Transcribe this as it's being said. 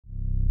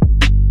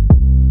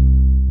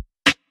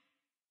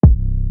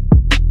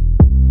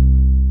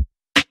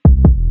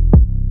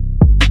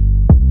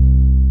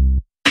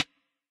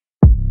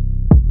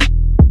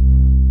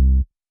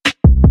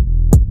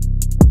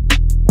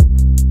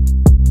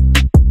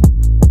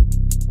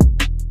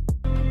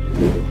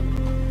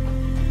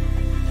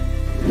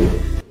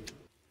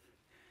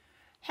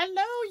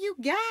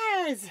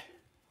because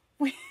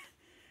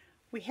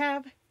we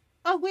have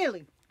a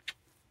willy.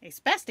 A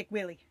spastic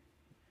willy.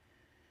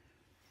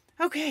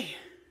 Okay.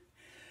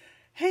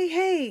 Hey,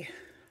 hey.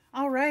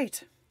 All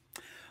right.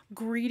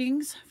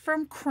 Greetings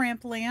from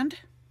Crampland.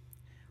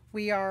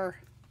 We are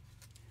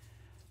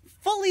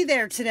fully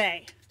there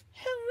today.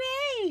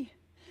 Hooray!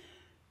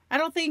 I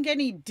don't think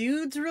any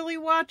dudes really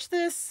watch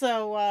this,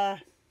 so,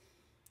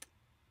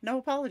 no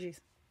apologies.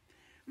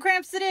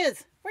 Cramps it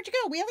is. Where'd you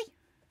go, Wheelie?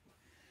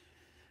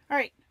 All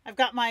right. I've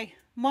got my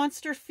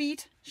monster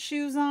feet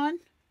shoes on,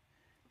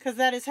 because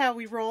that is how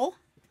we roll.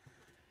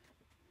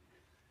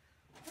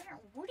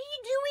 What are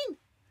you doing?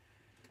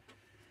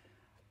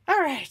 All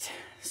right,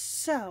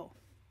 so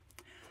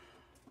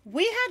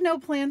we had no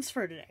plans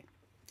for today.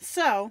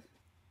 So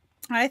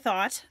I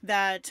thought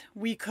that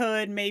we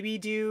could maybe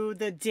do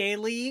the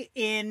daily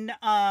in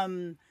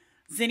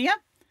Zinnia.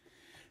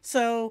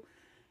 So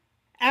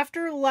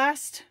after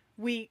last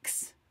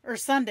week's, or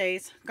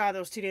Sunday's, God, that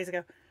was 2 days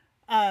ago,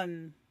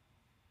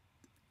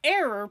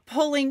 error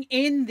pulling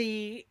in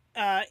the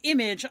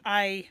image,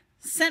 I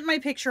sent my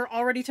picture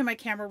already to my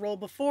camera roll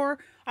before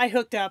I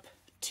hooked up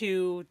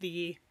to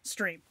the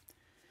stream.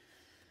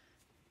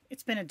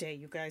 It's been a day,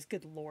 you guys.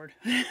 Good Lord.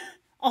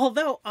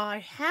 Although I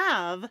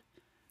have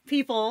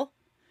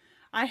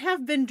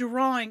been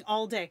drawing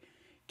all day.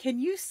 Can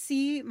you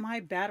see my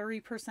battery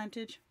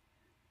percentage?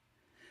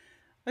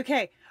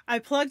 Okay, I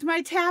plugged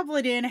my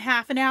tablet in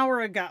half an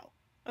hour ago.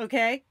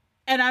 Okay?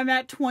 And I'm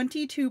at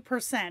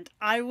 22%.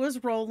 I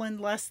was rolling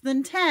less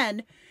than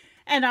 10.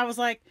 And I was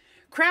like,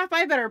 crap,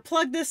 I better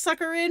plug this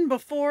sucker in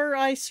before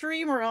I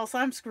stream or else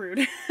I'm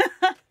screwed.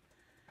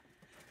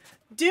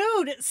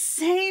 Dude,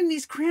 same.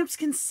 These cramps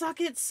can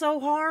suck it so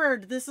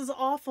hard. This is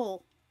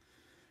awful.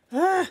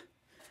 Ugh.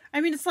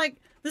 I mean, it's like,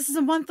 this is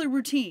a monthly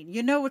routine.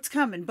 You know what's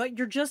coming, but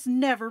you're just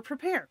never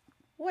prepared.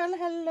 Well,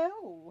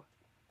 hello.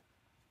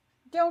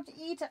 Don't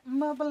eat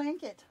my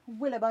blanket,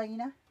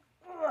 Willabina.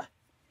 Ugh.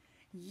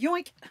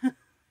 Yoink.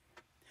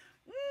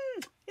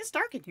 It's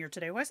dark in here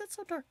today. Why is it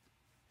so dark?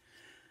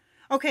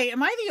 Okay,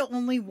 am I the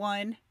only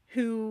one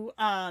who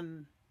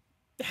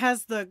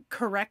has the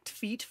correct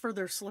feet for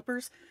their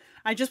slippers?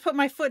 I just put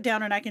my foot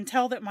down and I can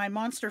tell that my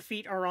monster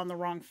feet are on the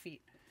wrong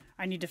feet.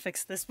 I need to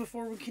fix this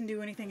before we can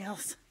do anything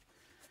else.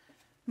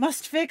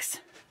 Must fix.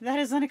 That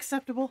is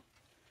unacceptable.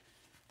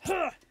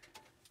 Huh.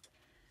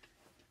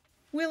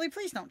 Willie,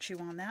 please don't chew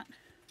on that.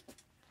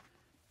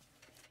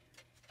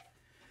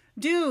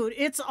 Dude,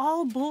 it's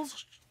all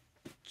bullshit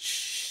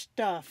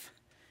stuff.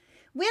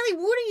 Willie,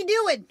 what are you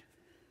doing?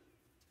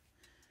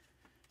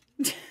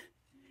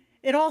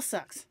 It all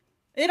sucks.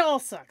 It all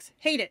sucks.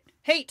 Hate it.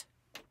 Hate.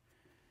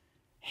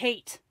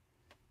 Hate.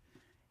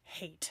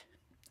 Hate.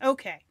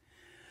 Okay.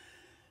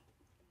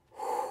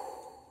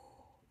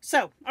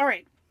 So, all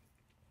right.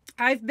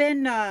 I've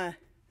been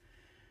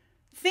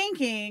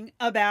thinking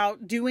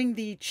about doing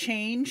the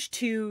change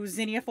to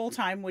Zinnia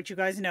full-time, which you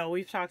guys know.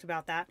 We've talked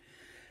about that.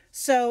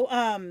 So,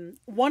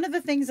 one of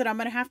the things that I'm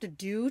going to have to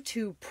do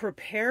to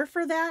prepare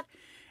for that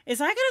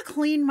is I got to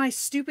clean my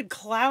stupid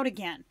cloud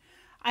again.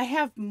 I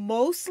have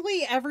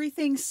mostly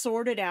everything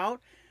sorted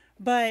out,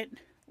 but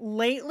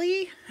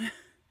lately,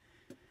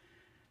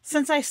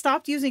 since I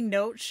stopped using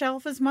Note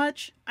Shelf as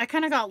much, I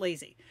kind of got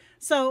lazy.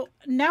 So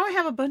now I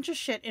have a bunch of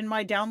shit in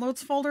my downloads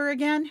folder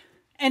again,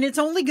 and it's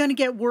only going to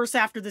get worse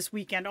after this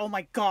weekend. Oh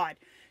my God.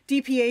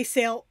 DPA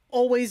sale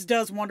always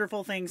does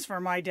wonderful things for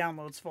my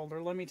downloads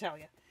folder, let me tell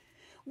you.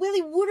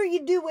 Willie, what are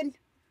you doing?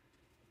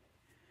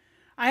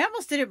 I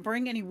almost didn't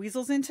bring any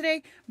weasels in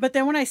today, but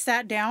then when I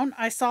sat down,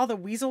 I saw the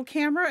weasel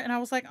camera, and I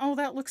was like, oh,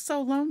 that looks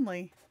so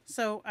lonely.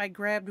 So I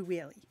grabbed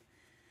Willie.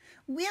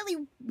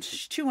 Willie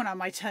chewing on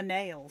my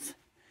toenails.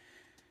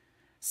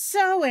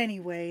 So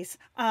anyways,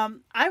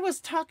 I was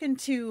talking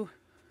to...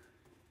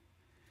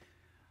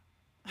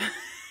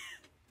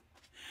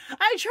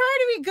 I try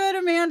to be good,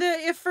 Amanda,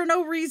 if for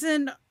no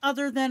reason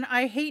other than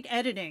I hate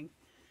editing.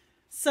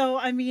 So,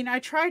 I mean, I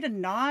try to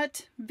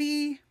not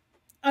be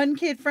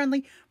unkid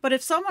friendly, but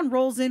if someone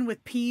rolls in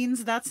with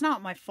peens, that's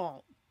not my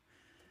fault.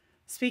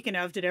 Speaking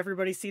of, did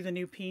everybody see the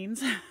new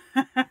peens?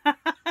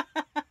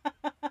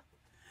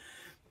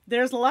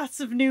 There's lots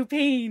of new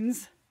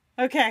peens.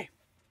 Okay.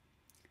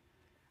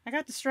 I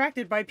got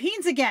distracted by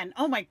peens again.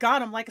 Oh my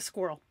God, I'm like a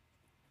squirrel.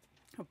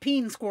 A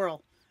peen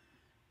squirrel.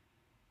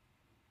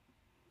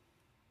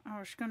 I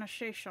was gonna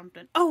say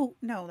something. Oh,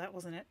 no, that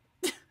wasn't it.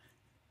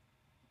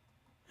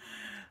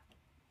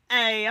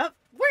 Hey, up.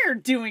 We're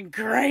doing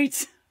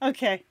great.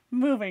 Okay,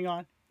 moving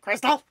on.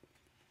 Crystal,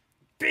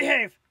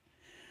 behave.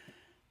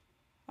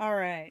 All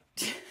right.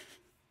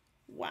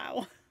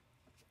 Wow.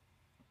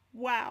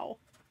 Wow.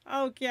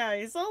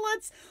 Okay, so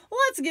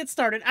let's get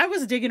started. I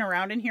was digging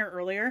around in here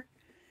earlier.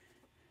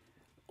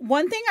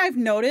 One thing I've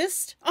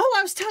noticed... Oh,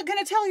 I was going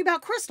to tell you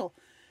about Crystal.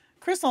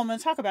 Crystal, I'm going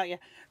to talk about you.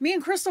 Me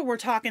and Crystal were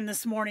talking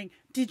this morning.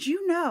 Did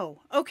you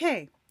know?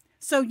 Okay,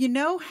 so you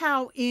know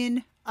how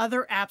in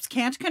other apps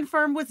can't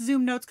confirm with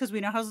Zoom Notes because we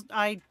know how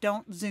I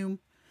don't Zoom.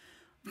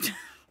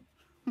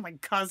 Oh my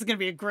God, it's going to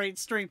be a great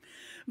stream.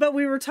 But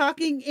we were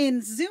talking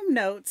in Zoom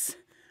Notes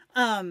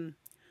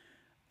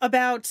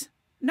about...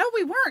 No,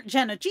 we weren't,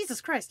 Jenna. Jesus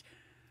Christ.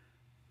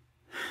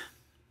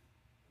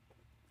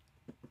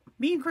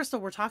 Me and Crystal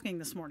were talking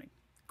this morning.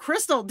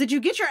 Crystal, did you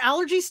get your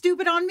allergy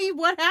stupid on me?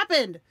 What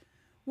happened?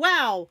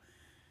 Wow.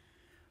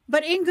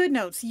 But in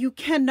Goodnotes, you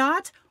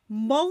cannot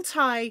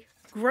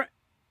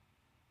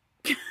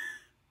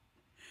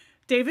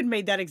David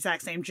made that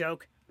exact same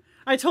joke.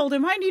 I told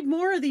him, I need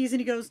more of these. And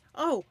he goes,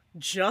 oh,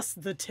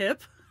 just the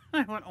tip?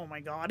 I went, oh my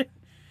God.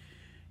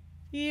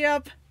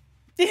 Yep.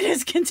 It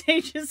is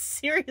contagious.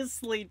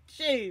 Seriously.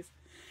 Jeez.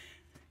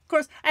 Of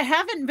course, I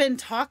haven't been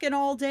talking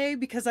all day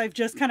because I've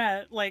just kind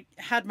of like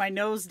had my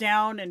nose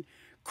down and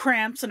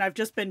cramps and I've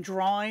just been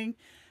drawing.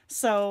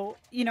 So,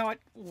 you know what,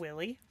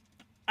 Willie?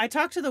 I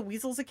talk to the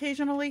weasels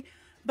occasionally,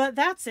 but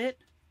that's it.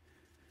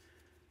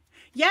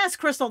 Yes,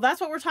 Crystal,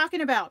 that's what we're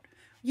talking about.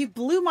 You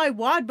blew my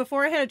wad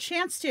before I had a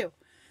chance to.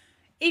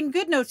 In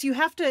Goodnotes, you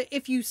have to,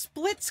 if you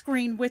split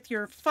screen with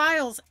your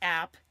Files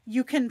app,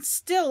 you can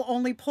still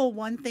only pull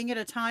one thing at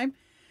a time.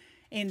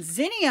 In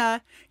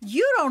Zinnia,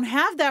 you don't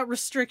have that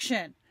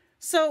restriction.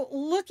 So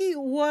looky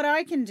what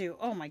I can do.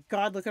 Oh my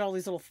God, look at all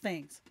these little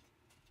things.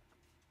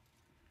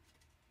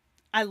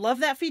 I love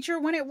that feature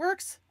when it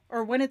works,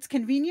 or when it's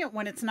convenient.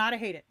 When it's not, I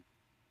hate it.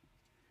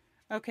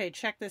 Okay,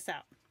 check this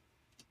out.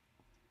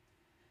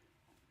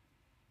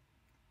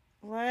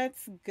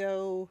 Let's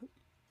go.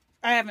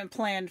 I haven't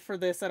planned for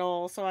this at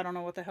all, so I don't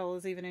know what the hell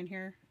is even in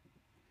here.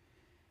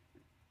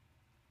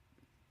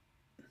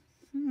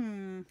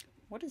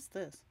 What is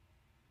this?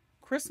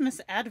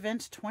 Christmas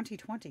Advent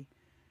 2020.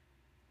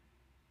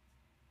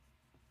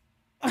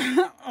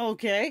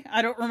 Okay,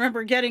 I don't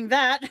remember getting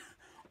that.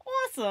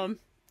 Awesome.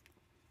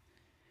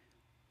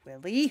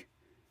 Willie.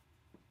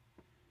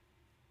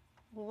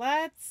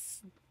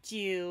 Let's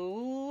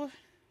do...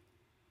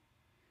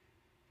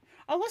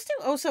 Oh, let's do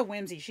Oh So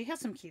Whimsy. She has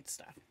some cute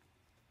stuff.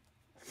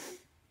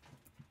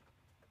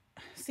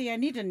 See, I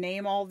need to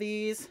name all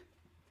these.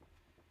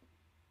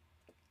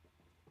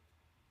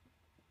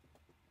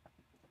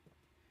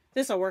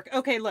 This'll work.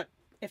 Okay, look.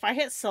 If I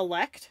hit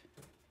select,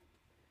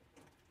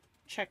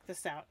 check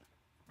this out.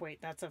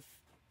 Wait, that's a...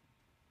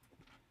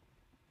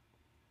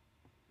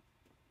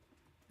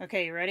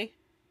 Okay, you ready?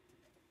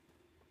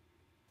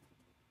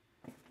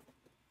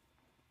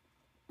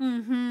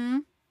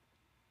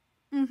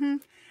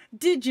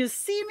 Did you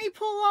see me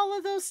pull all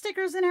of those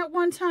stickers in at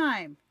one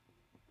time?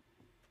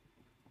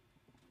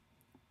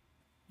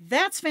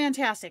 That's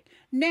fantastic.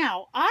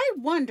 Now, I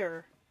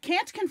wonder,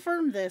 can't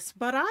confirm this,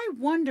 but I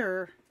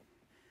wonder,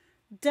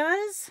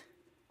 does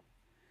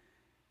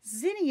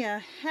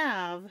Zinnia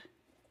have...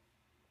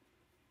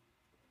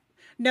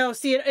 No,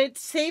 see, it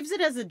saves it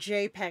as a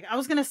JPEG. I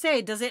was going to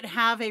say, does it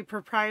have a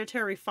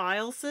proprietary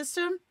file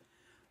system?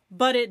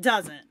 But it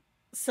doesn't.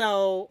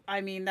 So,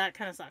 I mean, that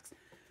kind of sucks.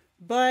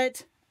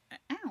 But,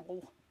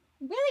 ow.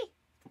 Willie,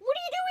 what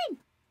are you doing?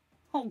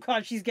 Oh,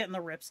 God, she's getting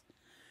the rips.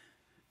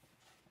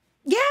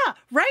 Yeah,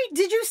 right?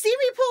 Did you see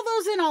me pull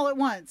those in all at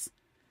once?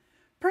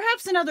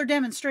 Perhaps another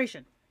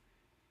demonstration.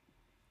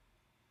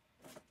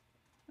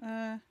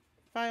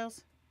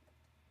 Files.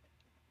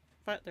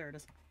 There it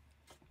is.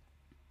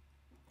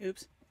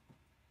 Oops.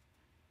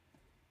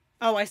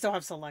 Oh, I still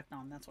have select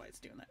on. That's why it's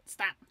doing that.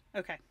 Stop.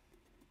 Okay.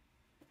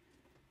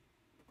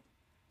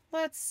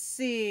 Let's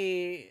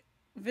see.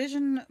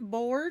 Vision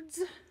boards.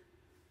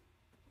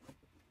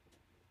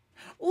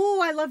 Ooh,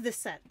 I love this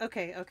set.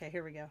 Okay,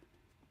 here we go.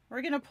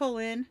 We're going to pull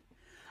in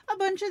a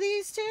bunch of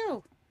these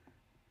too.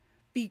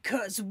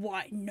 Because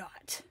why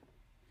not?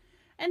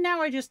 And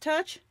now I just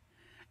touch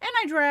and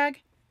I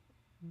drag.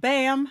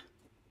 Bam.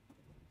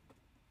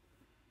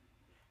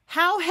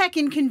 How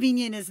heckin'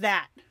 convenient is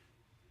that?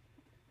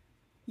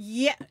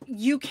 Yeah,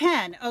 you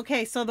can.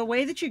 Okay, so the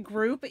way that you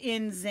group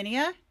in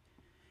Zinnia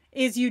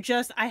is you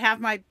just, I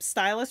have my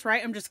stylus,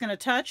 right? I'm just going to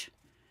touch.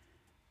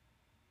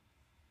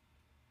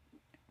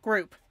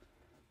 Group.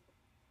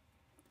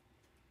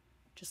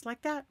 Just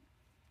like that.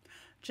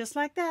 Just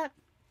like that.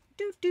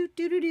 Do, do,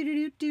 do, do, do,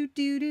 do, do,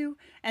 do, do.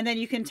 And then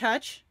you can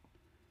touch.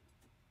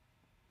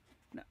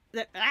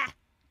 No,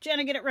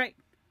 Jenna, get it right.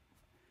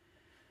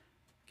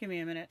 Give me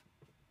a minute.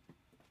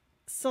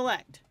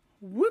 Select.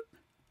 Whoop.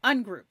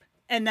 Ungroup.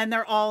 And then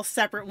they're all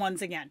separate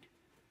ones again.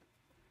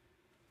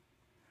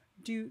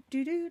 Do,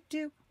 do, do,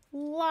 do.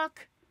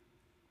 Lock.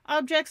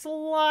 Objects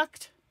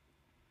locked.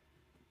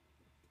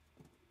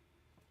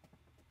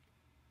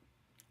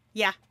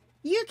 Yeah,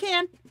 you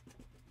can.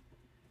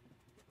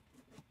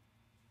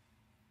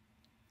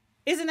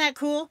 Isn't that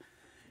cool?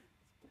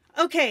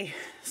 Okay,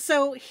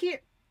 so here...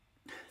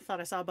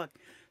 Thought I saw a bug.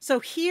 So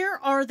here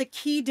are the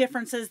key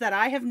differences that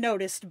I have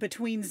noticed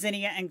between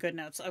Zinnia and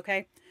Goodnotes,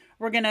 okay?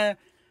 We're going to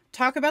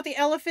talk about the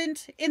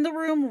elephant in the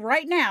room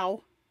right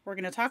now. We're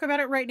going to talk about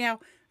it right now.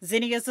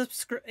 Zinnia's a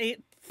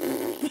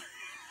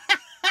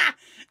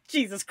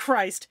Jesus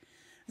Christ.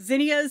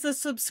 Zinnia is a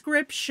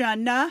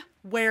subscription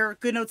where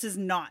Goodnotes is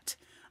not.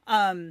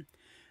 Bren,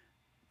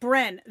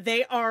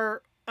 they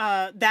are,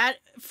 that,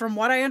 from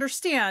what I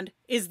understand,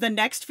 is the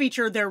next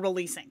feature they're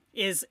releasing,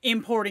 is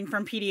importing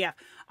from PDF.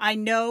 I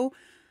know,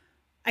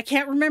 I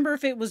can't remember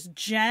if it was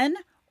Jen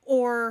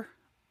or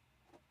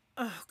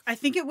I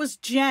think it was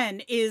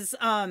Jen is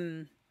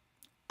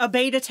a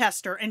beta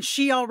tester, and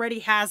she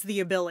already has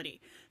the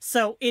ability.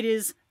 So it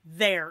is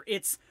there.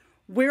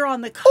 We're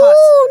on the cusp.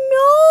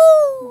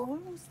 Oh no!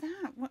 What was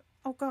that? What?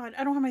 Oh God,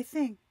 I don't have my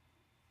thing.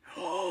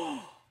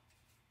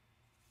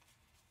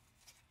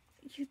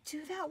 You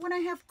do that when I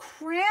have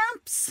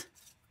cramps?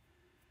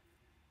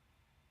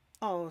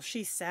 Oh,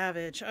 she's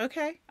savage.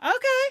 Okay.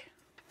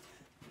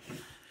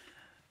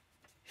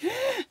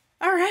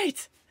 All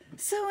right.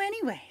 So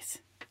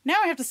anyways, now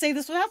I have to say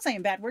this without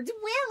saying bad words.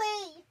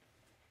 Willie!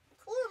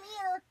 Come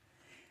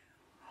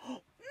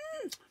here.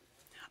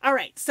 All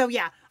right. So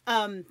yeah,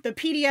 the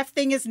PDF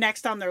thing is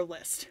next on their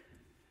list.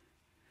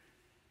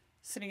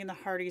 Sitting in the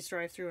Hardee's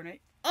drive-thru and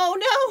oh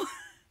no!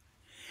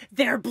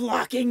 They're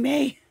blocking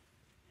me.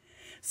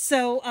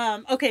 So,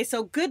 okay,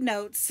 so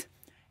Goodnotes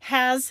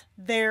has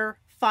their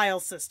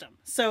file system.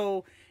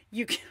 So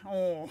you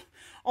can,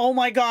 oh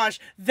my gosh,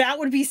 that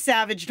would be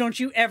savage. Don't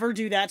you ever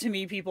do that to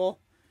me, people.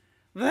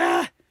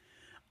 Ah!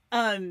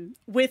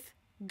 With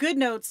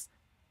Goodnotes,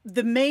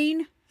 the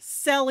main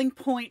selling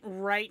point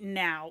right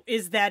now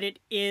is that it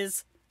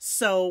is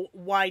so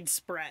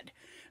widespread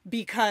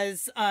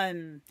because,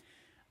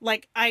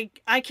 like I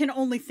can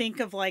only think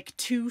of like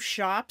 2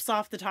 shops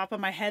off the top of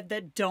my head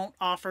that don't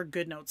offer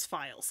Goodnotes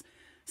files.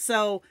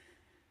 So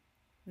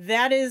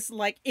that is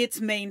like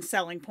its main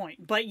selling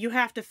point. But you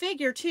have to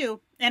figure too,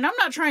 and I'm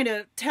not trying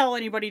to tell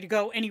anybody to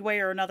go any way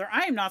or another.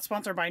 I am not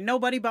sponsored by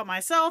nobody but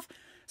myself.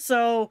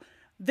 So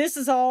this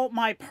is all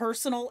my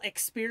personal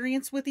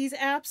experience with these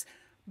apps.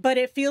 But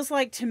it feels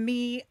like to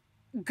me,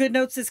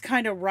 Goodnotes is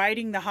kind of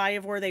riding the high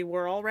of where they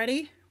were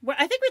already.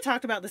 I think we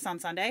talked about this on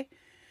Sunday.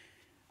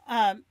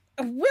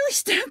 Willie,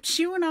 stop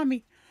chewing on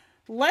me.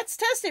 Let's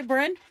test it,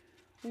 Bren.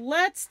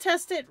 Let's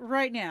test it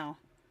right now.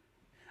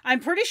 I'm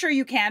pretty sure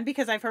you can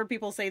because I've heard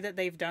people say that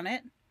they've done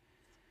it.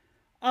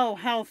 Oh,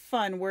 how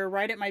fun. We're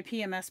right at my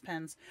PMS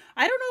pens.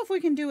 I don't know if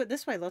we can do it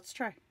this way. Let's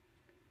try.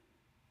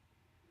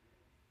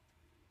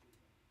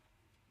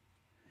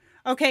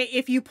 Okay,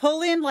 if you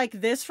pull in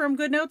like this from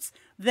Goodnotes,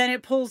 then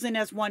it pulls in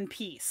as one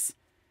piece.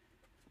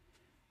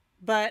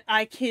 But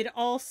I could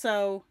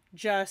also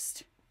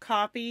just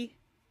copy.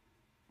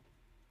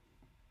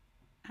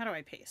 How do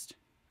I paste?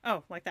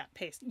 Oh, like that.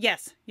 Paste.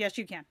 Yes. Yes,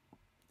 you can.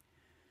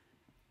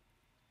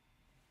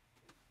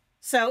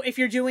 So if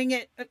you're doing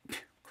it...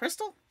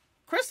 Crystal?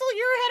 Crystal,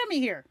 you're ahead of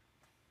me here.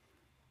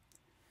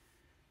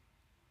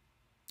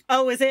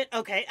 Oh, is it?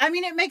 Okay. I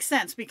mean, it makes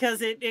sense because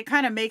it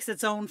kind of makes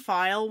its own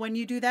file when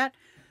you do that.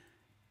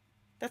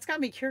 That's got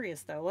me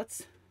curious, though.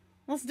 Let's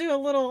do a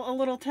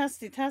little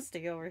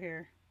testy over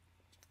here.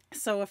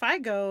 So if I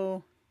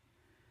go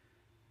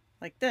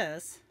like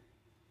this...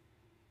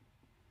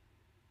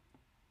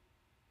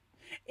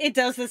 It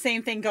does the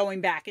same thing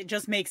going back. It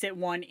just makes it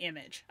one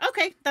image.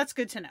 Okay, that's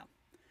good to know.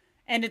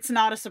 And it's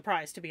not a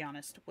surprise, to be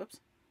honest. Whoops.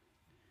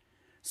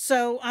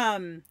 So, how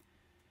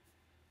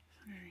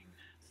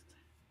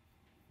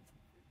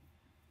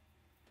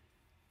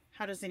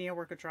does Zinnia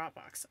work with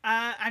Dropbox?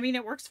 I mean,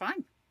 it works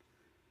fine.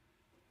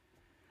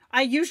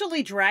 I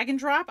usually drag and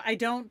drop. I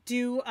don't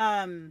do,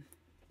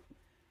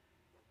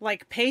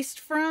 like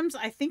paste froms.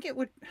 I think it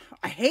would...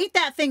 I hate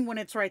that thing when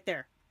it's right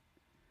there.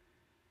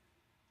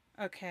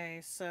 Okay,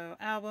 so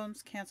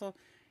albums, cancel.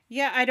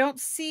 Yeah, I don't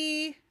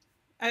see...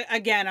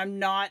 Again, I'm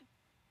not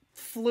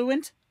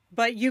fluent,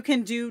 but you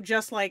can do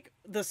just like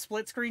the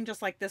split screen,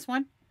 just like this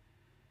one.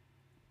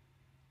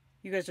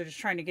 You guys are just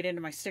trying to get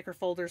into my sticker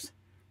folders.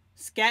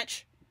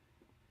 Sketch.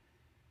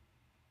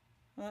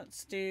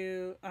 Let's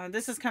do...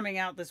 this is coming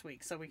out this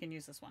week, so we can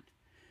use this one.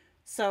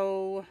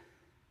 So,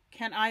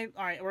 can I...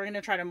 Alright, we're going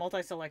to try to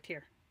multi-select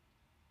here.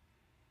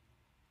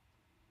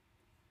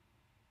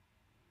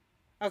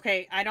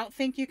 Okay, I don't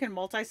think you can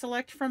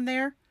multi-select from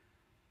there,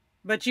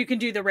 but you can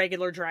do the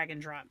regular drag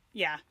and drop.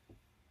 Yeah.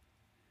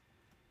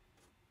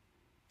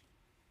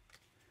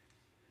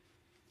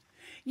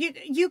 You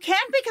can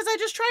because I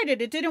just tried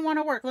it. It didn't want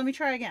to work. Let me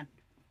try again.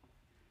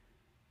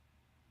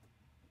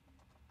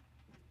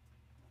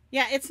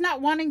 Yeah, it's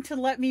not wanting to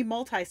let me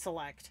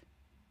multi-select.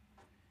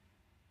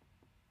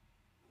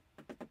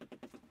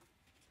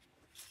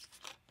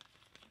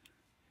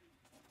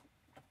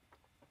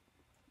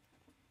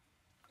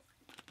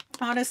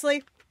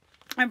 Honestly,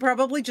 I'm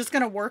probably just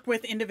going to work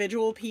with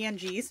individual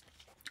PNGs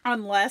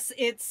unless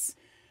it's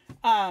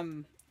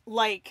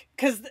like,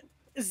 because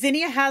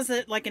Zinnia has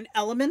it like an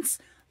elements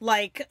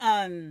like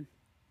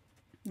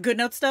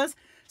Goodnotes does.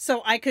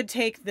 So I could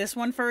take this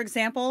one, for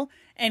example,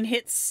 and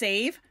hit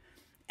save,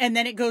 and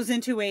then it goes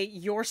into a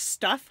your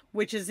stuff,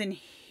 which is in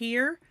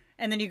here,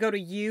 and then you go to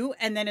you,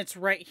 and then it's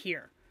right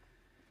here.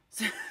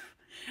 So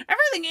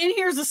everything in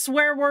here is a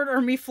swear word or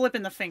me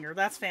flipping the finger.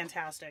 That's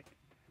fantastic.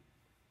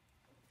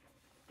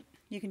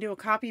 You can do a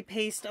copy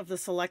paste of the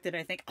selected,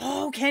 I think.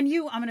 Oh, can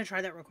you? I'm going to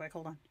try that real quick.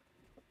 Hold on.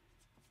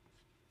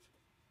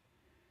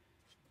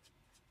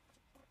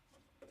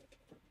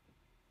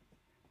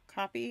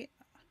 Copy.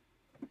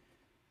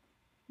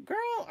 Girl,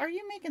 are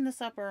you making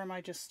this up or am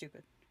I just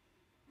stupid?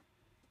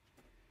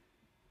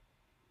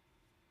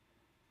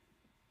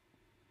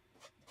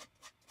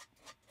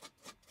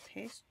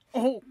 Paste.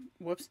 Oh,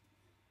 whoops.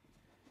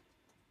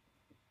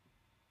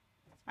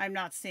 I'm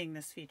not seeing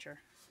this feature.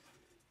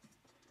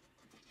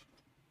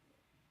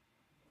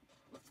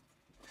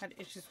 Had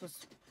issues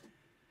with...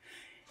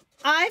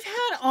 I've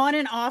had on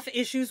and off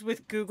issues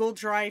with Google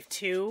Drive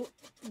too,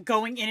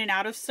 going in and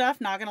out of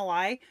stuff, not gonna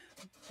lie.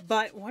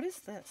 But what is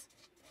this?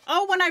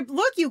 Oh, when I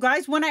look, you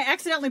guys, when I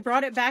accidentally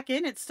brought it back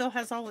in, it still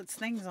has all its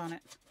things on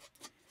it.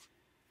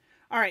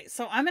 All right,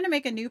 so I'm gonna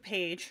make a new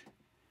page.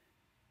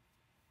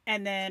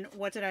 And then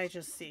what did I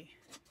just see?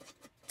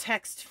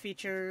 Text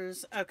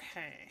features.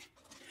 Okay.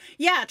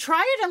 Yeah,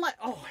 try it and let...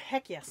 Oh,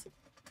 heck yes.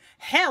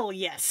 Hell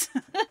yes.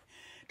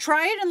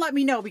 Try it and let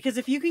me know, because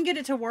if you can get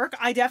it to work,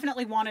 I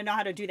definitely want to know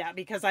how to do that,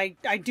 because I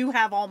do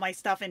have all my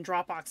stuff in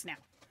Dropbox now.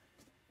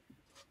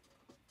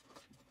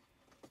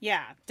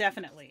 Yeah,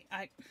 definitely.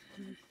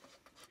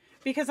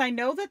 Because I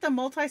know that the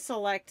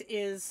multi-select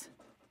is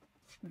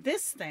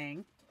this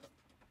thing.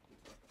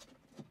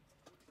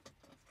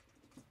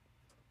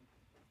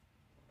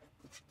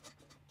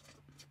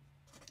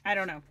 I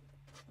don't know.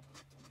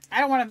 I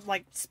don't want to,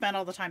 like, spend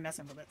all the time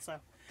messing with it, so...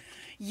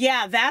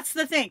 Yeah, that's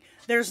the thing.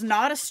 There's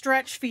not a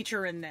stretch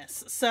feature in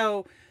this.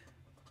 So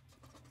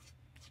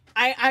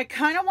I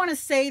kind of want to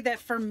say that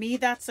for me,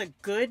 that's a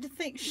good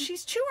thing.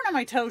 She's chewing on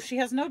my toes. She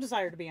has no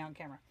desire to be on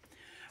camera.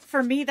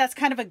 For me, that's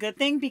kind of a good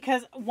thing,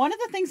 because one of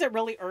the things that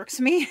really irks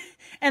me,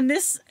 and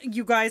this,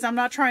 you guys, I'm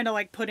not trying to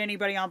like put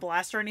anybody on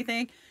blast or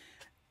anything,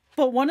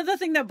 but one of the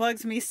things that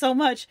bugs me so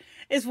much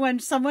is when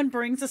someone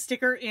brings a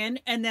sticker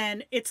in and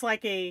then it's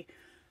like a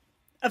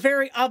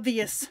very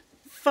obvious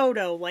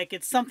photo, like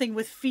it's something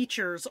with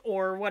features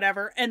or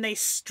whatever, and they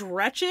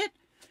stretch it,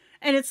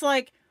 and it's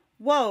like,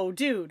 whoa,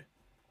 dude,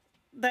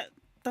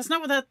 that's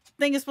not what that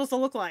thing is supposed to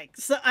look like.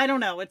 So I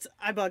don't know,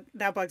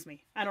 that bugs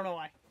me. I don't know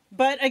why,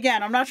 but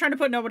again, I'm not trying to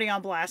put nobody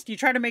on blast. You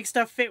try to make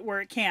stuff fit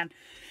where it can,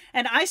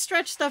 and I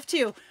stretch stuff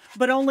too,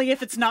 but only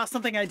if it's not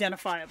something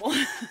identifiable.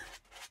 Willie,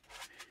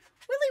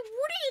 what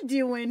are you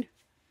doing?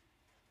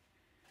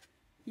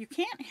 You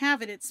can't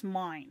have it, it's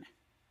mine.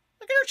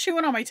 Look at her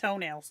chewing on my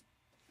toenails.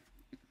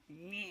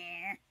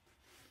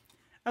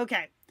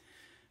 Okay,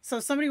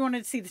 so somebody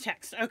wanted to see the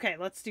text. Okay,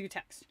 let's do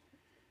text.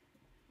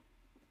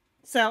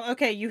 So,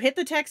 okay, you hit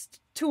the text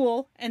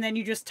tool and then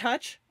you just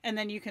touch and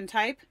then you can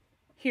type.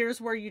 Here's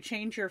where you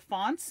change your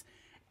fonts.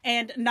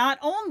 And not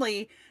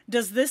only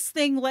does this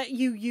thing let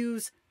you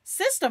use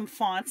system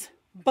fonts,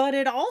 but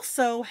it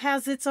also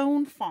has its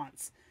own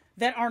fonts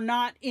that are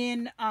not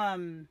in,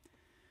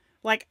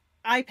 like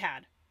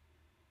iPad.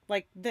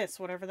 Like this,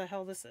 whatever the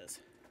hell this is.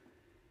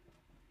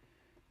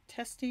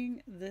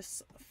 Testing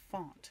this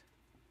font.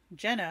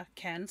 Jenna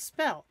can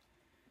spell.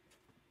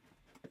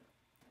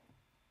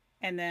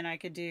 And then I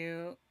could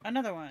do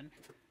another one.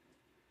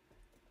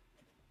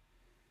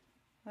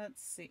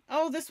 Let's see.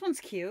 Oh, this one's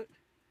cute.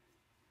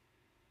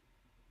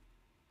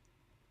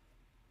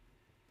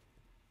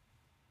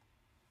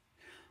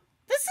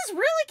 This is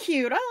really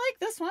cute. I like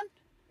this one.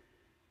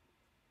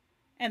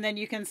 And then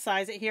you can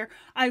size it here.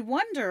 I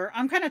wonder,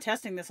 I'm kind of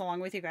testing this along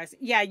with you guys.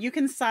 Yeah, you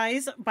can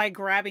size by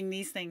grabbing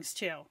these things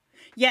too.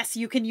 Yes,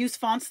 you can use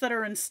fonts that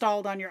are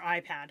installed on your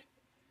iPad.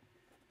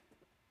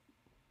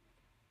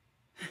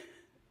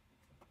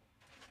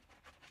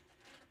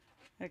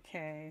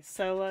 Okay,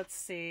 so let's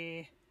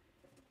see.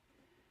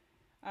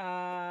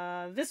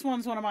 This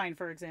one's one of mine,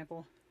 for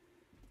example.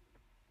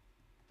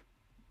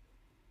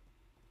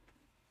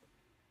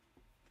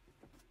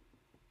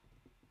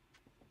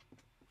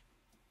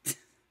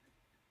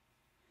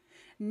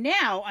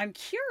 Now, I'm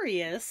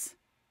curious.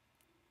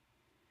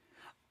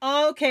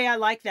 Okay, I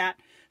like that.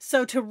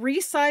 So to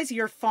resize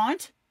your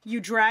font, you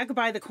drag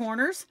by the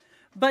corners,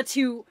 but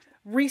to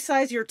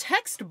resize your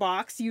text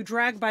box, you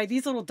drag by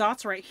these little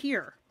dots right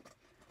here.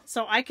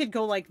 So I could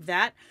go like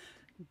that.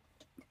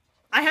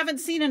 I haven't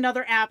seen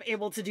another app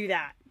able to do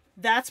that.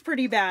 That's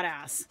pretty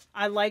badass.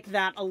 I like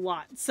that a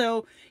lot.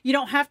 So you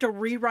don't have to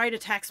rewrite a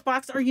text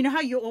box, or you know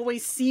how you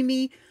always see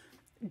me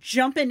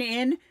jumping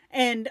in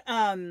and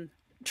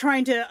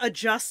trying to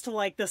adjust to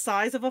like the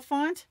size of a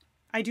font?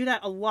 I do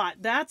that a lot.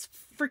 That's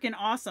freaking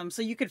awesome.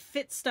 So you could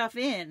fit stuff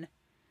in.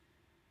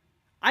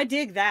 I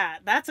dig that.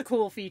 That's a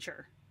cool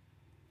feature.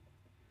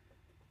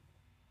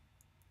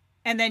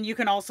 And then you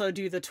can also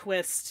do the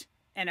twist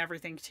and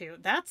everything too.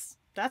 That's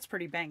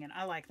pretty banging.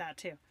 I like that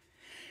too.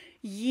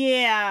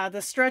 Yeah,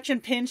 the stretch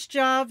and pinch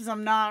jobs,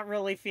 I'm not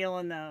really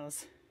feeling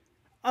those.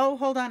 Oh,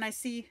 hold on. I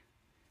see.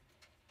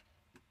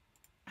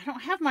 I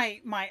don't have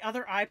my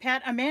other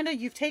iPad. Amanda,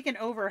 you've taken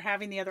over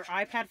having the other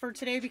iPad for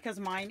today because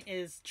mine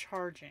is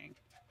charging.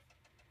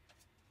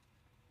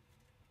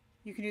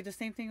 You can do the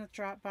same thing with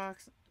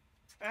Dropbox.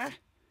 Ah.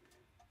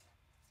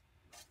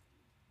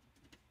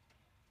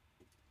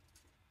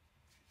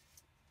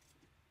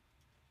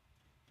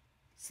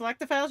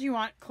 Select the files you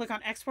want, click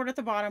on export at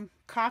the bottom,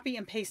 copy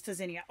and paste to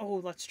Zinnia. Oh,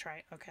 let's try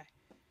it. Okay.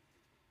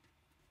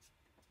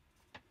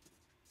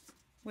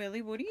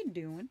 Willie, what are you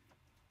doing?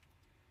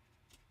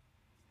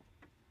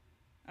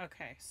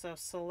 Okay, so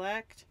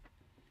select,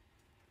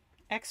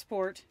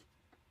 export,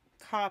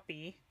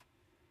 copy.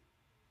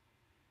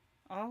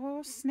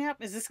 Oh,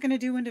 snap. Is this going to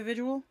do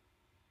individual?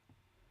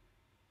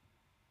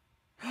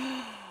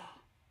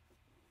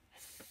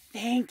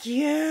 Thank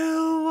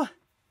you.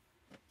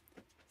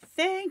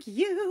 Thank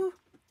you.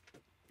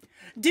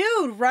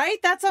 Dude, right?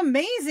 That's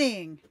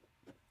amazing.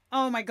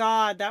 Oh my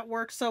God, that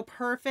works so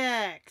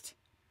perfect.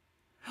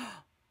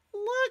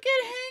 Look,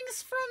 it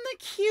hangs from the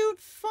cute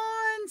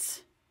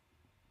font.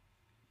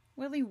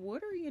 Willie,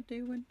 what are you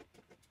doing?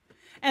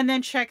 And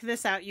then check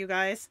this out, you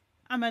guys.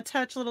 I'm going to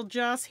touch little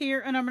Joss here,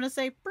 and I'm going to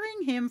say,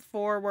 bring him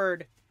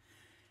forward.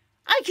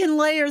 I can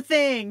layer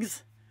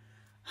things.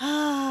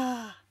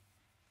 That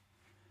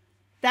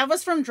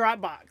was from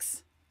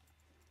Dropbox.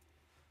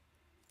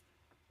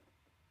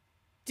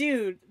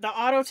 Dude, the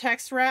auto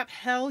text wrap,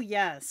 hell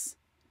yes.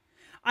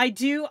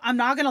 I'm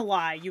not going to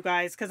lie, you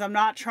guys, because I'm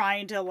not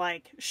trying to,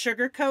 like,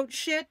 sugarcoat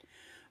shit,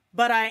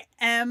 but I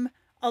am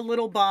a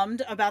little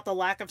bummed about the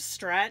lack of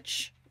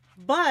stretch.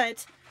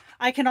 But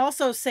I can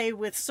also say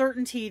with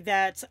certainty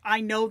that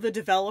I know the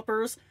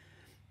developers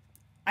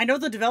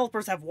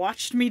have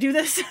watched me do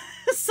this.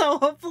 So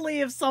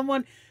hopefully if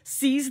someone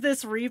sees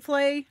this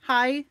replay,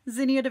 hi,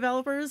 Zinnia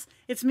developers,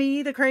 it's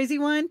me, the crazy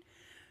one.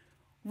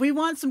 We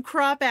want some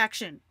crop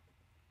action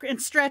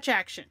and stretch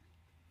action.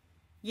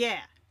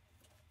 Yeah.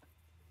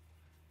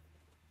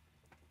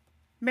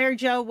 Mary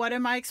Jo, what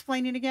am I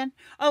explaining again?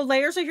 Oh,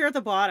 layers are here at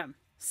the bottom.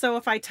 So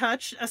if I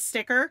touch a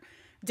sticker,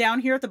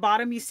 down here at the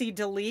bottom, you see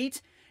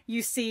delete.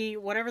 You see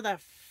whatever the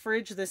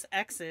fridge this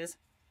X is.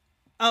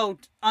 Oh,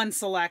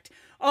 unselect.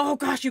 Oh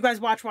gosh, you guys,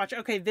 watch.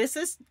 Okay, this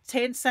is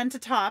send to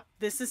top.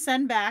 This is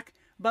send back.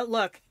 But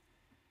look.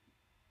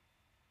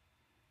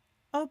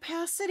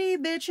 Opacity,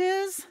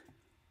 bitches.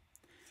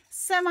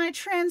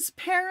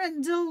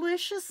 Semi-transparent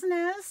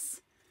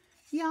deliciousness.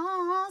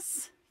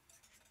 Yas.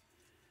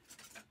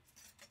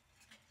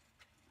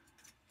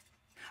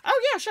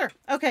 Oh, yeah, sure.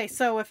 Okay,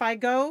 so if I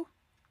go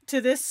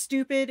to this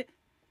stupid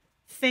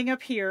thing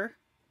up here,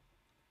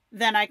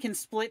 then I can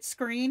split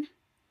screen.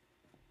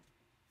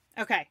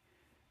 Okay,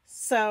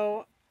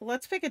 so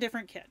let's pick a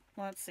different kit.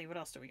 Let's see, what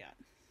else do we got?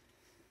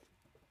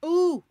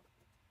 Ooh!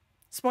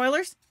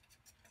 Spoilers?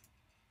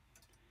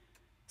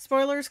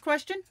 Spoilers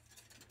question?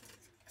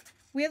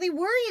 Willie,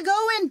 where are you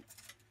going?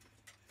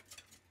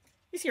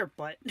 He's your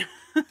butt.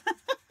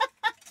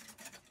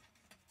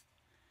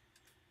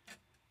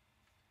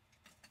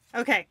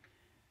 Okay,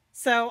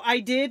 so I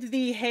did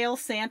the Hail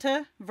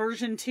Santa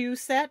version 2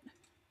 set.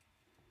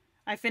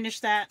 I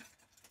finished that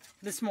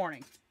this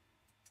morning.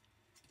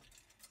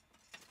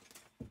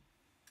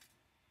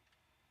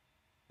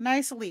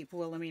 Nice leap,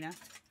 Wilhelmina.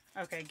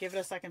 Okay, give it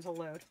a second to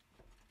load.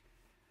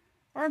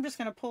 Or I'm just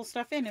going to pull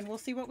stuff in and we'll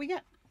see what we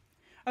get.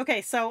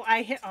 Okay, so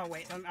I hit... Oh,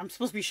 wait, I'm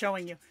supposed to be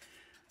showing you.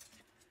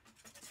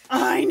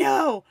 I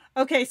know!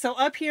 Okay, so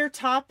up here,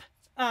 top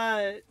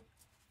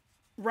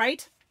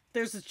right...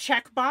 There's a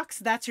checkbox.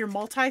 That's your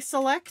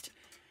multi-select.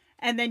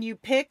 And then you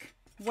pick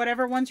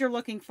whatever ones you're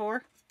looking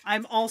for.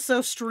 I'm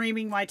also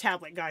streaming my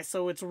tablet, guys,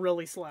 so it's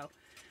really slow.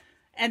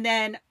 And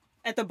then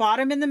at the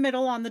bottom in the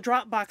middle on the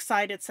Dropbox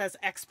side, it says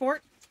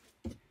export.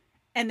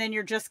 And then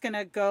you're just going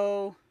to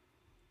go...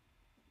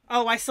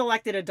 Oh, I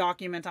selected a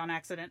document on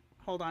accident.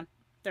 Hold on.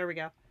 There we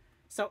go.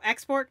 So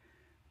export,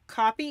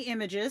 copy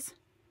images.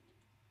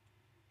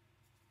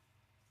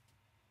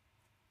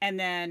 And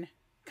then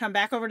come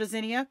back over to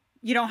Zinnia.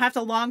 You don't have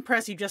to long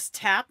press, you just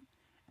tap,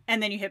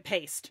 and then you hit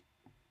paste.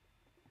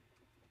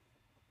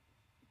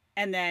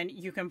 And then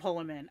you can pull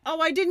them in.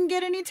 Oh, I didn't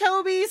get any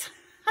Tobies!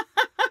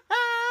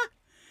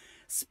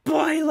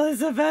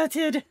 Spoilers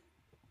averted!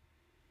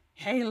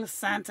 Hail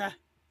Santa.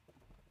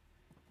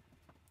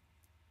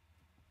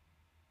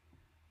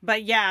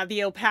 But yeah,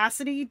 the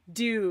opacity,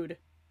 dude.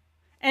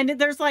 And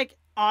there's like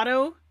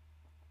auto.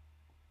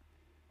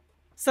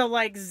 So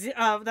like,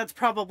 that's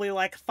probably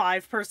like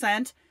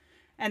 5%.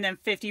 And then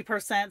 50%,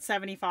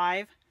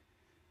 75%.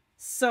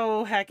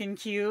 So heckin'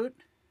 cute.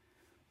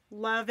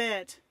 Love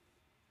it.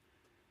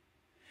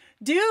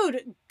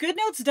 Dude,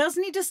 Goodnotes does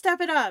need to step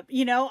it up.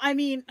 You know, I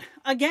mean,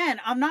 again,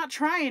 I'm not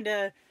trying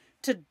to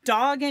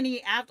dog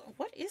any app.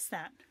 What is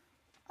that?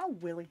 Oh,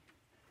 Willie.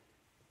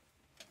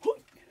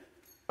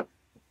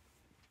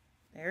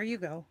 There you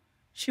go.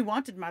 She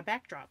wanted my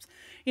backdrops.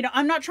 You know,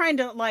 I'm not trying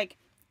to, like,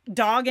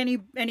 dog any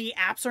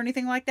apps or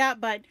anything like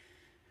that, but...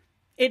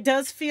 It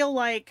does feel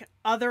like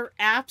other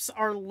apps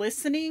are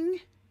listening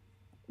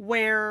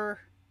where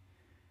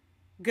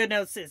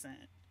Goodnotes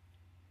isn't.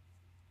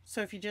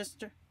 So if you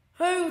just...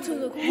 Hail to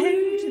the Queen!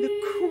 Hail to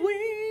the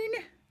Queen!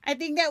 I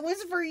think that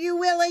was for you,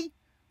 Willie.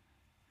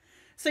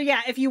 So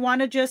yeah, if you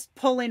want to just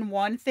pull in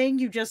one thing,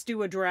 you just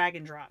do a drag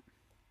and drop.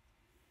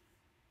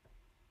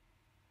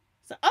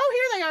 So, oh,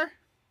 here they are.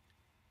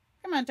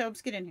 Come on,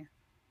 Tobes, get in here.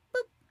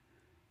 Boop.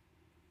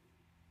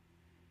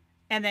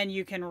 And then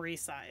you can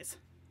resize.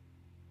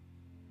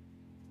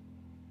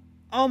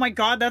 Oh my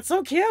God, that's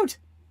so cute!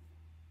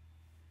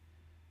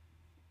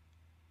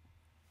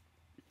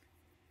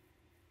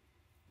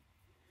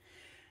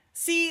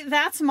 See,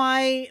 that's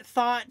my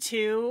thought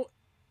too.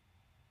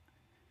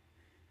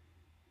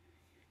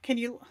 Can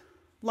you...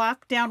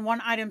 Lock down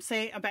one item,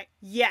 say a back.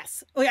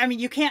 Yes. I mean,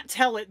 you can't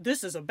tell it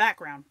this is a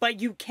background,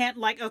 but you can't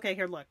like, okay,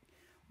 here, look.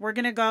 We're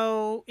going to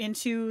go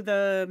into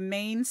the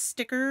main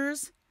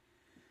stickers.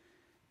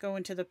 Go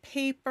into the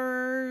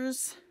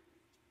papers.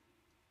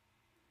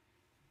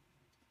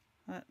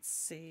 Let's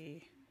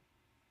see.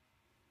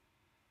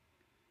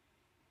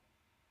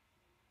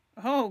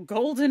 Oh,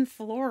 golden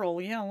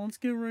floral. Yeah, let's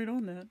get right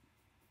on that.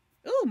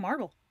 Ooh,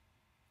 marble.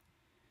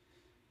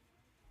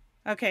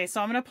 Okay,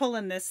 so I'm going to pull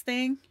in this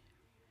thing.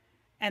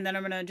 And then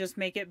I'm going to just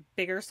make it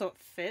bigger so it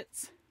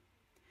fits.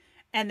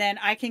 And then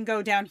I can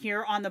go down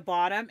here on the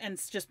bottom and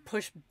just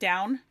push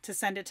down to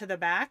send it to the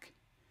back.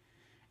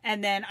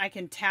 And then I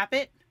can tap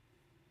it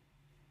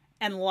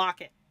and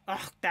lock it.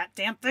 Oh, that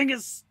damn thing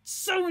is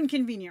so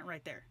inconvenient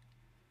right there.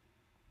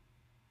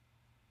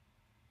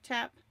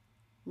 Tap,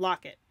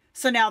 lock it.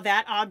 So now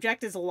that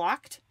object is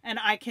locked and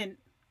I can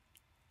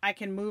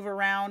move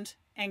around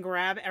and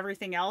grab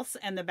everything else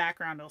and the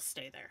background will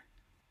stay there.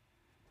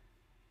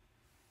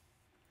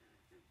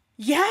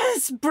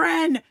 Yes,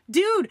 Bren!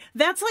 Dude,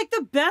 that's like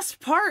the best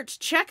part.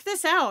 Check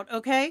this out,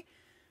 okay?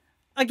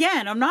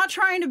 Again, I'm not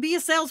trying to be a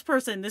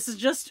salesperson. This is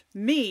just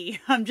me.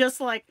 I'm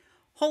just like,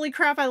 holy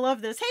crap, I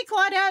love this. Hey,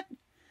 Claudette!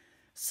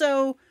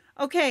 So,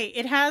 okay,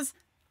 it has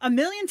a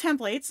million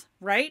templates,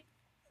 right?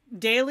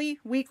 Daily,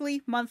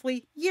 weekly,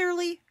 monthly,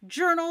 yearly,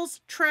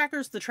 journals,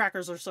 trackers. The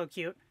trackers are so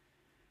cute.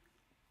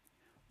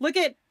 Look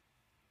at...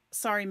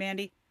 Sorry,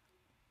 Mandy.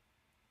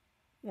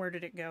 Where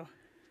did it go?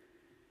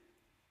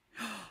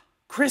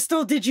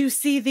 Crystal, did you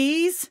see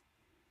these?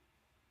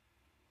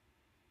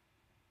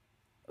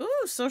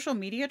 Ooh, social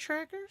media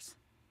trackers.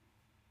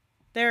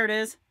 There it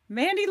is.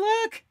 Mandy,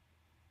 look!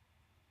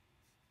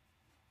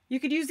 You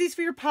could use these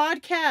for your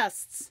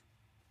podcasts.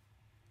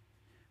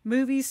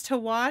 Movies to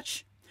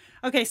watch.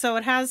 Okay, so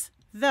it has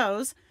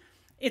those.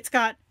 It's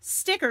got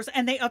stickers,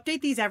 and they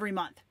update these every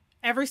month.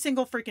 Every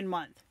single freaking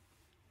month.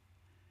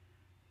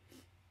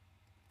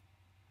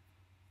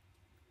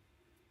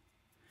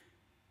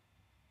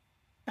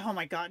 Oh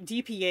my god,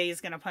 DPA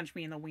is going to punch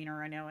me in the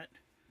wiener, I know it.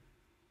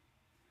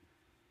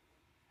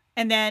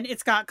 And then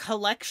it's got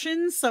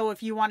collections, so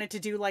if you wanted to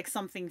do like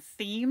something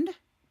themed.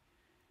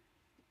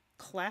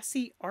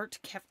 Classy art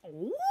cafe.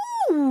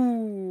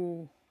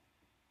 Ooh!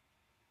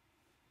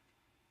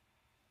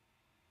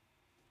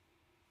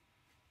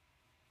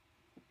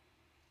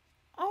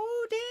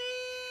 Oh,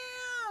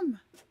 damn!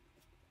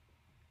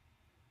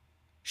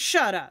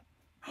 Shut up.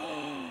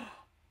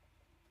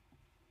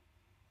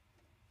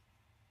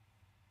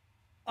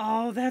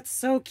 Oh, that's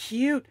so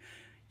cute.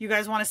 You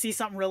guys want to see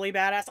something really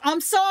badass? I'm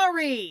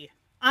sorry!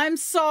 I'm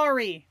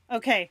sorry.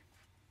 Okay,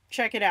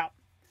 check it out.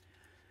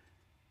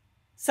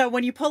 So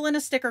when you pull in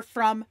a sticker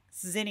from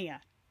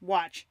Zinnia,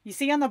 watch. You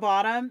see on the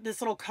bottom, this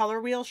little color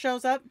wheel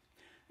shows up?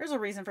 There's a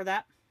reason for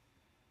that.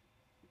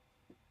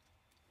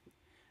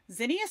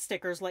 Zinnia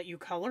stickers let you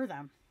color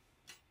them.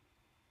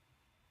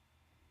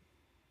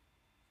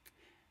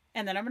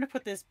 And then I'm going to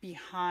put this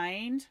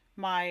behind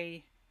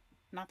my...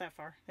 Not that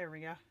far. There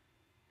we go.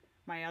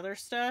 My other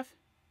stuff.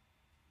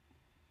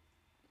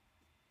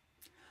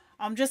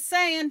 I'm just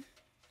saying.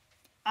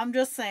 I'm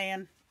just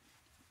saying.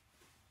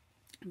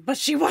 But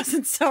she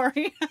wasn't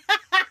sorry.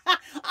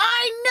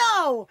 I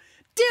know!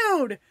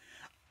 Dude!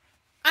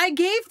 I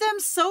gave them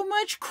so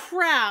much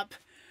crap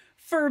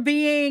for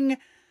being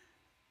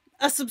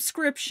a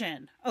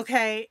subscription,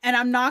 okay? And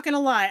I'm not gonna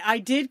lie, I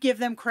did give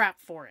them crap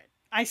for it.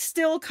 I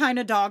still kind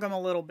of dog them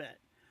a little bit.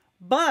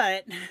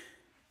 But,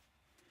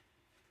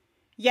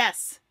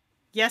 yes.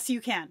 Yes,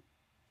 you can.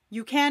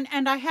 You can,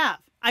 and I have.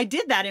 I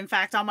did that, in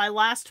fact, on my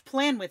last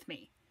plan with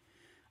me.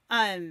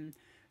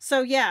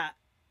 So yeah.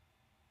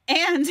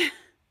 And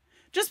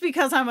just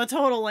because I'm a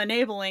total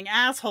enabling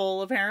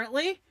asshole,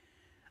 apparently.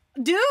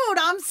 Dude,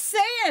 I'm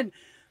saying,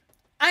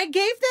 I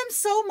gave them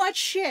so much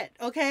shit,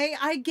 okay?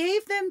 I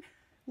gave them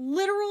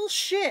literal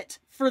shit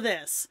for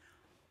this.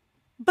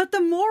 But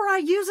the more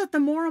I use it, the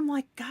more I'm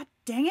like, God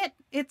dang it,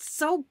 it's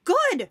so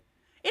good.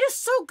 It is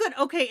so good.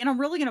 Okay, and I'm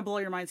really going to blow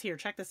your minds here.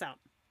 Check this out.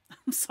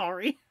 I'm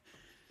sorry.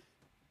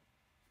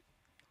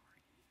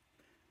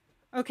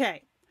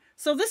 Okay,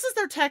 so this is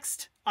their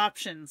text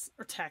options,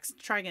 or text,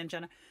 try again,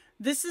 Jenna.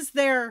 This is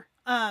their,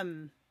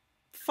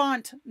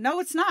 font. No,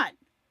 it's not.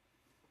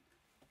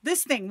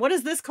 This thing, what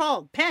is this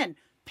called? Pen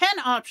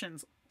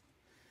options.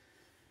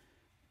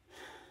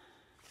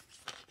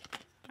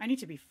 I need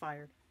to be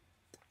fired.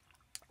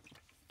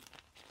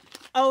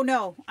 Oh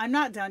no, I'm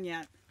not done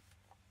yet.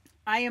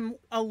 I am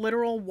a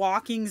literal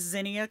walking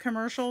Zinnia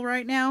commercial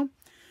right now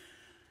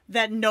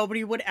that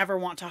nobody would ever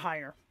want to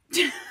hire.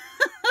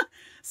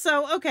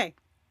 So, okay.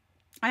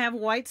 I have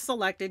white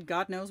selected,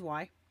 God knows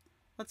why.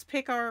 Let's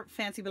pick our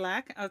fancy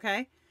black,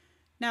 okay?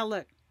 Now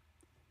look.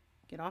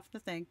 Get off the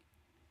thing.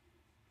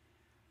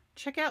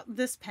 Check out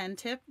this pen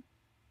tip,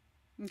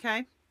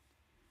 okay?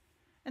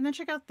 And then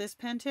check out this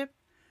pen tip.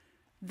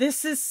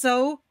 This is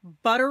so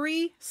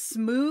buttery,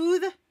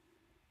 smooth.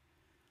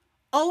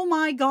 Oh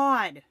my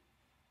God.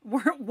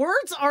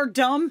 Words are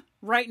dumb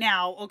right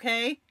now,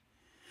 okay?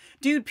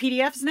 Dude,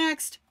 PDF's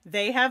next.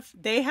 They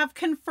have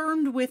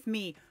confirmed with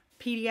me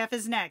PDF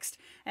is next.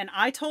 And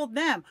I told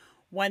them,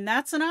 when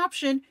that's an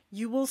option,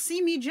 you will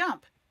see me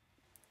jump.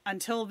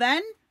 Until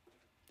then,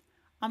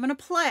 I'm going to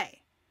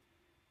play.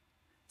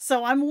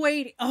 So I'm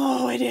waiting.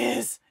 Oh, it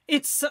is.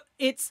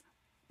 It's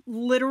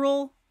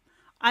literal.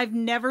 I've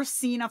never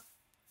seen a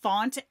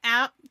font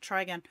app.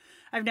 Try again.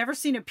 I've never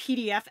seen a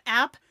PDF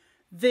app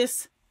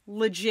this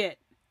legit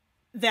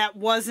that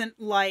wasn't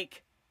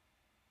like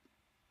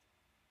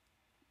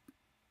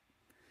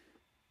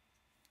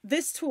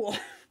this tool.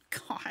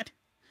 God.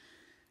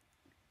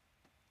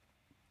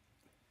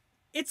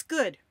 It's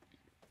good.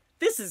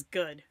 This is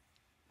good.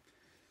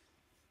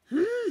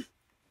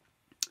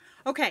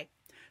 Okay,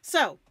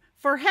 so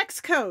for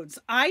hex codes,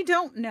 I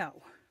don't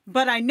know,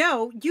 but I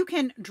know you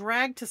can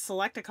drag to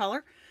select a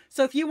color.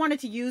 So if you wanted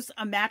to use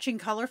a matching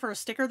color for a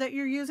sticker that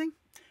you're using,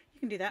 you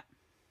can do that.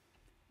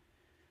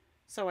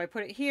 So I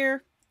put it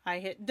here, I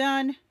hit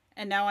done,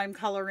 and now I'm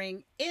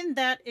coloring in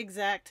that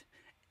exact...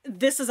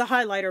 This is a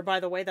highlighter, by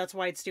the way, that's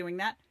why it's doing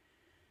that.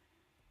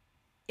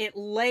 It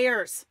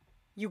layers.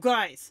 You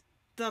guys,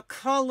 the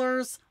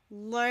colors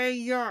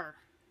layer.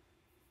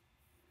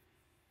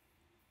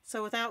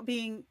 So without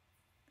being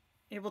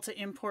able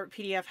to import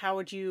PDF, how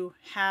would you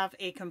have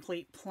a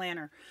complete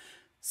planner?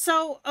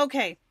 So,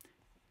 okay.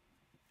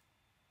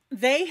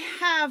 They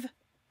have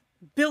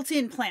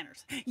built-in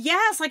planners.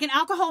 Yes, like an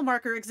alcohol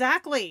marker,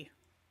 exactly.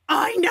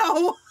 I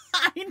know.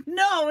 I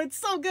know. It's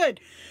so good.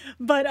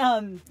 But,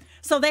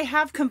 so they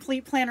have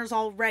complete planners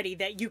already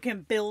that you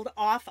can build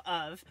off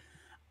of.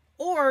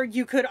 Or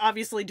you could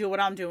obviously do what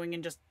I'm doing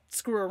and just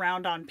screw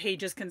around on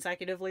pages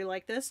consecutively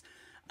like this.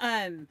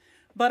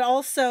 But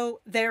also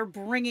they're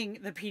bringing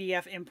the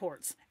PDF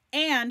imports.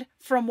 And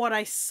from what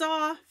I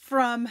saw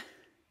from,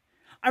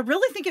 I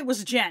really think it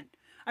was Jen.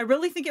 I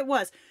really think it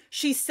was.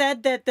 She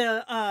said that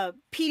the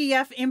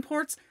PDF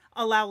imports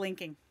allow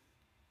linking.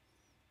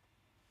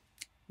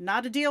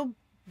 Not a deal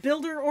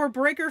builder or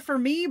breaker for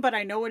me, but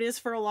I know it is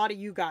for a lot of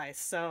you guys.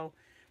 So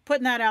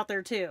putting that out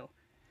there too.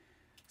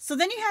 So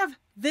then you have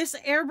this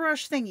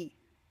airbrush thingy.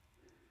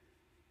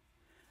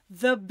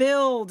 The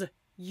build,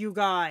 you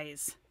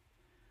guys.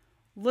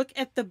 Look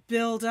at the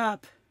build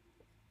up.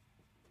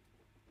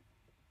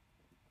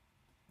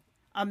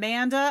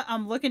 Amanda,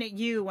 I'm looking at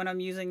you when I'm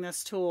using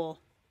this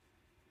tool.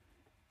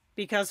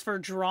 Because for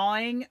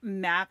drawing,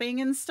 mapping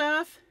and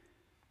stuff.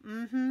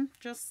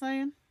 Just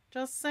saying.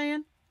 Just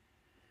saying.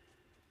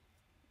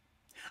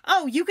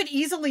 Oh, you could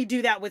easily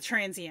do that with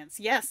transients.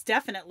 Yes,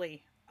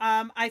 definitely.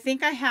 I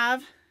think I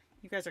have...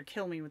 You guys are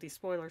killing me with these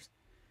spoilers.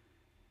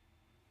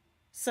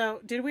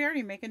 So, did we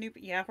already make a new...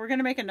 Yeah, we're going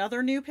to make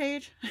another new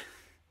page.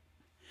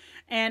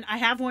 And I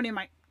have one in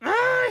my...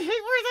 I hate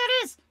where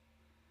that is!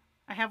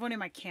 I have one in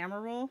my camera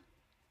roll.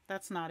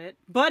 That's not it.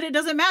 But it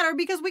doesn't matter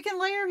because we can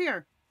layer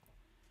here.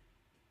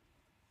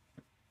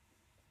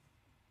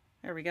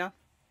 There we go.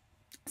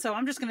 So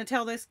I'm just going to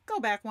tell this, go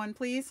back one,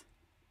 please.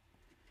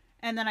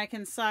 And then I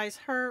can size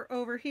her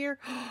over here.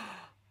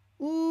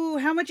 Ooh,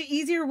 how much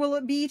easier will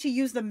it be to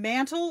use the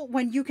mantle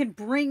when you can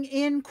bring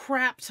in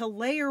crap to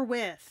layer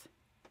with?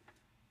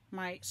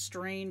 My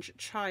strange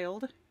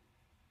child.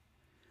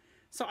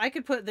 So I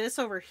could put this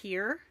over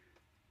here.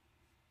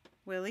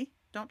 Willie,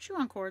 don't chew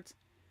on cords.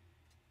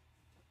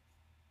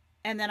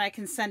 And then I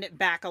can send it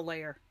back a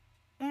layer.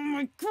 Oh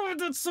my god,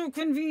 that's so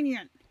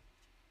convenient.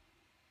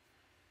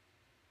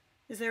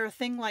 Is there a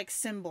thing like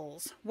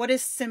symbols? What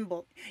is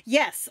symbol?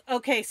 Yes.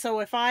 Okay, so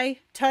if I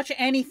touch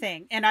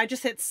anything and I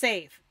just hit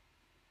save.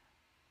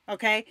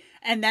 Okay,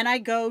 and then I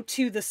go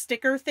to the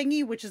sticker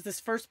thingy, which is this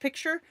first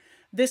picture.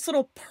 This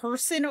little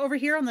person over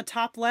here on the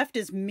top left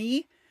is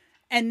me.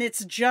 And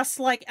it's just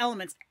like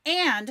elements.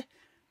 And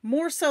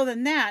more so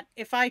than that,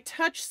 if I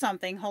touch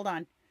something, hold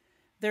on.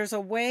 There's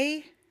a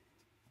way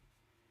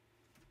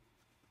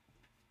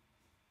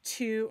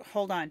to,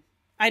 hold on.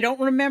 I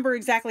don't remember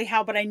exactly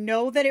how, but I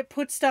know that it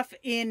puts stuff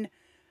in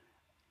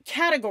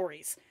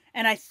categories.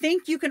 And I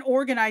think you can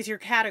organize your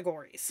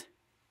categories.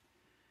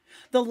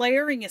 The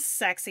layering is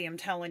sexy, I'm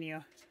telling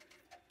you.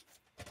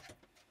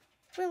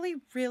 Really,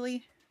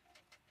 really?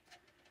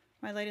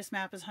 My latest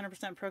map is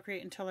 100%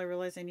 Procreate until I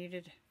realized I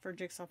needed for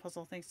jigsaw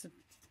puzzle. Thanks to...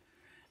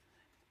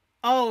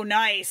 Oh,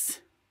 nice.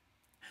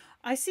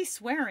 I see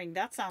swearing.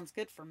 That sounds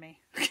good for me.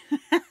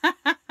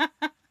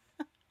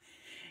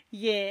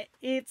 Yeah,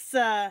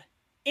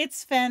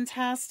 it's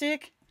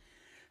fantastic.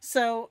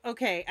 So,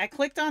 okay, I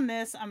clicked on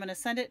this. I'm going to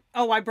send it.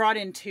 Oh, I brought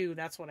in 2.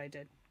 That's what I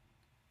did.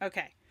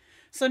 Okay.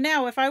 So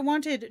now if I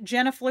wanted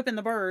Jenna flipping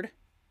the bird,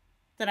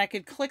 then I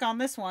could click on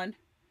this one,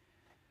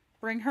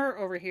 bring her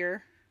over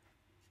here,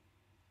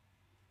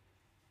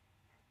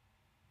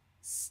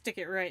 stick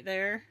it right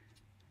there,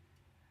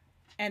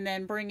 and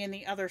then bring in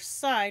the other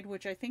side,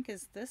 which I think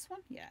is this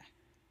one. Yeah.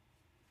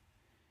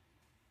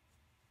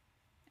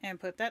 And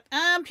put that,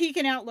 I'm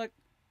peeking out, look.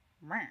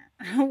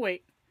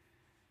 Wait.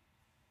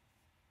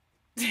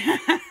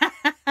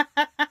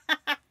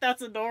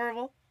 That's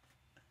adorable.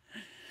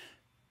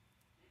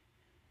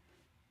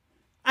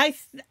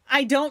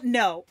 I don't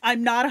know.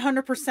 I'm not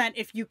 100%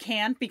 if you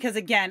can, because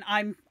again,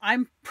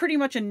 I'm pretty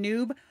much a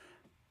noob,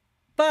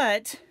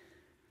 but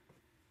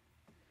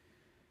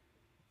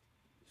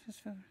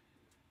just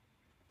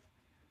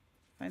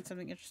find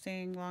something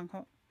interesting. Long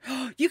haul.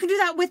 You can do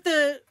that with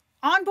the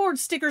onboard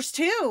stickers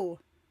too.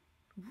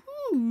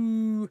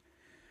 Ooh.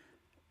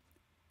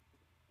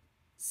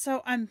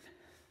 So I'm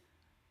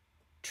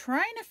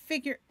trying to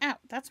figure out.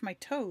 That's my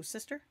toe,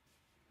 sister.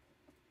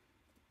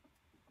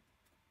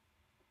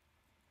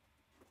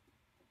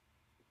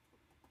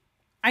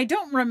 I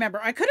don't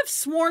remember. I could have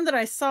sworn that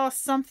I saw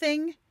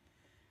something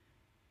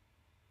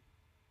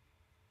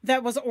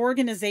that was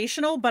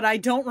organizational, but I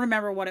don't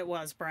remember what it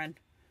was, Bren.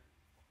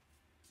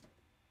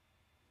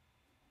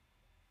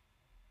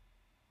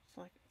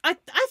 I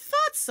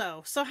thought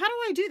so. So how do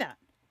I do that?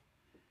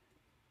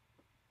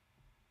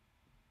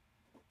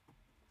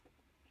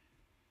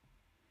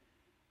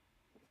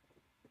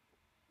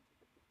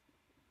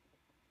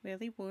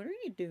 Willie, what are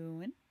you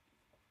doing?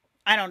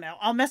 I don't know.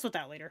 I'll mess with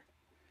that later.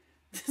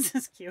 This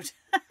is cute.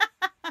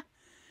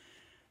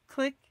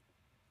 Click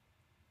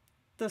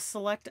the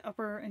select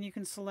upper and you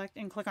can select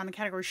and click on the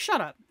category. Shut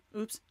up.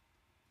 Oops.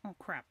 Oh,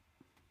 crap.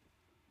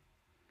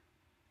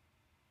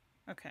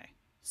 Okay.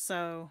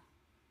 So,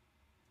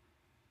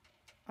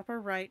 upper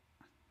right.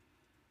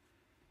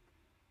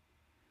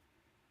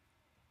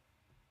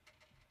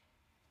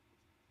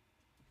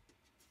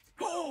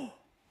 Oh!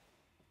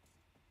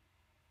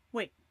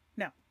 Wait.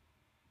 No.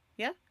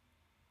 Yeah?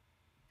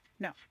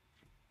 No.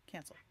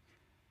 Cancel.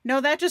 No,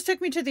 that just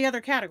took me to the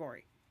other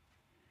category.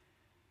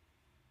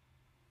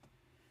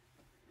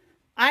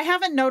 I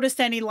haven't noticed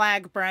any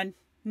lag, Bren.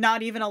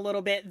 Not even a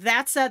little bit.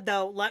 That said,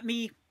 though, let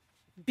me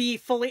be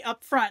fully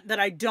upfront that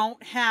I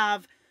don't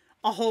have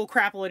a whole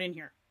crapload in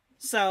here.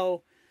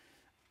 So,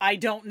 I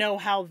don't know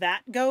how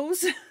that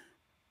goes.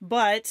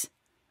 But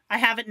I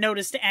haven't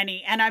noticed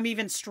any, and I'm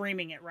even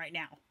streaming it right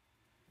now.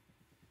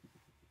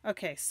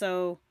 Okay,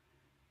 so...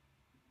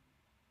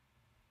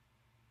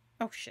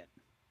 Oh, shit.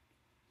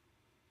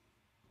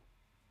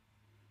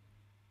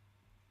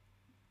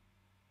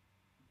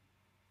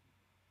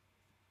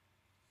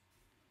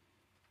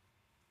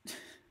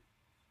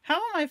 How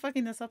am I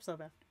fucking this up so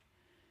bad?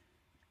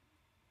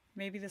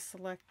 Maybe the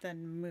select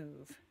then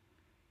move.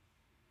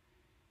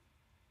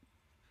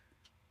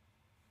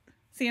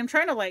 See, I'm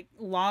trying to like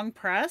long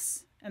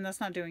press and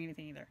that's not doing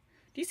anything either.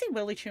 Do you see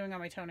Willie chewing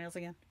on my toenails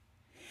again?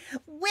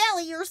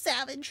 Willie, you're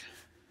savage.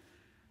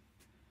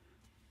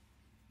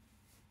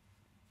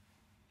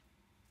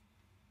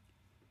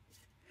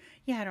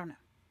 Yeah, I don't know.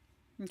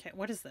 Okay,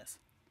 what is this?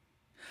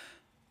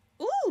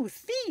 Ooh,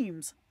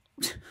 themes.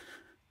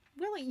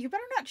 Willie, you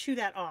better not chew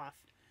that off.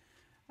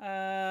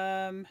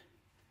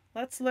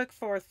 Let's look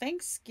for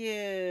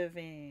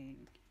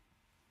Thanksgiving.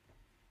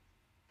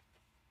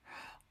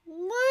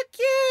 Look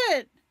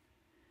it!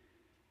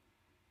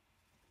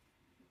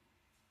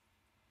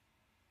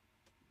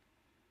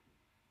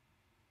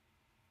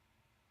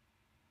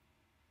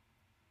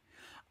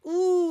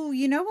 Ooh,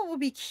 you know what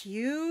would be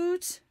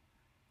cute?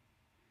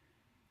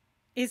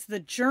 Is the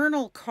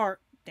journal card.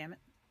 Damn it.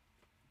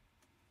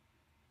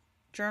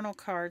 Journal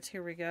cards.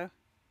 Here we go.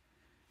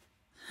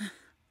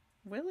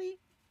 Willie?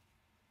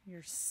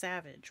 You're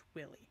savage,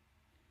 Willie.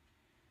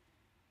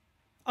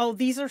 Oh,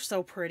 these are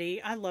so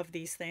pretty. I love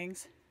these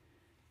things.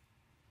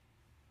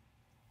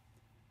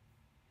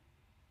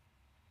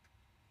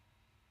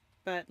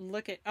 But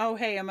look at... Oh,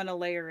 hey, I'm going to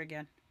layer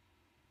again.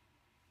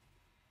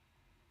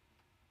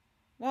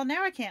 Well,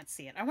 now I can't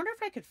see it. I wonder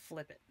if I could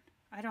flip it.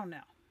 I don't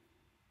know.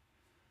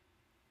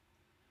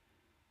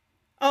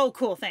 Oh,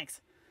 cool.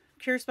 Thanks.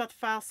 Curious about the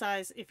file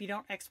size if you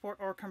don't export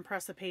or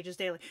compress the pages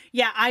daily.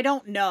 Yeah, I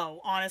don't know.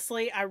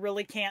 Honestly, I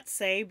really can't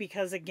say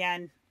because,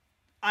 again,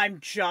 I'm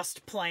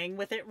just playing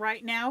with it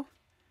right now.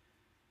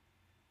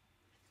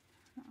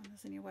 On the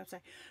Zinnia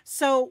website.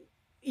 So,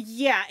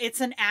 yeah,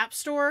 it's an app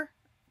store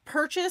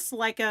purchase,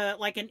 like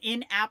an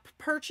in-app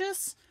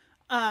purchase.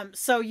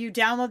 So you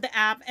download the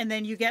app and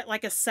then you get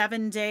like a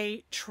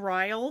 7-day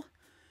trial.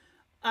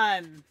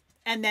 And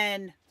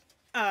then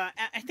I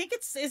think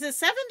is it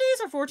 7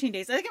 days or 14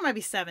 days? I think it might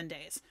be 7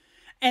 days.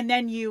 And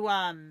then you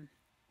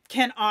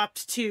can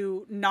opt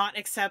to not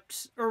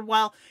accept, or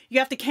well, you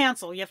have to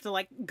cancel. You have to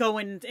like go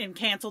in and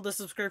cancel the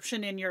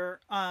subscription in your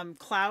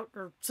cloud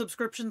or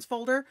subscriptions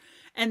folder.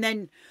 And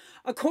then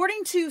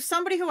according to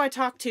somebody who I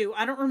talked to,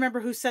 I don't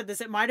remember who said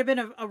this. It might have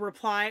been a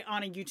reply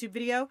on a YouTube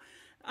video.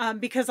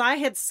 Because I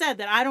had said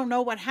that I don't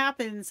know what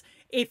happens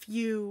if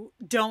you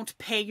don't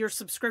pay your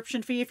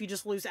subscription fee, if you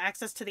just lose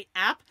access to the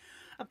app.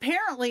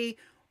 Apparently,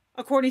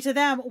 according to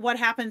them, what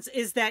happens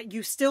is that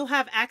you still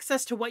have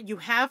access to what you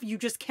have. You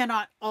just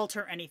cannot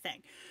alter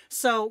anything.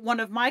 So one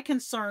of my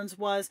concerns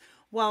was,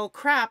 well,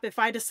 crap, if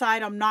I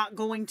decide I'm not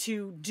going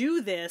to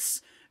do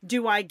this,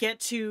 do I get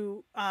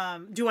to,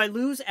 do I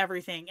lose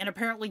everything? And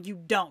apparently you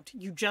don't.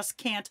 You just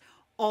can't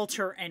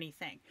alter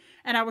anything.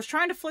 And I was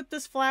trying to flip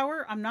this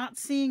flower. I'm not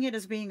seeing it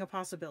as being a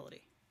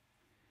possibility.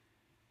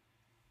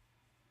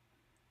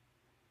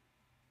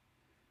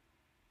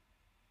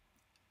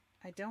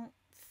 I don't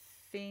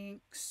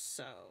think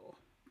so.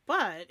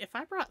 But if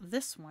I brought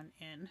this one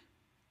in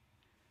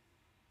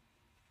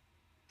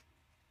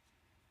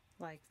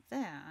like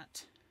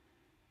that,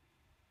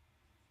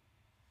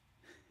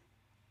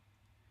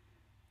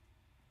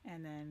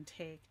 and then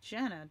take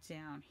Jenna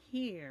down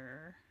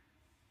here.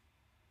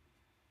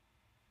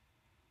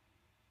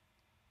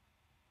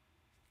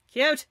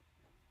 Cute.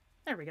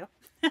 There we go.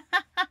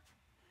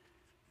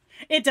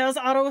 It does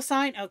auto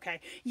assign.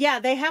 Okay. Yeah,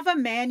 they have a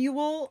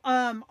manual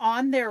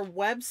on their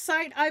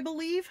website, I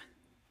believe.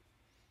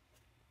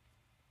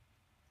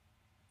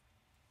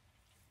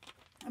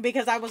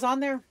 Because I was on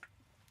there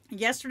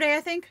yesterday,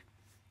 I think.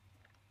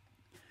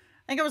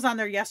 I was on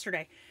there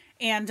yesterday.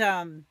 And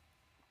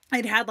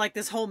it had like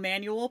this whole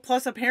manual.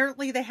 Plus,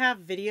 apparently they have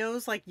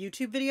videos, like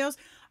YouTube videos.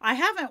 I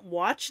haven't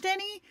watched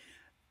any.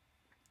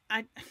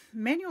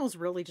 Manuals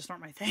really just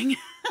aren't my thing.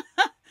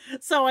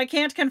 So I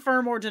can't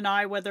confirm or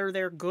deny whether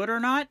they're good or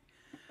not.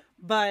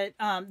 But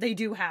they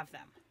do have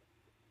them.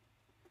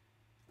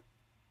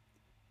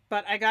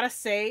 But I gotta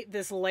say,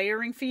 this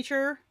layering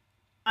feature,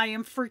 I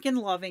am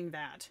freaking loving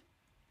that.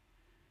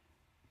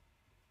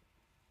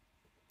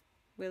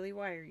 Willie,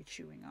 why are you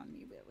chewing on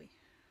me, Willie?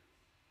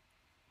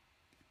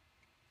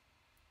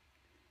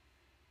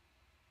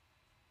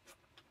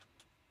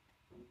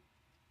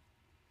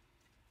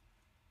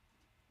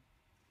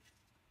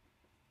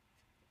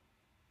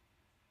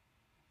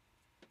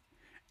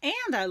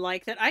 And I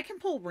like that I can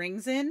pull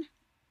rings in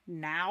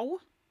now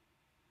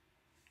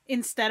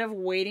instead of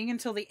waiting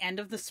until the end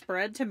of the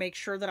spread to make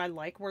sure that I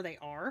like where they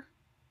are.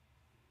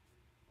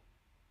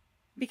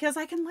 Because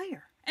I can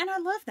layer. And I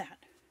love that.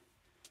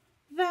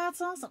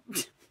 That's awesome.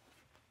 Just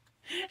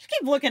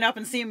keep looking up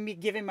and seeing me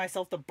giving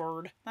myself the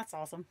bird. That's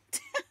awesome.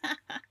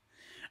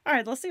 All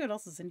right, let's see what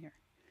else is in here.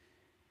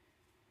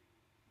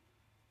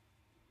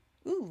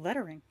 Ooh,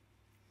 lettering.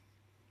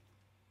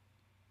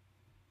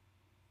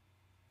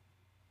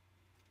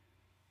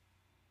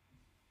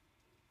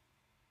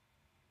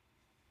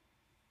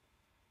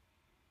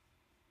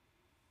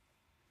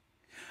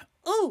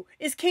 Ooh,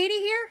 is Katie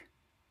here?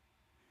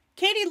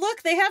 Katie,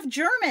 look, they have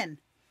German.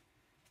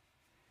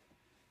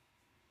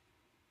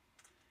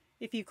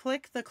 If you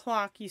click the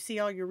clock, you see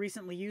all your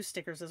recently used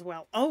stickers as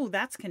well. Oh,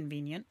 that's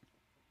convenient.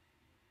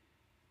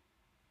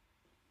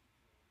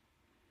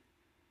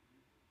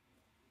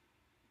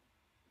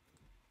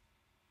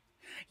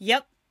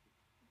 Yep.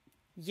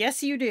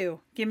 Yes, you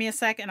do. Give me a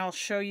sec and I'll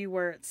show you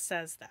where it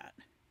says that.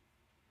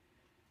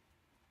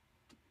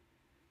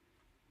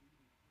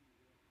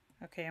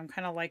 Okay, I'm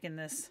kind of liking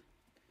this.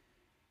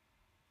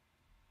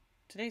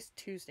 Today's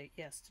Tuesday.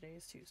 Yes, today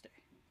is Tuesday.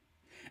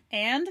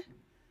 And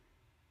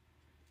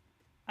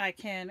I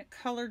can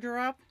color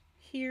drop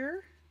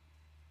here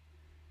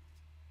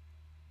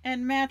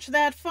and match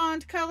that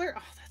font color.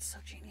 Oh, that's so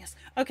genius.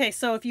 Okay,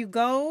 so if you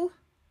go,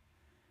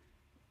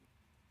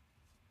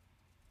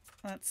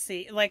 let's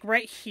see, like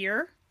right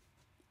here.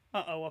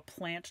 Uh-oh, a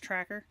plant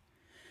tracker.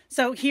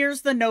 So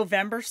here's the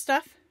November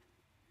stuff.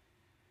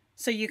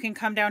 So you can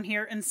come down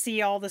here and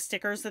see all the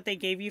stickers that they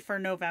gave you for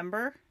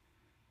November.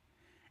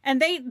 And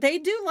they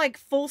do like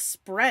full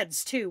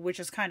spreads too,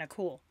 which is kind of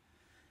cool.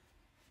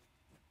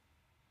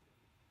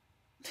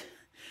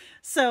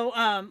 So,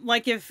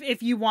 like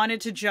if you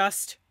wanted to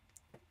just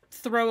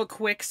throw a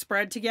quick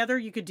spread together,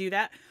 you could do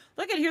that.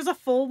 Look at, here's a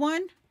full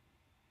one.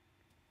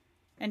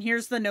 And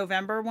here's the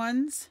November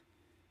ones.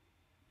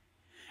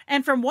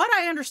 And from what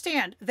I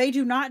understand, they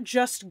do not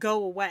just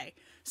go away.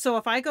 So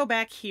if I go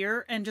back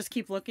here and just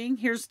keep looking,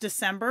 here's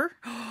December.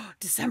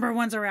 December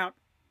ones are out.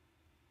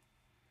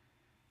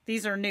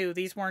 These are new.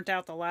 These weren't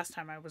out the last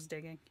time I was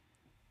digging.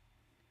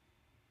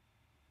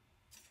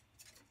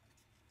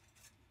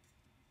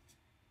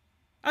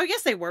 Oh,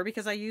 yes, they were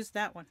because I used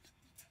that one.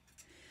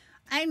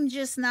 I'm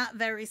just not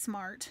very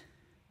smart.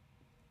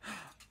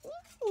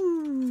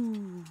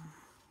 Ooh.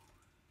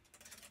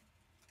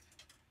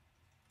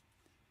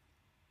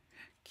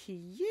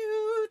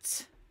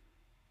 Cute.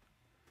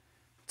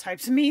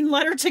 Types a mean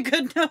letter to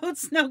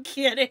Goodnotes. No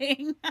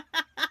kidding.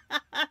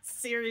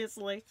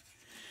 Seriously.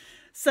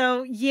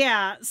 So,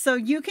 yeah. So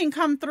you can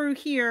come through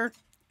here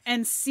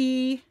and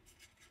see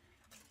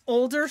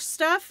older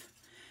stuff.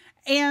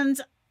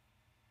 And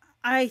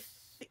I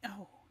think...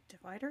 Oh,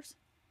 dividers?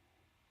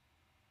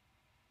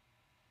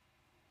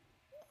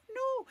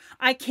 No.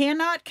 I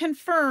cannot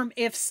confirm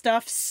if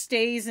stuff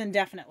stays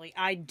indefinitely.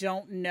 I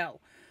don't know.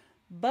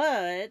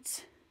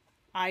 But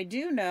I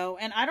do know,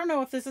 and I don't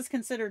know if this is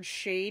considered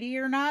shady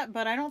or not,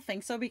 but I don't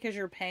think so because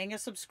you're paying a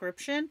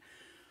subscription.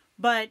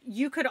 But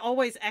you could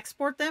always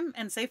export them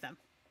and save them.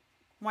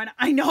 Why not?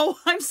 I know,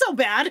 I'm so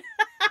bad.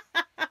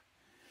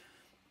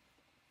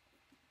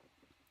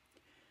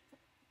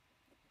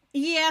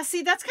 Yeah,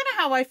 see, that's kind of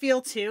how I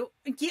feel too.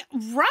 Yeah,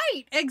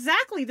 right,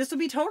 exactly. This would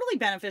be totally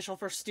beneficial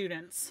for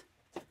students.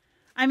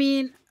 I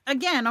mean,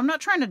 again, I'm not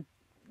trying to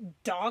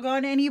dog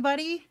on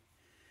anybody,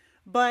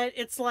 but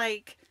it's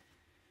like...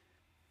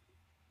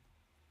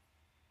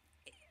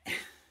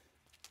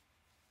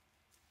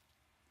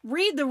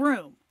 Read the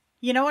room.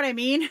 You know what I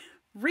mean?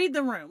 Read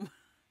the room.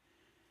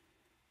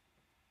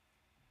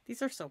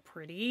 These are so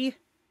pretty.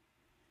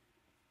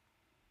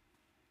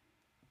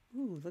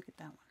 Ooh, look at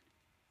that one.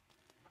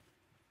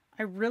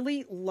 I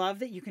really love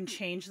that you can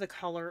change the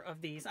color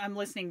of these. I'm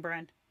listening,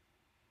 Bren.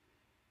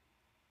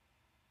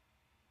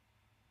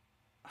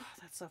 Oh,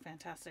 that's so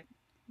fantastic.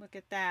 Look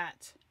at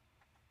that.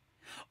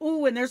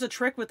 Ooh, and there's a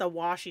trick with the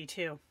washi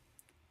too.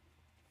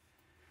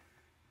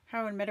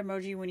 How in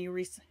Metamoji when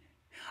you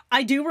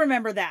I do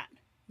remember that.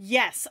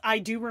 Yes, I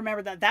do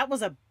remember that. That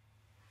was a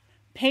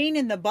pain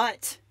in the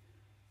butt.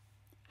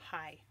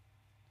 Hi.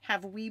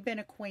 Have we been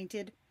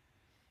acquainted?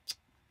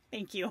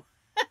 Thank you.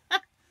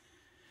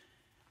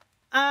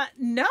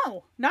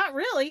 No, not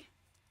really.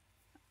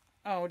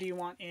 Oh, do you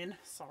want in?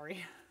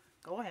 Sorry.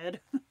 Go ahead.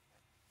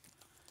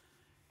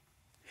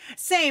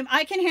 Same.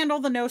 I can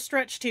handle the no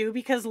stretch too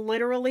because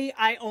literally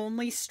I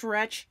only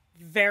stretch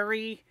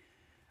very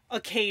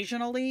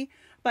occasionally.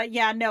 But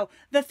yeah, no.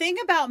 The thing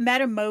about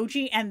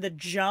Metamoji and the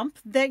jump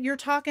that you're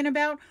talking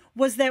about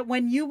was that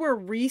when you were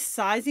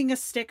resizing a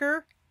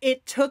sticker,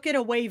 it took it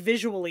away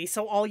visually.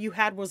 So all you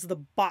had was the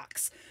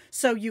box.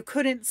 So you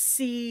couldn't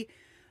see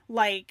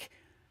like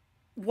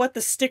what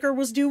the sticker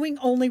was doing,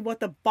 only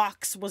what the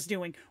box was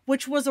doing,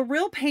 which was a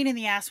real pain in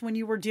the ass when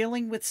you were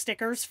dealing with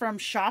stickers from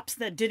shops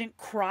that didn't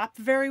crop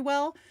very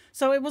well.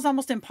 So it was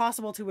almost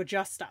impossible to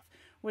adjust stuff.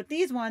 With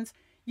these ones,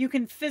 you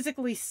can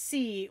physically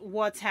see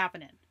what's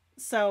happening.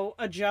 So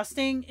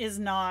adjusting is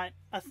not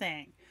a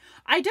thing.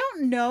 I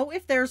don't know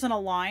if there's an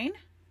align.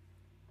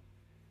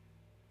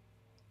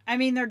 I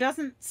mean, there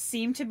doesn't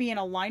seem to be an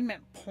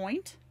alignment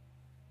point,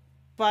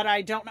 but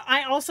I don't know.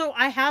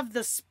 I have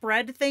the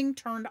spread thing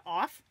turned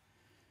off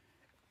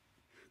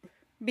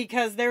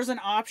because there's an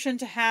option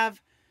to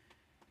have,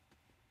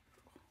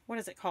 what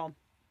is it called?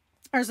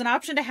 There's an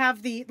option to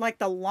have the, like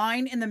the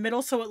line in the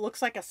middle so it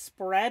looks like a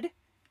spread. Do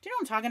you know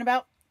what I'm talking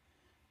about?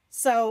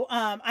 So,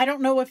 I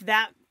don't know if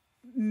that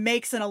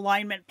makes an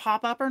alignment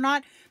pop up or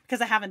not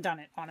because I haven't done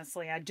it,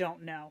 honestly. I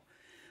don't know.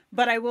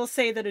 But I will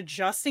say that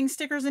adjusting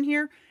stickers in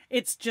here,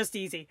 it's just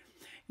easy.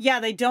 Yeah,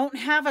 they don't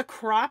have a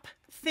crop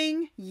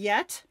thing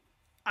yet.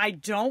 I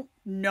don't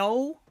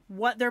know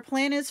what their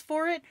plan is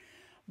for it.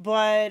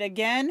 But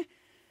again,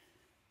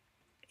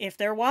 if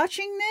they're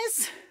watching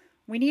this,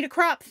 we need a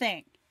crop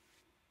thing.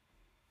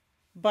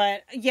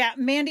 But yeah,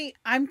 Mandy,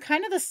 I'm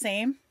kind of the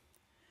same.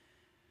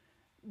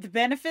 The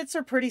benefits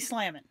are pretty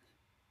slamming.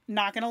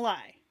 Not gonna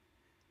lie.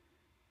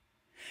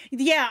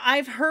 Yeah,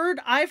 I've heard,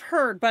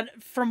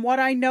 but from what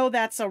I know,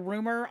 that's a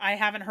rumor. I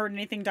haven't heard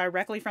anything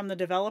directly from the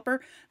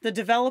developer. The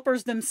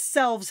developers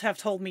themselves have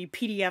told me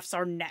PDFs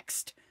are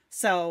next.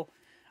 So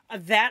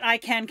that I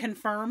can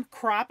confirm.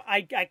 Crop,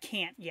 I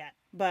can't yet.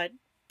 But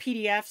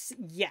PDFs,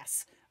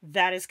 yes,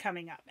 that is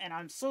coming up. And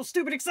I'm so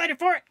stupid excited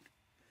for it.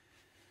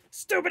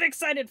 Stupid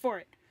excited for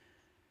it.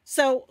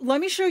 So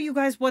let me show you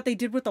guys what they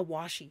did with the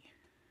washi.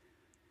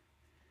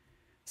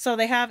 So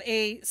they have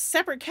a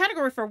separate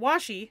category for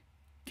washi.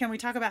 Can we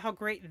talk about how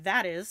great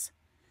that is?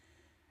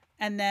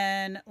 And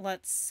then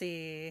let's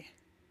see.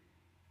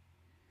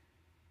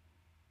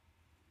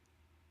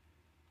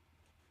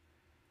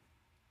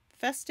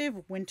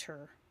 Festive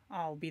winter.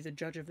 I'll be the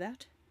judge of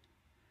that.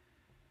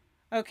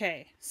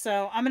 Okay,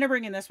 so I'm going to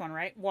bring in this one,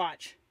 right?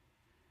 Watch.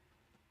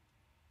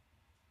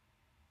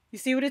 You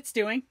see what it's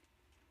doing?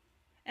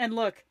 And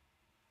look.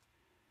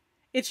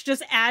 It's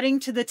just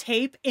adding to the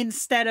tape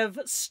instead of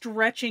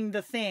stretching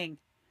the thing.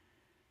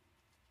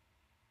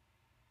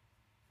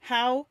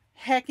 How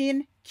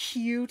heckin'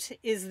 cute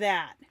is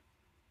that?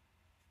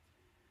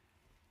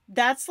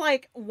 That's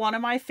like one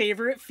of my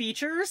favorite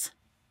features.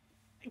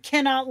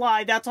 Cannot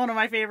lie, that's one of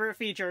my favorite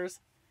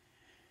features.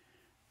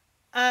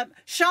 Shauna,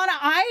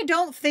 I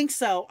don't think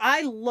so.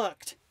 I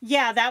looked.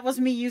 Yeah, that was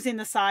me using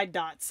the side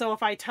dots. So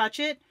if I touch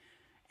it,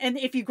 and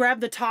if you grab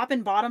the top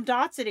and bottom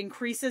dots, it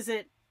increases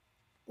it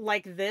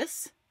like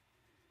this.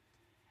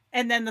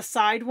 And then the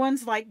side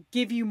ones like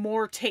give you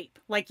more tape.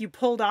 Like you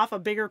pulled off a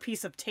bigger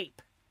piece of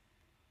tape.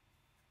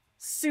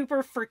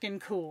 Super freaking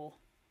cool.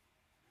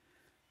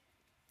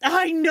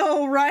 I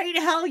know, right?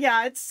 Hell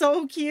yeah, it's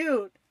so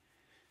cute.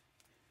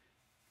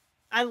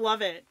 I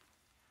love it.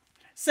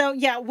 So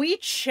yeah, we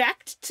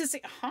checked to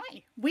see,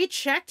 we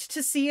checked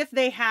to see if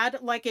they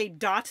had like a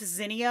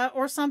 .Zinnia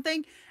or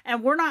something,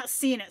 and we're not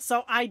seeing it,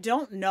 so I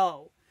don't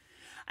know.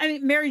 I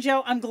mean, Mary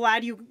Jo, I'm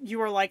glad you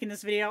were liking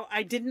this video.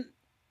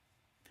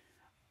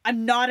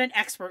 I'm not an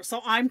expert,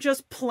 so I'm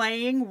just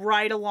playing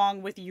right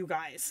along with you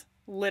guys.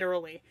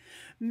 Literally.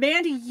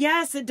 Mandy,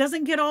 yes, it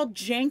doesn't get all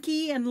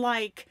janky and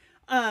like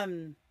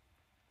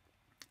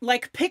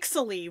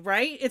pixely,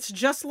 right? It's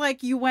just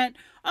like you went,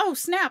 oh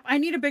snap, I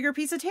need a bigger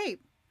piece of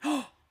tape.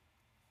 Oh,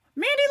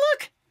 Mandy,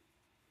 look!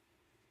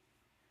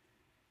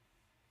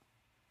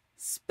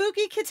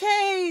 Spooky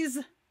kitties!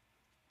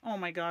 Oh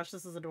my gosh,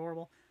 this is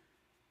adorable.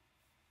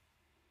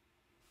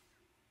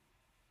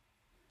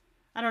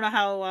 I don't know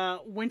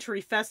how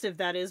wintry festive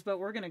that is, but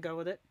we're going to go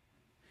with it.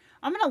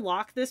 I'm going to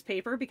lock this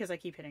paper because I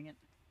keep hitting it.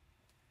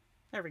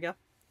 There we go.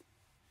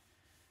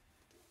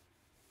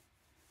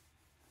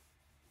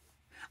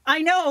 I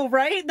know,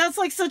 right? That's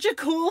like such a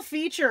cool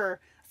feature.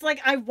 It's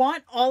like, I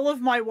want all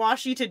of my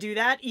washi to do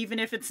that, even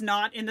if it's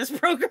not in this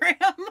program.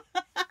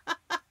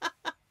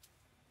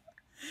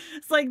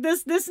 It's like,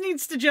 this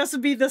needs to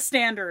just be the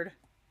standard.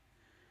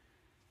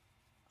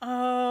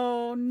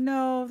 Oh,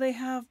 no, they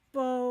have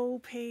bow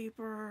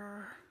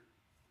paper.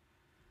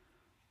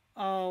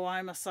 Oh,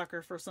 I'm a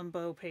sucker for some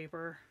bow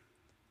paper.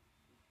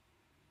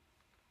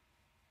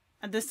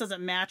 And this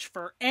doesn't match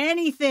for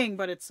anything,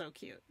 but it's so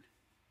cute.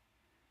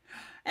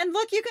 And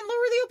look, you can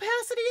lower the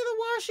opacity of the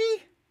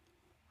washi.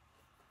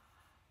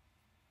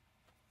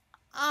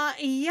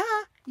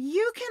 Yeah,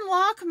 you can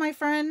lock, my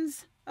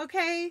friends.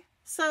 Okay,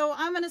 so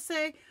I'm gonna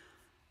say,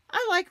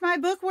 I like my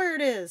book where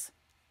it is.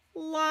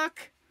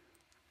 Lock.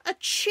 A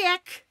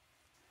check.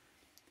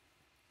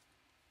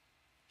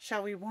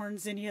 Shall we warn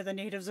Zinnia the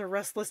natives are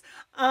restless?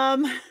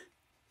 I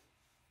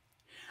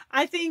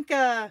think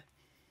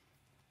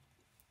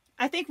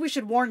we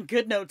should warn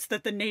Goodnotes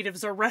that the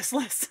natives are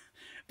restless.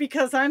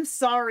 Because I'm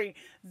sorry,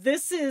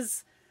 this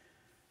is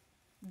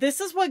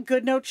what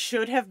Goodnotes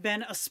should have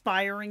been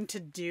aspiring to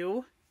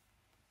do.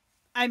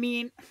 I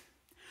mean,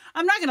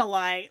 I'm not gonna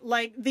lie,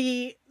 like,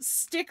 the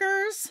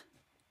stickers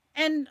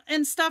and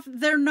stuff,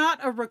 they're not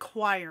a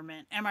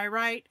requirement, am I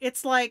right?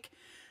 It's like,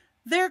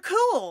 they're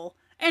cool,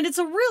 and it's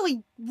a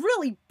really,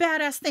 really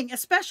badass thing,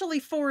 especially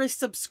for a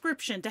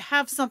subscription, to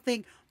have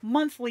something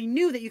monthly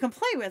new that you can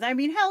play with. I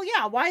mean, hell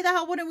yeah, why the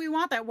hell wouldn't we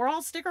want that? We're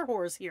all sticker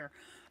whores here.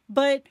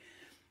 But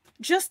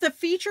just the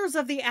features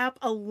of the app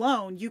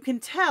alone, you can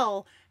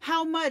tell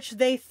how much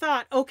they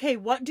thought, okay,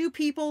 what do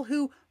people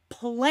who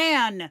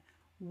plan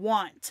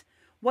want?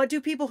 What do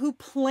people who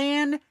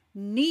plan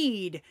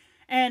need?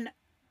 And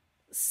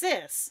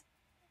sis,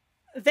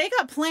 they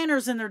got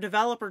planners in their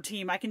developer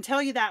team. I can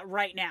tell you that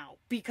right now,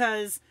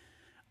 because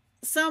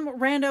some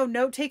rando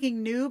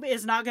note-taking noob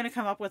is not going to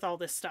come up with all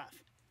this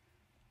stuff.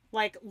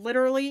 Like,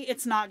 literally,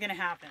 it's not going to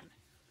happen.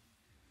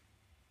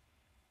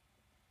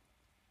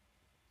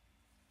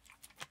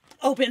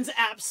 Opens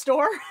App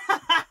Store.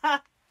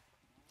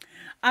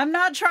 I'm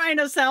not trying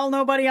to sell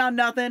nobody on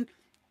nothing.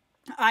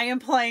 I am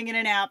playing in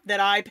an app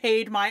that I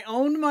paid my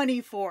own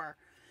money for.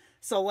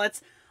 So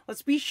let's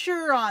be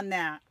sure on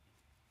that.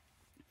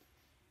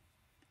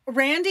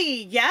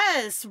 Randy,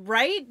 yes,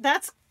 right?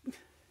 That's...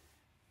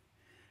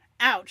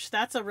 Ouch,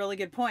 that's a really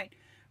good point.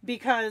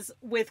 Because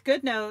with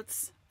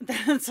Goodnotes,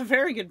 that's a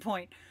very good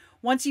point.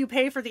 Once you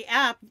pay for the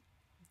app,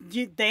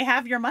 they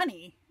have your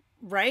money,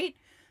 right?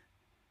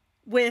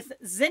 With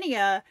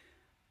Zinnia,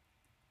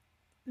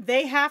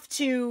 they have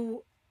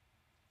to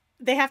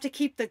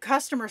keep the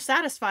customer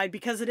satisfied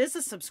because it is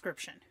a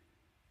subscription.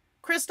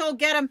 Crystal,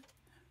 get him.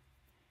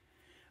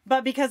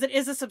 But because it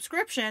is a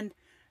subscription,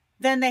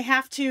 then they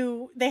have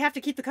to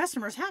keep the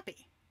customers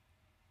happy.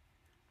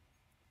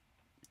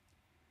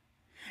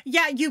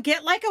 Yeah, you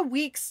get like a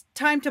week's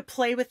time to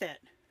play with it.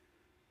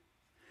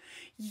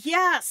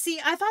 Yeah, see,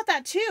 I thought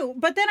that too.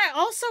 But then I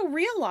also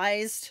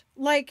realized,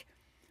 like,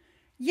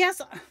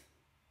 yes,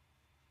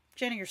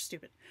 Jenny, you're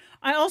stupid.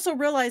 I also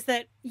realized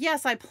that,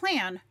 yes, I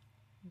plan,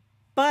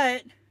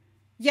 but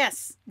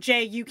yes,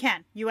 Jay, you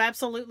can. You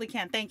absolutely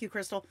can. Thank you,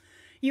 Crystal.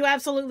 You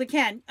absolutely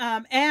can.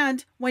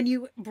 And when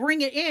you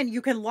bring it in,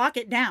 you can lock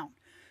it down.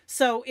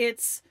 So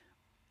it's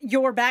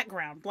your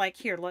background. Like,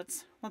 here,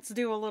 let's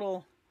do a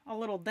little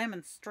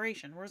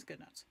demonstration. Where's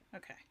Goodnotes?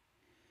 Okay.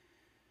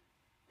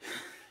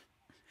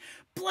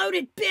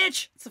 Bloated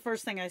bitch! It's the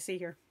first thing I see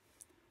here.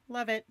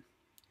 Love it.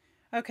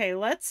 Okay,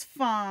 let's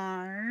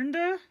find...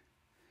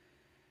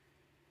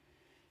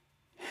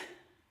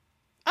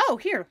 Oh,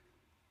 here.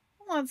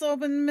 Let's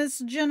open Miss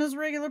Jenna's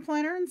regular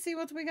planner and see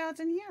what we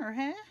got in here,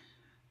 huh?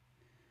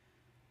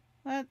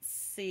 Let's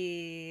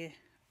see.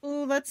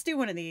 Ooh, let's do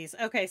one of these.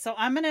 Okay, so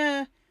I'm going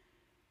to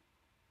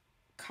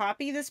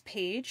copy this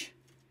page.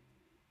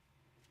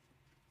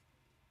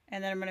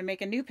 And then I'm going to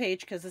make a new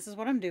page because this is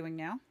what I'm doing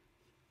now.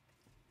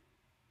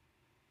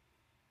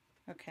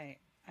 Okay,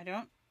 I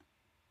don't...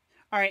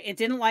 Alright, it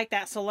didn't like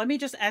that, so let me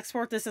just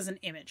export this as an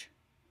image.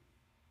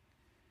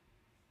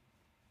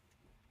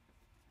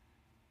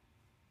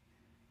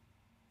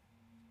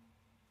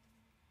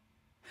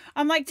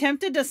 I'm like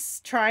tempted to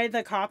try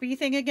the copy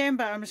thing again,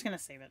 but I'm just going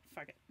to save it.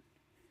 Fuck it.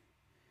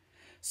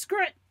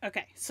 Screw it.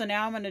 Okay, so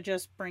now I'm going to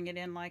just bring it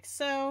in like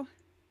so.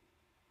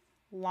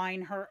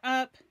 Line her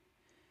up.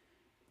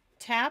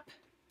 Tap.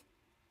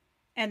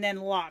 And then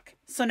lock.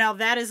 So now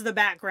that is the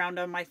background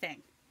of my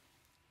thing.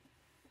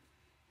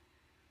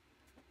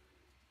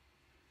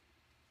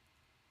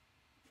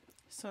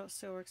 So it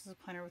still works as a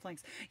planner with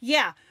links.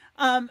 Yeah.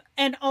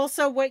 And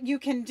also what you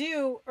can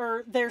do,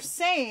 or they're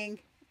saying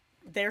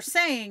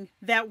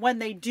that when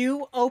they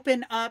do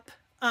open up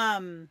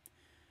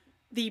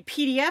the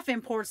PDF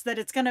imports, that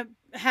it's going to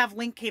have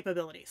link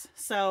capabilities.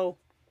 So,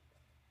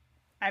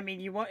 I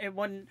mean, it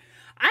wouldn't...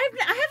 I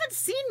haven't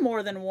seen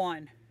more than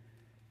one.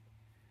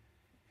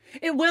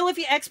 It will if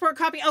you export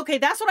copy. Okay,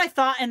 that's what I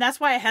thought, and that's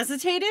why I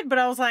hesitated, but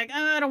I was like,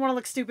 I don't want to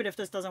look stupid if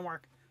this doesn't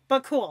work.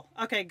 But cool.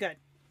 Okay, good.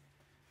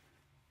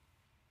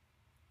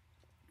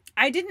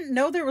 I didn't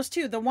know there was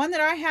two. The one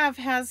that I have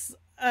has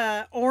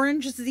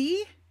Orange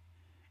Z,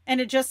 And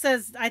it just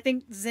says, I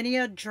think,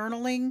 Zinnia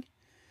journaling.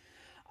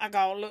 I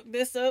gotta look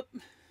this up.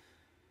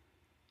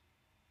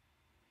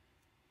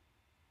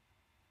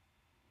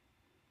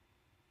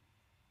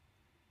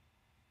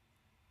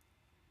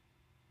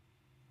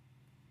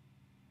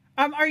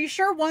 Are you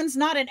sure one's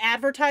not an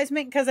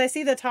advertisement? Because I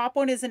see the top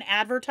one is an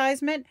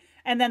advertisement,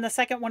 and then the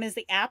second one is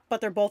the app,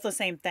 but they're both the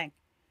same thing.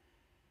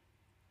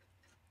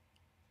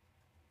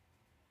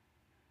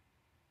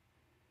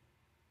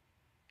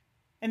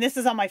 And this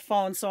is on my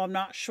phone, so I'm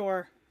not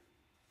sure.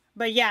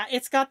 But yeah,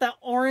 it's got the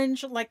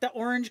orange, like the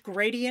orange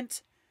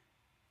gradient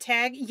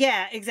tag.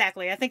 Yeah,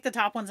 exactly. I think the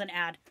top one's an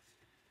ad.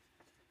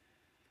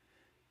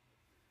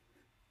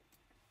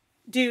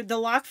 Dude, the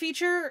lock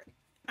feature,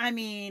 I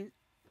mean,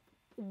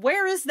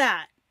 where is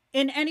that?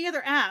 In any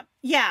other app?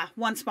 Yeah,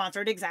 one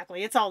sponsored,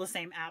 exactly. It's all the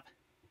same app.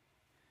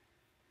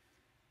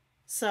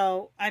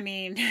 So, I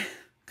mean,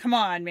 come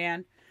on,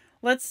 man.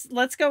 Let's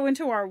go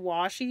into our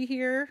washi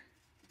here.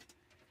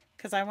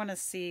 Because I want to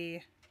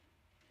see.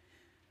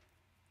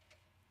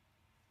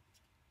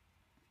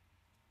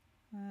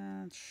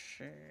 Let's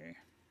see.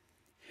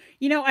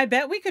 You know, I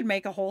bet we could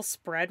make a whole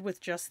spread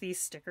with just these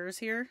stickers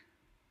here.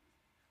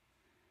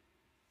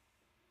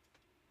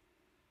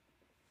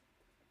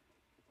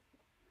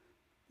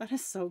 That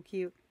is so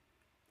cute.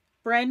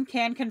 Bren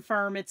can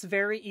confirm it's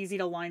very easy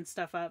to line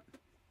stuff up.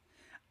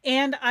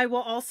 And I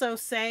will also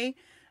say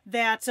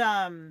that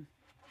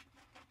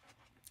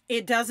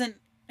it doesn't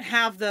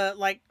have the,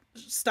 like,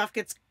 stuff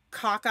gets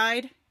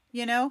cockeyed,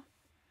 you know?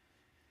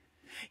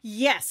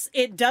 Yes,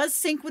 it does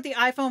sync with the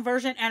iPhone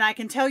version, and I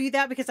can tell you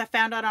that because I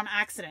found out on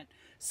accident.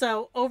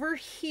 So over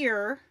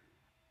here,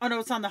 oh no,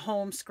 it's on the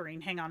home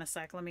screen. Hang on a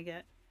sec, let me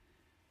get,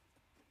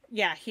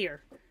 yeah,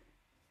 here.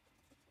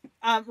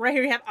 Right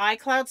here you have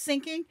iCloud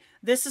syncing.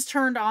 This is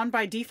turned on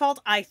by default,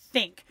 I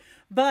think.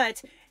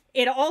 But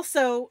it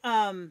also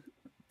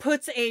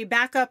puts a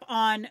backup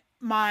on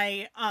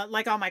my,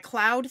 like on my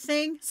cloud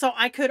thing, so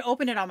I could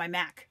open it on my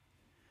Mac.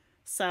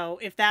 So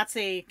if that's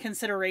a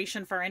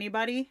consideration for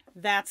anybody,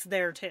 that's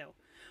there too.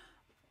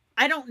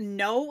 I don't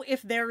know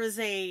if there is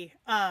a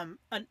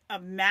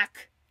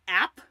Mac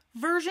app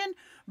version,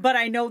 but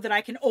I know that I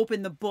can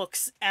open the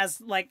books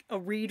as like a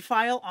read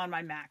file on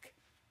my Mac.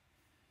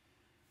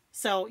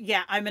 So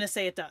yeah, I'm going to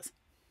say it does.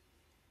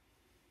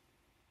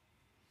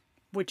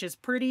 Which is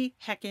pretty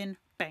heckin'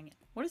 banging.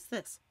 What is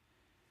this?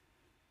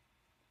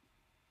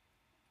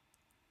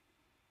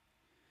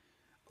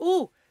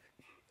 Ooh.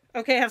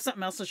 Okay, I have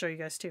something else to show you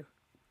guys too.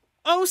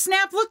 Oh,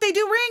 snap. Look, they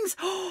do rings.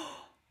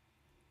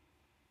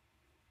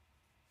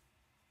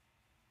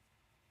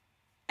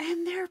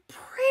 And they're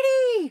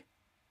pretty.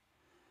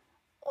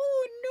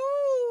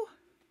 Oh,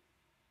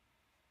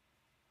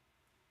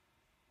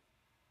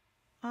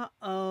 no.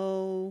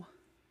 Uh-oh.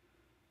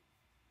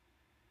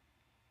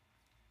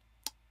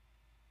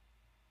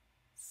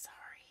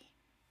 Sorry.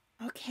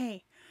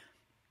 Okay.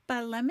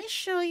 But let me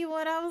show you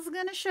what I was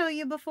going to show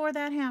you before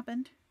that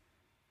happened.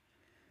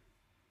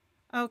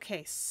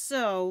 Okay,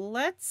 so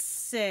let's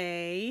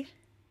say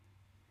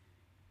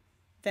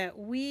that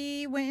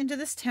we went into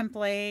this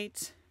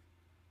template.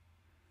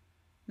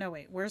 No,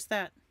 wait, where's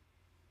that?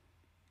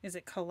 Is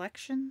it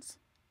collections?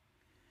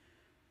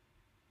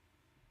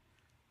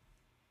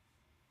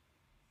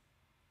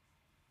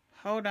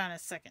 Hold on a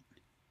second.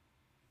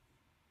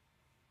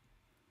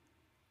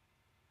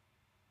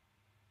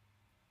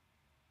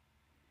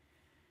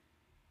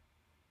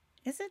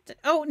 Is it?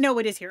 Oh, no,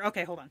 it is here.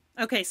 Okay, hold on.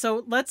 Okay,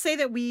 so let's say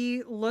that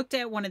we looked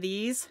at one of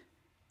these.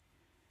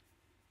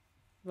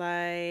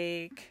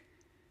 Like,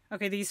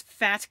 okay, these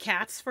fat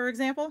cats, for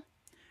example.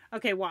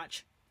 Okay,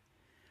 watch.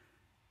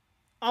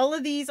 All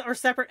of these are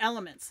separate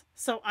elements.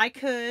 So I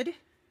could,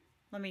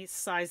 let me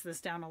size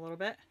this down a little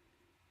bit.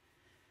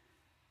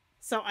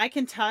 So I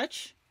can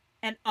touch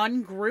and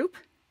ungroup,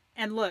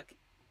 and look,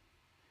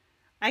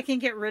 I can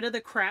get rid of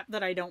the crap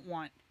that I don't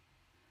want.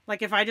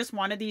 Like if I just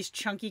wanted these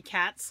chunky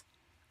cats,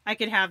 I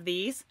could have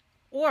these,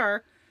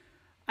 or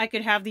I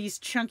could have these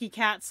chunky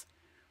cats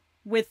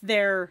with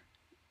their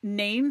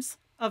names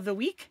of the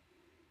week.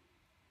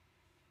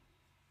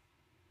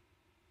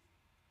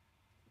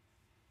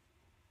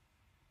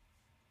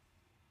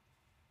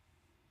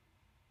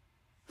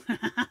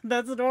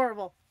 That's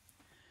adorable.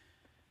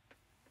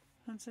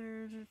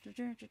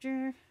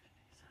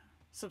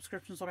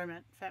 Subscription's what I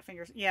meant. Fat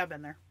fingers. Yeah, I've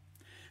been there.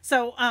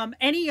 So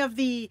any of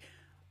the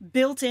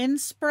built-in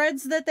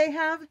spreads that they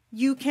have,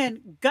 you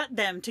can gut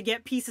them to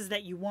get pieces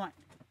that you want.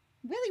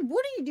 Really,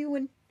 what are you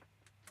doing?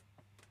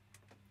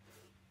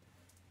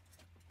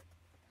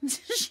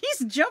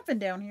 She's jumping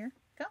down here.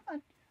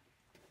 Come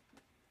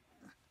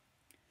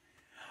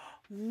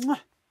on.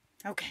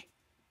 Okay.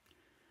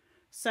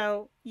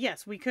 So,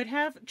 yes, we could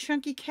have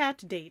chunky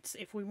cat dates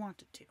if we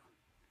wanted to.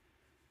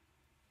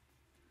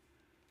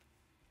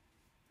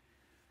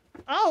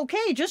 Oh,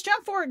 okay, just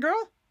jump for it,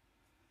 girl.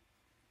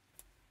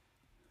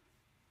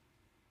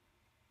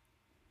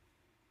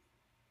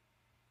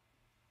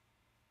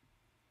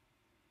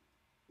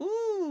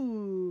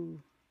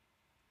 Ooh.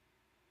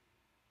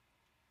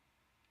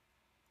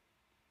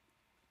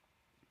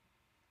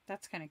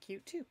 That's kind of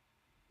cute too.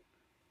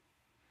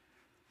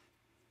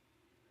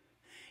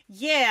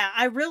 Yeah,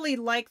 I really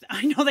like,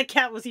 I know the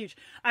cat was huge.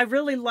 I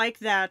really like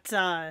that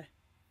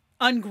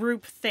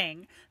ungroup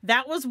thing.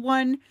 That was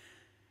one,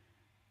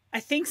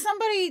 I think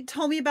somebody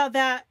told me about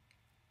that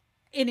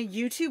in a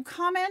YouTube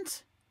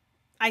comment.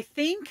 I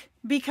think,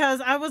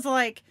 because I was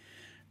like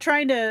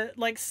trying to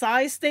like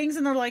size things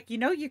and they're like, you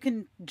know, you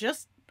can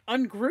just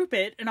ungroup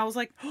it. And I was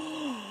like,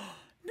 oh,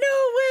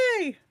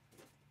 no way.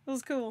 That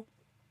was cool.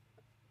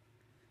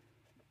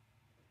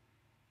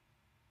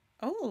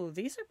 Oh,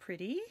 these are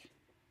pretty.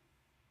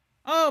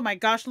 Oh my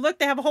gosh, look,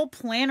 they have a whole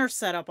planner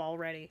set up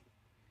already.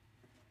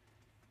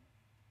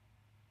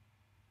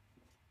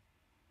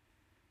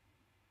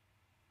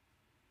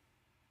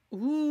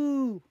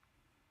 Ooh.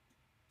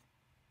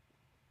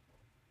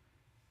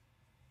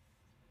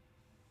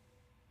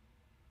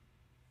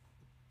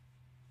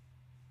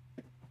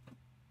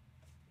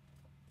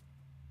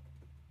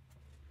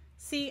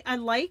 See, I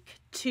like,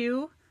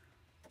 too,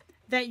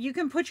 that you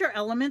can put your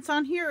elements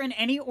on here in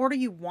any order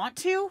you want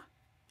to,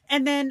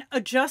 and then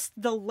adjust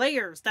the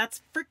layers.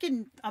 That's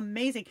freaking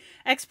amazing.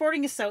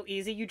 Exporting is so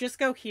easy. You just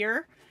go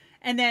here,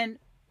 and then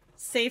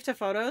save to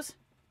photos.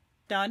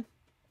 Done.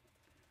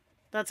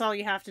 That's all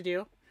you have to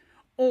do.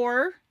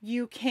 Or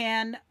you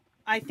can,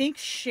 I think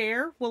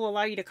share will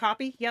allow you to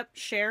copy. Yep,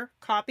 share,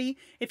 copy,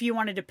 if you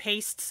wanted to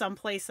paste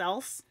someplace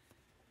else.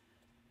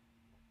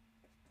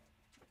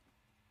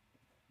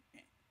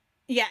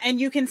 Yeah, and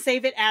you can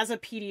save it as a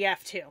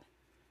PDF too.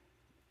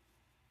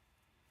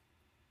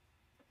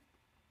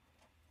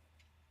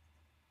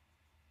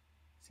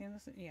 See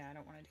this? Yeah, I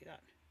don't want to do that.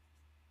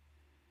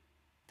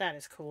 That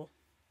is cool.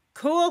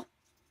 Cool.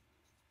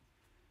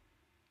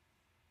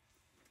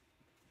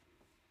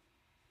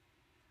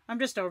 I'm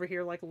just over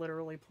here like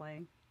literally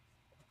playing.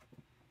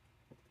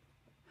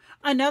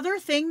 Another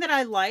thing that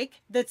I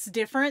like that's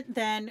different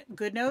than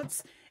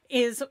Goodnotes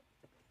is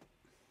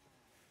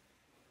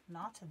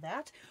not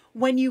that.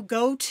 When you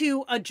go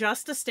to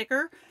adjust a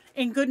sticker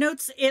in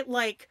Goodnotes, it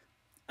like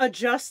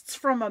adjusts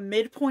from a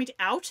midpoint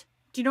out.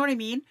 Do you know what I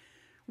mean?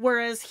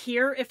 Whereas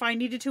here, if I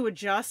needed to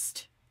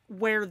adjust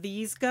where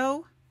these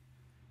go,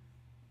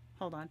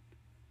 hold on.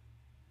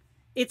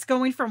 It's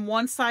going from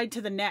one side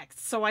to the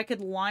next, so I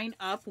could line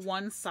up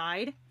one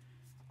side.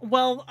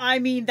 Well, I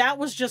mean, that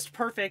was just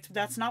perfect.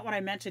 That's not what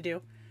I meant to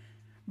do.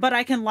 But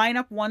I can line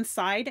up one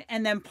side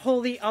and then pull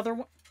the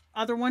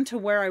other one to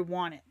where I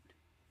want it.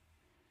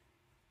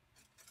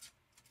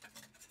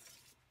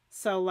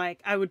 So, like,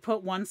 I would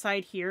put one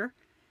side here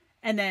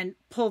and then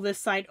pull this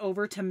side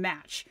over to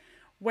match.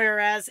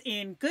 Whereas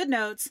in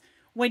Goodnotes,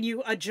 when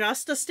you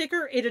adjust a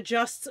sticker, it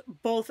adjusts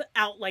both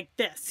out like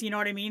this. You know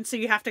what I mean? So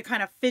you have to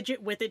kind of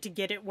fidget with it to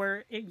get it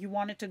where you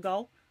want it to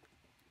go.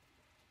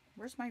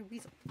 Where's my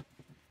weasel?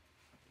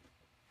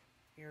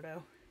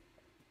 Weirdo.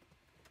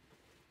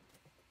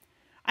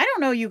 I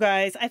don't know, you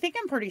guys. I think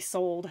I'm pretty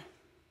sold.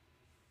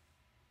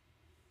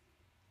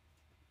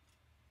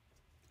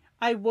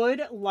 I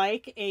would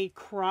like a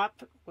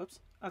crop, whoops,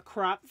 a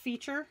crop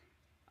feature.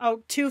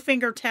 Oh,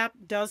 2-finger tap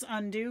does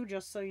undo,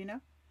 just so you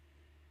know.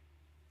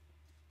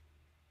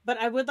 But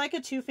I would like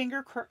a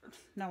 2-finger,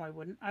 no, I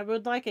wouldn't. I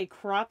would like a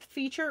crop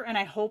feature, and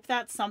I hope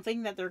that's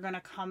something that they're going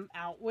to come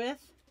out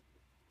with.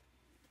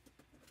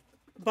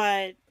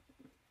 But,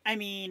 I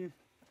mean,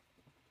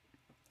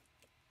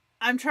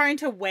 I'm trying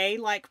to weigh,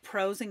 like,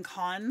 pros and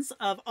cons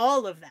of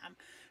all of them.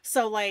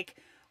 So, like,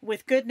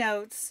 with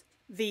Goodnotes,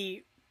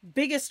 the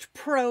biggest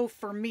pro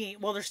for me,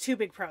 well, there's two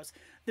big pros.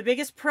 The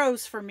biggest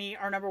pros for me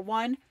are, number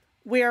one,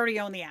 we already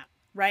own the app,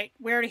 right?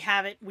 We already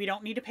have it. We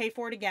don't need to pay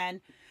for it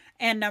again.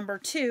 And number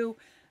two,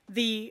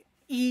 the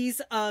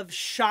ease of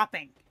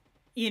shopping.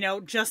 You know,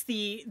 just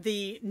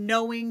the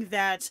knowing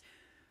that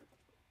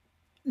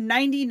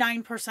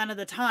 99% of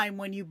the time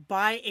when you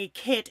buy a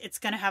kit, it's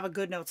going to have a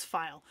Goodnotes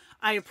file.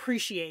 I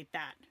appreciate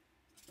that.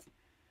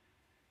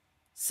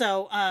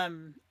 So,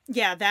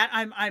 yeah, that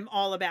I'm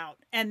all about.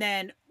 And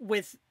then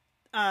with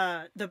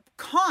the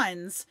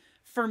cons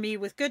for me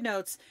with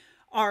Goodnotes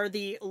are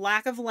the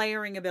lack of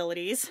layering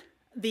abilities,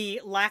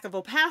 the lack of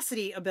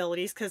opacity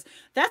abilities, because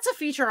that's a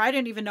feature I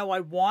didn't even know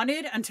I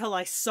wanted until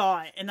I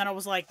saw it. And then I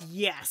was like,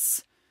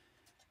 yes,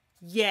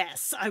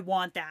 yes, I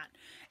want that.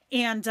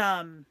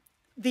 And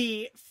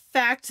the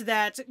fact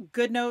that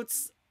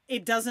Goodnotes,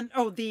 it doesn't,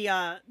 oh,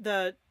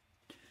 the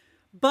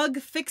bug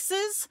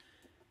fixes,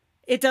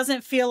 it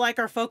doesn't feel like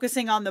are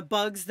focusing on the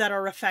bugs that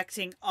are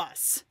affecting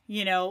us,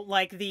 you know,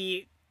 like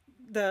the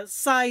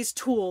size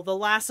tool, the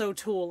lasso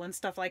tool and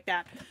stuff like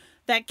that.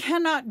 That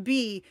cannot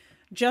be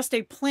just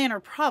a planner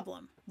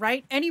problem,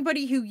 right?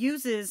 Anybody who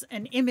uses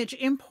an image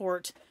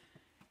import,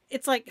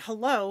 it's like,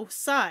 hello,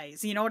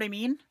 size, you know what I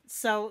mean?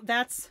 So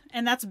that's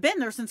been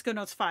there since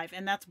Goodnotes 5,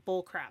 and that's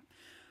bullcrap.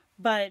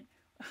 But,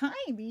 hi,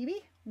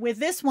 baby. With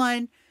this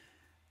one,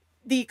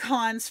 the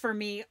cons for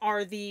me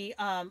are the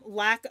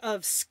lack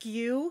of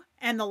skew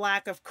and the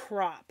lack of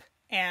crop.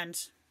 And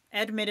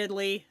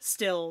admittedly,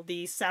 still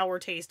the sour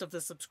taste of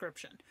the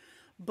subscription.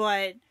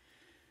 But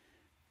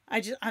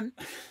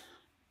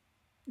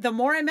the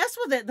more I mess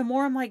with it, the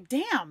more I'm like,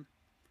 damn,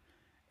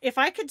 if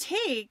I could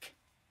take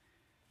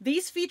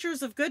these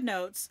features of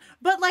Goodnotes,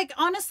 but like,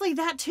 honestly,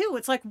 that too,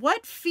 it's like,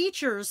 what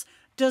features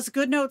does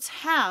Goodnotes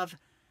have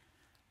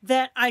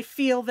that I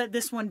feel that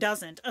this one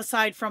doesn't,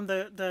 aside from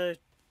the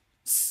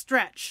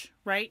stretch,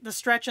 right? The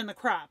stretch and the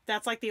crop.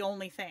 That's like the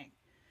only thing.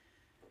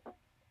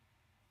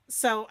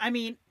 So, I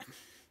mean,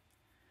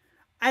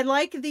 I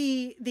like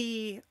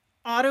the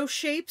auto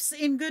shapes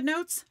in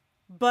Goodnotes,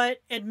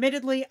 but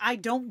admittedly, I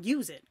don't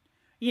use it.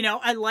 You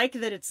know, I like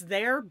that it's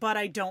there, but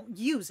I don't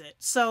use it.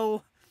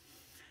 So,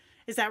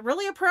 is that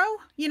really a pro?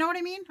 You know what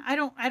I mean? I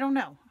don't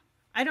know.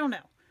 I don't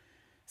know.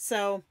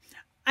 So,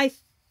 I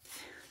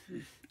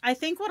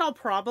think what I'll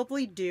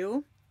probably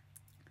do...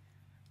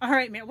 All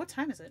right, man, what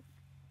time is it?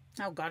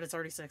 Oh, God, it's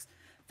already 6.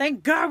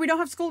 Thank God we don't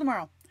have school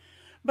tomorrow.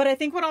 But I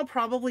think what I'll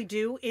probably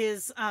do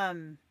is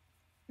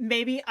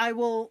maybe I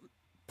will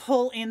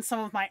pull in some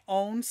of my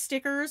own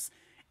stickers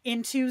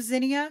into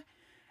Zinnia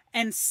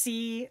and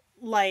see,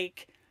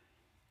 like,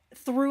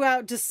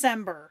 throughout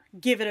December,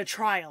 give it a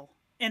trial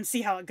and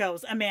see how it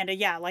goes. Amanda,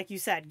 yeah, like you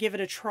said, give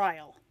it a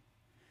trial.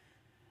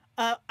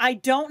 I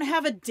don't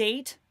have a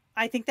date.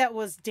 I think that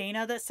was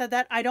Dana that said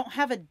that. I don't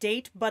have a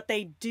date, but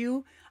they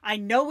do. I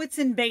know it's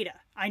in beta.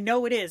 I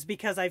know it is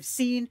because I've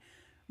seen...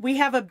 We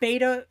have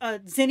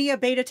a Zinnia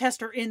beta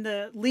tester in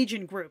the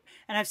Legion group,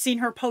 and I've seen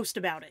her post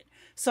about it.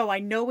 So I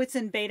know it's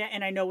in beta,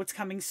 and I know it's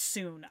coming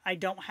soon. I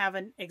don't have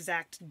an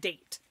exact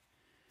date.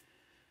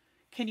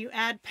 Can you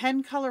add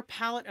pen color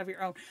palette of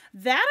your own?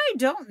 That I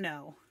don't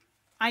know.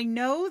 I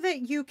know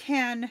that you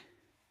can...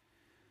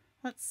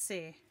 Let's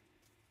see.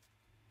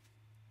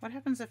 What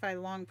happens if I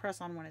long press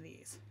on one of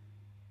these?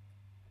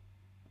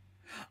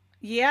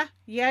 Yeah,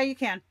 you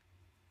can.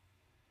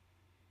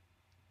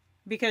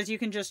 Because you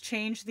can just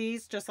change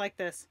these just like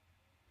this.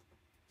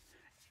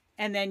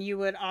 And then you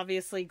would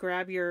obviously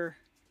grab your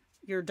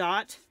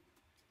dot.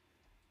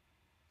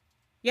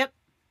 Yep,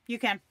 you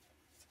can.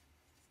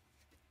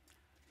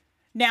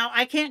 Now,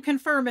 I can't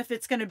confirm if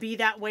it's going to be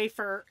that way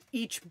for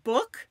each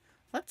book.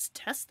 Let's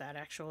test that,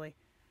 actually.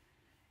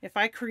 If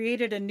I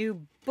created a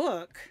new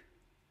book...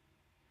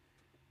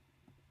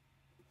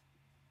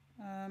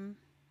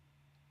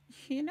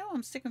 you know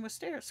I'm sticking with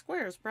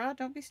squares, brah.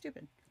 Don't be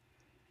stupid.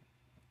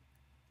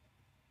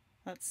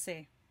 Let's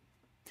see.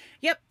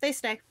 Yep, they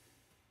stay.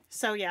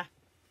 So, yeah.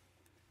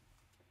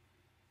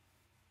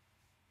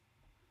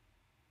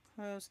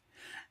 Close.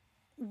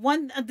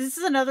 This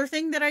is another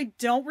thing that I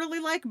don't really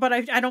like, but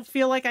I don't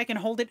feel like I can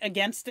hold it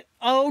against it.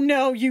 Oh,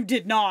 no, you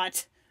did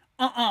not.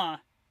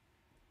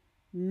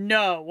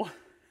 No.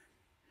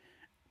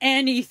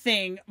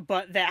 Anything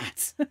but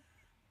that.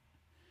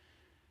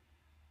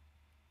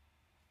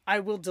 I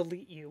will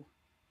delete you.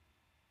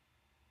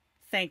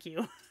 Thank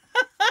you.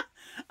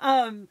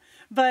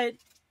 But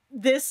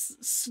this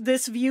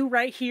view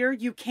right here,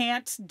 you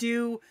can't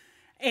do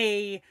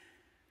a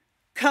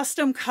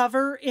custom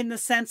cover in the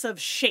sense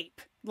of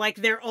shape. Like,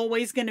 they're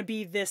always going to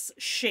be this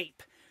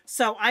shape.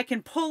 So I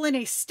can pull in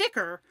a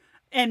sticker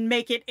and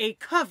make it a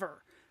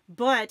cover,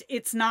 but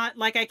it's not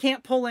like I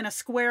can't pull in a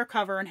square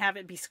cover and have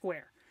it be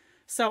square.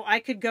 So I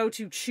could go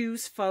to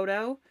choose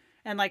photo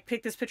and like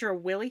pick this picture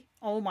of Willie.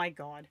 Oh my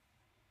God.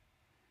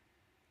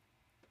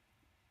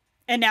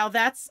 And now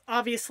that's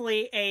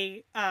obviously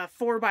a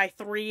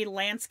 4x3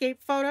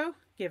 landscape photo.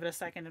 Give it a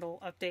second,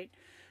 it'll update.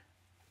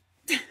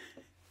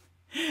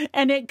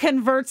 And it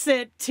converts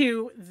it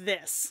to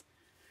this.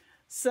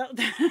 So,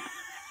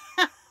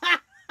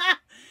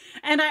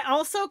 and I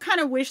also kind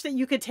of wish that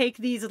you could take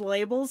these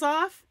labels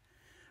off.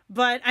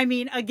 But, I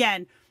mean,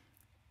 again,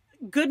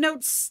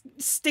 Goodnotes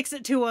sticks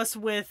it to us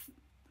with,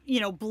 you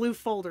know, blue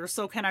folders.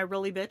 So can I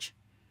really, bitch?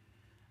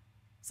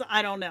 So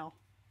I don't know.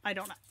 I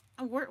don't know.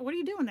 What are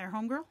you doing there,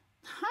 homegirl?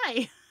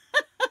 Hi.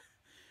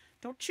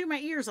 Don't chew my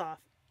ears off.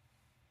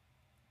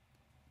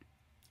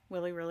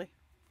 Willie, really?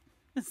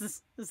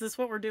 Is this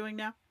what we're doing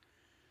now?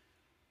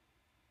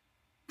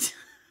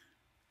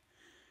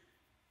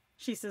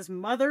 She says,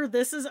 Mother,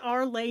 this is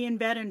our lay in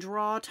bed and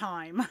draw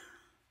time.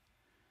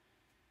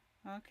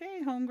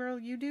 Okay,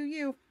 homegirl, you do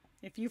you.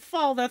 If you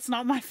fall, that's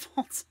not my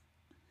fault.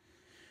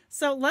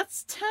 So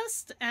let's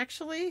test,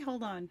 actually,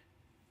 hold on.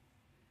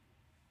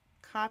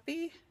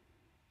 Copy.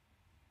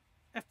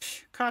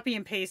 Copy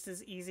and paste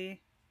is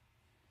easy.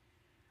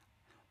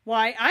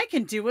 Why, I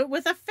can do it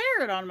with a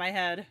ferret on my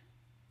head.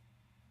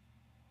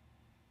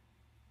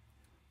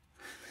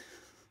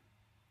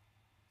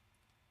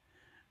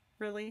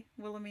 Really,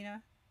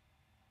 Wilhelmina?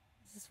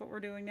 Is this what we're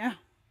doing now?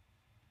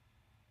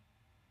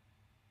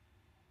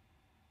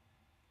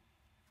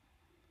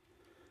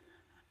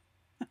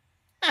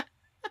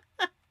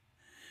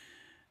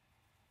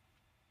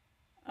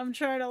 I'm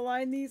trying to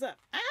line these up.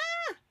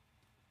 Ah!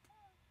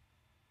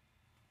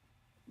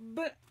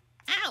 But,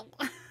 ow!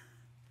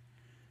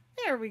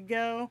 There we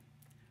go.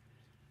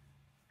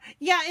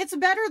 Yeah, it's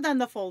better than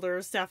the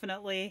folders,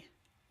 definitely.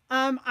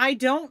 I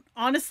don't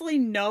honestly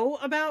know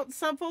about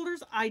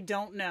subfolders. I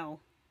don't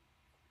know.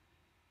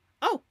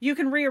 Oh, you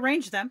can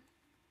rearrange them.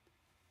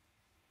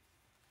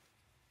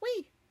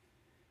 Whee!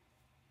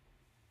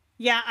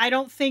 Yeah, I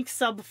don't think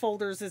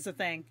subfolders is a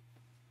thing.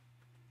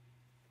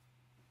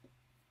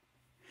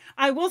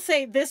 I will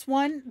say this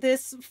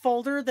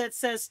folder that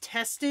says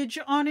testage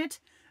on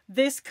it,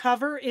 this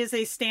cover is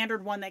a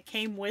standard one that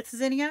came with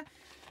Zinnia.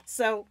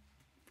 So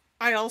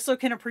I also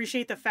can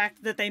appreciate the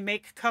fact that they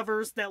make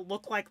covers that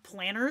look like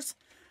planners.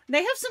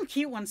 They have some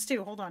cute ones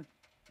too. Hold on.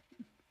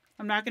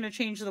 I'm not going to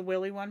change the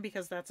Willy one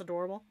because that's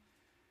adorable.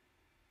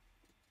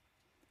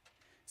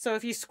 So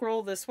if you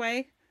scroll this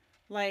way,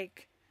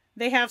 like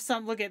they have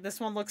some, look at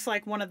this one, looks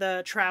like one of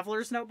the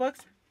traveler's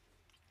notebooks.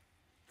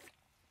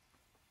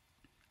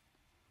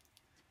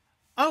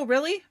 Oh,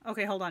 really?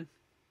 Okay, hold on.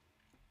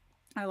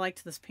 I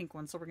liked this pink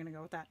one, so we're going to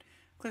go with that.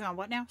 Click on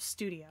what now?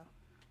 Studio.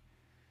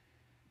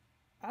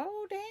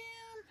 Oh, damn.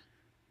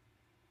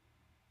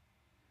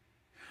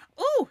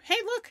 Oh, hey,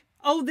 look.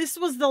 Oh, this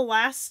was the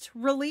last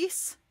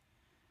release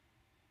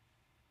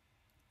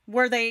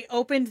where they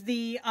opened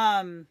the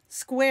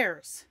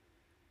squares.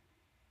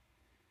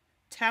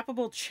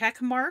 Tappable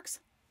check marks.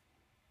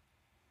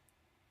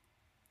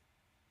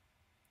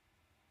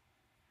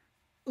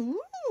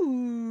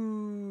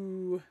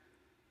 Ooh.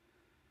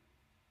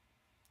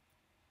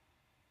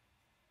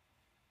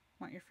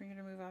 Want your finger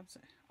to move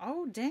opposite.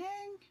 Oh,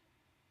 dang.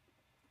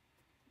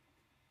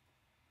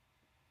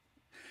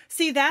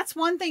 See, that's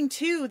one thing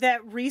too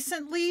that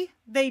recently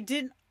they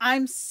didn't.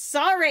 I'm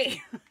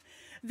sorry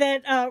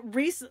that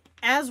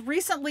as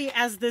recently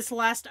as this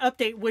last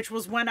update, which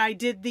was when I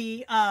did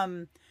the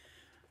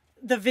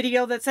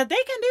video that said they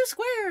can do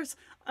squares.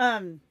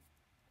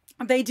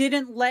 They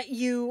didn't let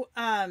you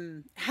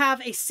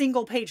have a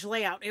single page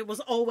layout. It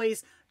was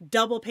always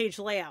double page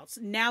layouts.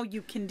 Now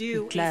you can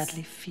do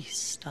gladly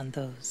feast on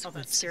those. Oh,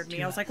 that scared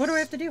me. I was like, what do I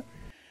have to do?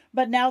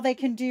 But now they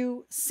can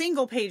do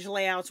single page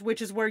layouts, which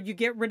is where you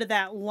get rid of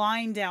that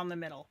line down the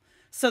middle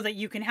so that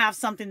you can have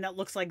something that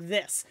looks like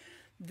this.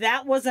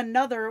 That was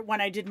another,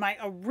 when I did my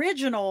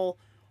original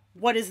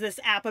what is this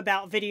app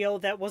about video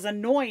that was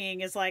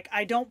annoying, is like,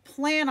 I don't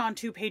plan on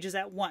 2 pages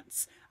at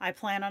once. I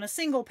plan on a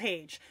single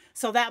page.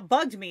 So that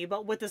bugged me.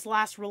 But with this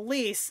last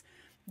release,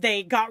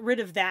 they got rid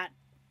of that,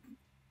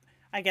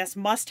 I guess,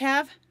 must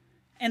have.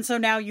 And so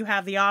now you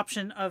have the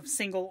option of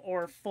single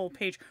or full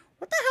page.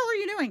 What the hell are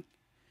you doing?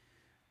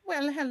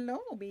 Well, hello,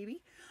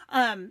 baby.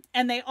 And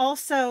they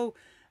also,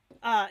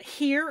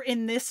 here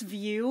in this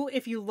view,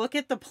 if you look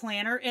at the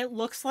planner, it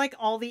looks like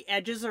all the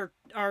edges are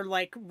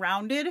like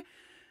rounded.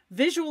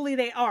 Visually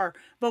they are,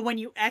 but when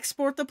you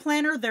export the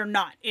planner, they're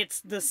not.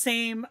 It's the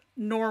same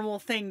normal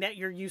thing that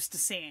you're used to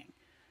seeing.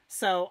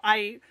 So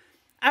I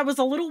was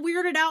a little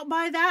weirded out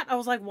by that. I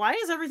was like, why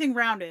is everything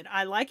rounded?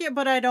 I like it,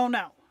 but I don't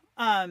know.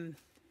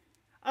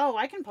 Oh,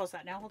 I can post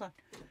that now. Hold on.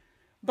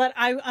 But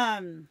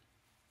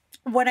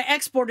when I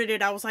exported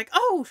it, I was like,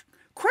 oh,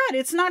 crud,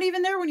 it's not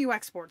even there when you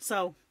export.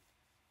 So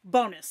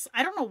bonus.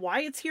 I don't know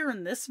why it's here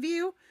in this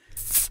view.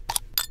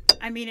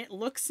 I mean, it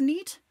looks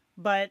neat,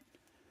 but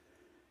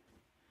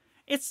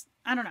it's,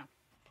 I don't know.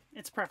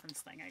 It's a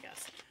preference thing, I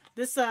guess.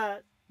 This,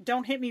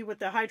 don't hit me with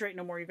the hydrate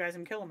no more, you guys.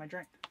 I'm killing my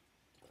drink.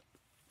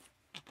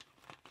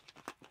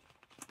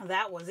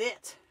 That was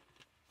it.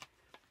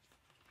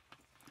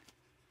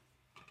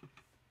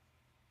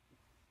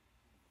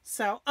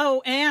 So,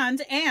 oh,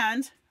 and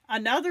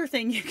another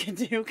thing you can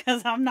do,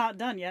 because I'm not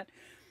done yet.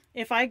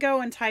 If I go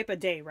and type a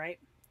day, right?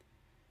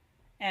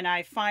 And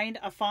I find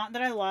a font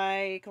that I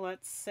like,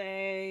 let's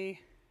say,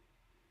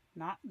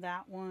 not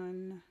that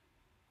one.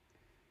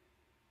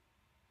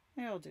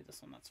 I'll do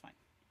this one, that's fine.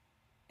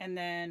 And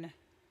then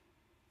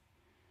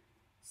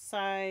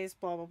size,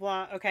 blah, blah,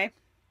 blah. Okay.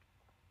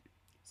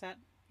 Is that,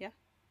 yeah?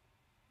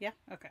 Yeah,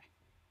 okay.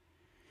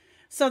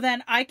 So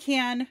then I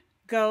can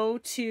go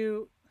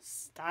to,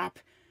 stop,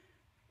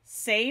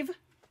 save,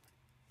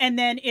 and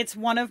then it's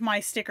one of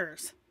my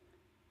stickers.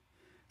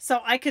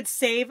 So I could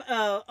save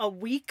a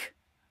week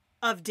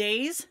of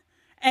days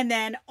and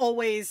then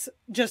always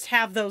just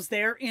have those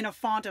there in a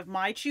font of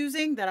my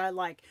choosing that I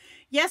like.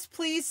 Yes,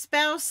 please,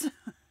 spouse.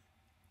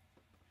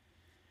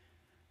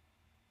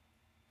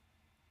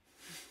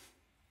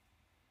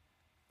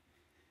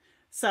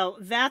 So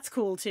that's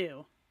cool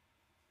too.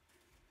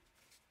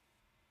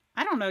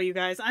 I don't know, you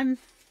guys. I'm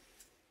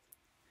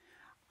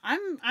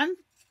feeling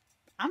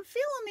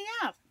the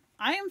app.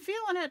 I am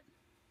feeling it.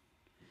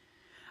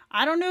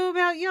 I don't know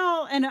about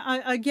y'all, and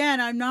again,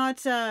 I'm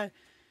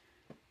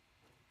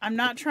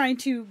not trying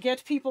to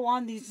get people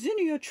on the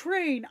Zinnia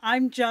train.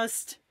 I'm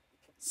just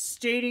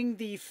stating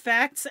the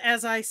facts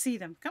as I see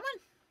them. Come on.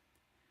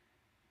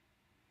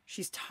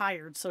 She's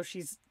tired, so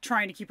she's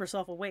trying to keep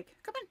herself awake.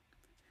 Come on.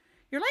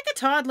 You're like a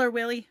toddler,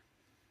 Willie.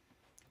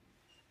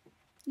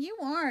 You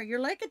are.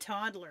 You're like a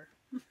toddler.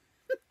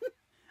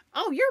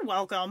 Oh, you're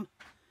welcome.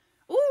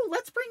 Ooh,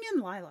 let's bring in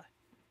Lila.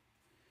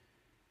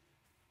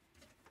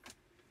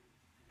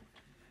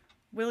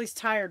 Willie's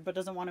tired, but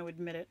doesn't want to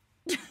admit it.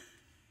 Good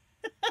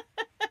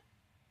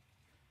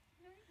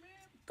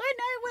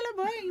night, Willie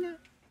boy.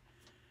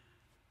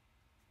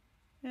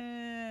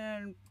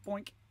 And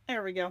boink.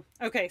 There we go.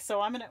 Okay,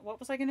 so I'm gonna,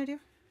 what was I gonna do?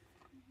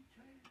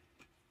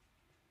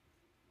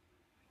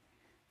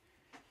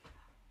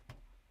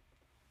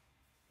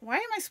 Why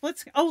am I split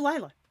screen? Oh,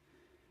 Lila.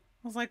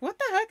 I was like, what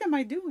the heck am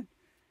I doing?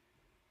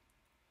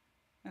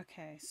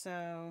 Okay,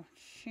 so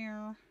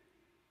share.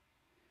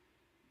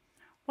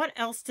 What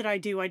else did I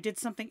do? I did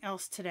something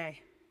else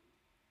today.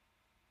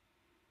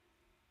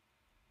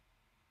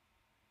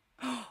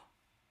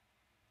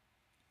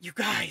 You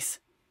guys.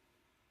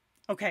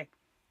 Okay.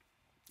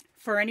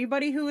 For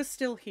anybody who is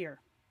still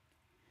here,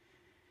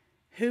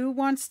 who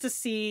wants to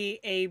see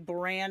a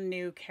brand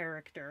new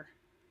character?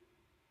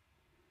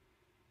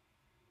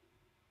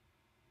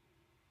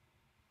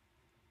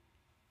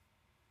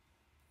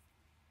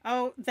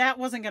 Oh, that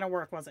wasn't going to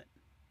work, was it?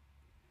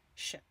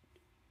 Shit.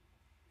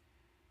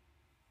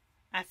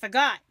 I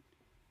forgot.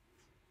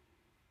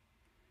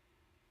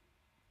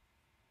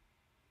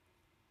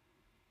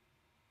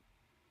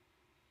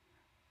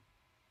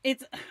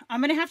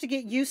 I'm going to have to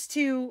get used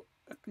to,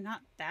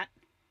 not that.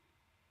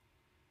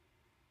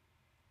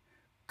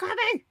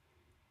 Copy!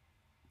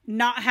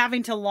 Not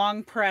having to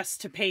long press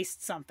to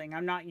paste something.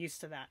 I'm not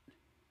used to that.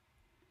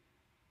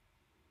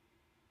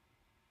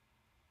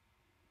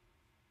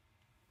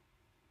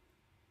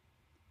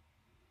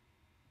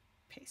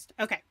 Paste.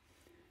 Okay.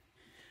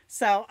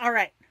 So, all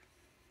right.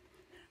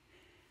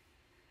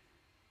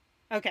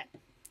 Okay.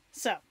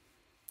 So,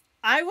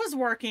 I was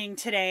working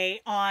today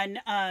on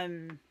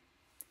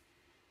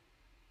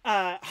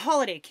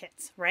holiday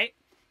kits, right?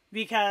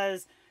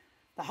 Because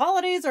the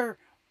holidays are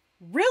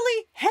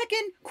really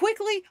heckin'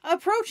 quickly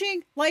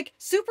approaching, like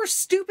super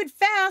stupid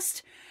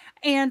fast.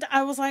 And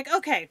I was like,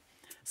 okay,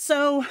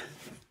 so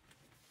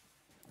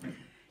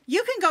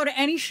you can go to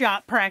any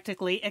shop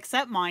practically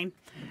except mine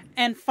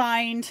and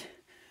find,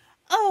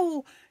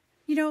 oh,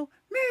 you know,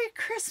 Merry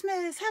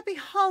Christmas, Happy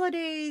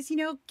Holidays, you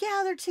know,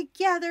 gather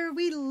together,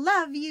 we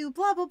love you,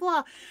 blah, blah,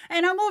 blah.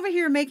 And I'm over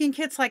here making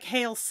kits like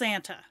Hail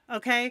Santa,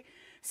 okay?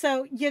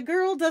 So your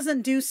girl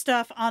doesn't do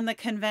stuff on the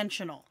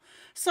conventional.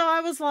 So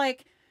I was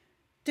like,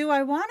 do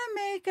I want to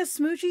make a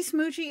smoochy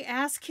smoochy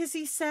ass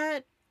kissy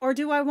set, or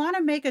do I want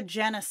to make a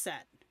Jenna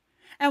set?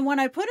 And when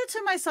I put it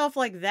to myself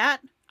like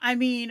that, I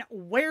mean,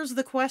 where's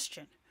the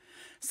question?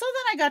 So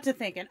then I got to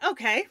thinking,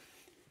 okay,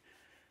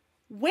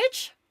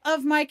 which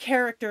of my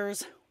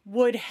characters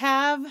would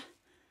have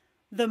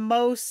the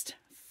most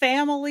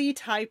family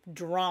type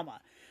drama?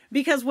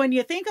 Because when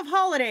you think of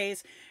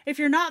holidays, if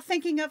you're not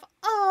thinking of,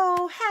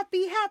 oh,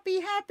 happy, happy,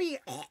 happy,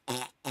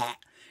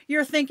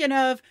 you're thinking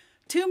of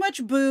too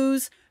much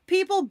booze,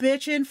 people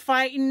bitching,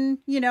 fighting,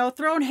 you know,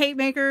 throwing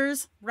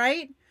haymakers,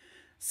 right?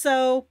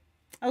 So,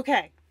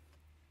 okay.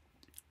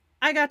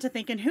 I got to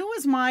thinking, who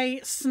is my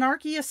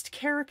snarkiest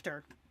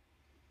character?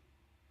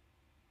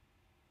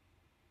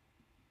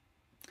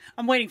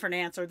 I'm waiting for an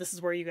answer. This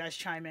is where you guys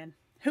chime in.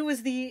 Who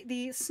is the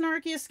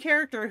snarkiest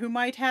character who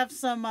might have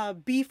some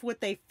beef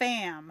with a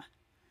fam?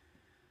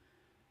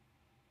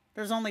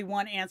 There's only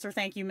one answer.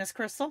 Thank you, Miss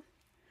Crystal.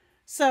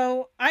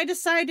 So I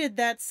decided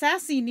that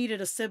Sassy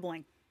needed a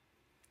sibling.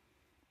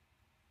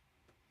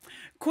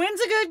 Quinn's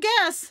a good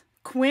guess.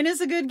 Quinn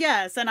is a good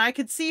guess. And I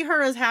could see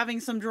her as having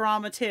some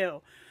drama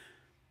too.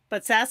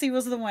 But Sassy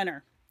was the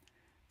winner.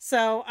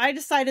 So I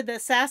decided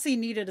that Sassy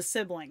needed a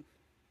sibling.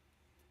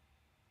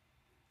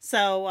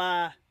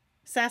 So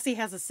Sassy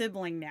has a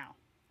sibling now.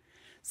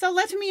 So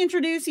let me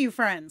introduce you,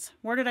 friends.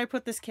 Where did I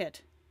put this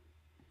kit?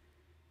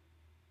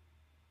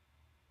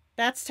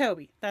 That's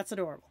Toby. That's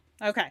adorable.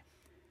 Okay.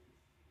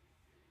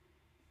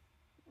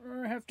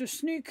 I have to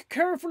sneak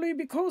carefully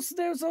because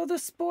there's other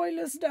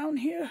spoilers down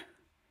here.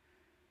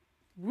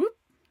 Whoop.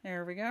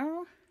 There we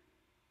go.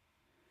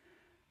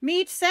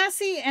 Meet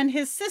Sassy and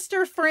his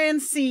sister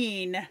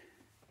Francine.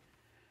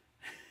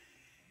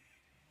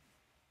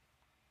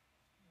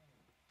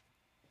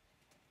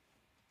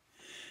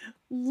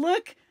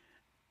 Look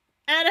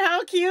at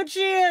how cute she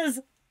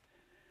is.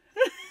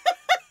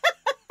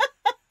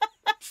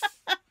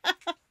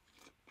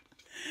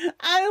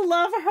 I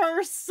love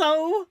her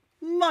so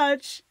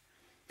much.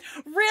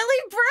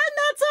 Really, Bren?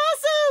 That's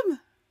awesome.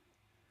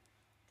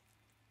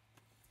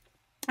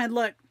 And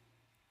look.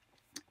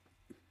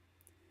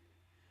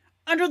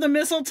 Under the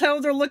mistletoe,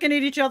 they're looking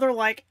at each other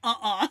like,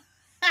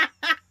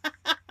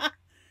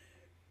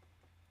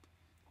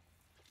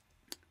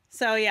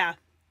 So, yeah.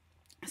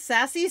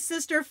 Sassy's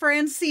sister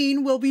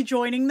Francine will be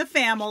joining the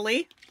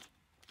family.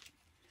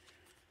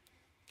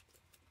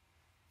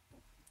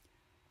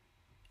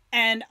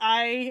 And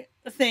I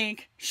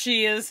think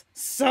she is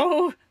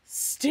so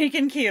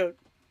stinking cute.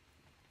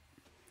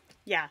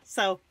 Yeah,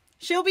 so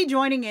she'll be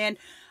joining in.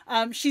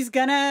 She's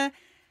gonna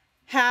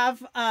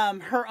have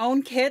her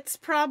own kits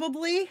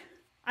probably.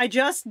 I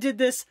just did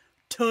this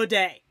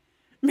today.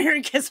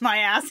 Mary kiss my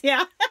ass,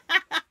 yeah.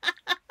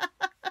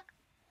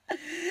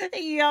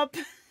 Yup.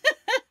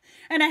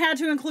 And I had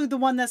to include the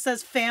one that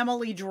says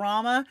family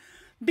drama.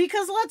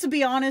 Because let's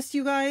be honest,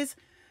 you guys.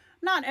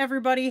 Not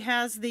everybody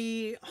has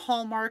the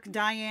Hallmark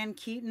Diane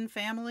Keaton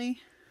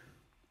family.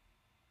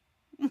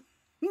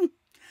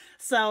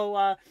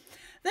 So,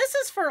 this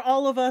is for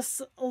all of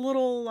us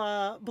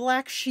little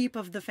black sheep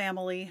of the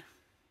family.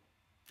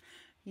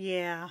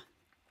 Yeah.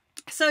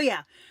 So,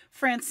 yeah.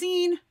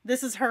 Francine,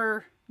 this is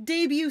her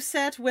debut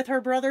set with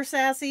her brother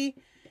Sassy,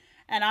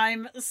 and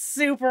I'm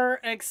super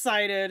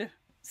excited.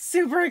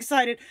 Super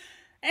excited.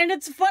 And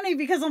it's funny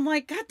because I'm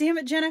like, God damn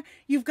it, Jenna,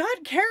 you've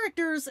got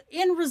characters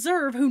in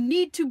reserve who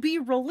need to be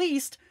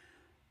released,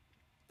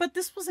 but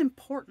this was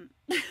important.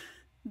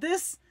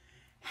 This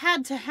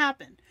had to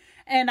happen.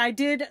 And I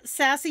did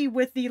Sassy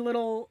with the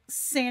little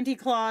Santa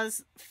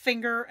Claus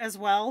finger as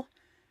well.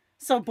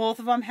 So both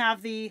of them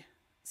have the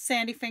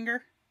Sandy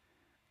finger.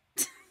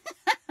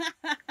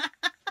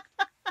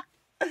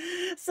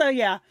 So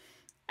yeah,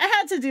 I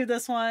had to do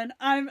this one.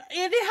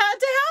 It had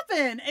to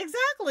happen.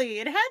 Exactly.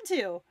 It had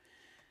to.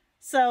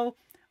 So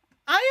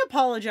I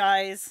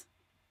apologize,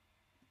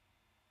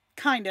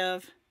 kind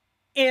of,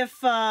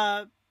 if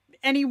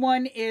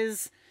anyone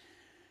is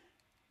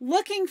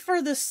looking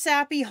for the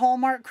sappy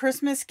Hallmark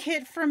Christmas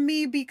kit from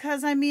me,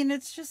 because I mean,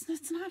 it's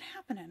not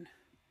happening.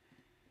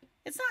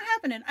 It's not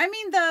happening. I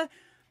mean,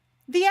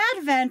 the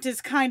Advent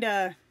is kind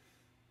of,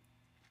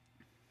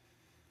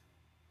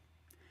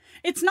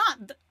 it's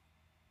not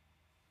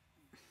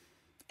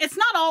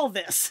all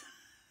this.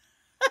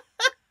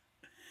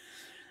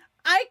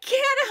 I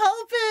can't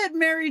help it,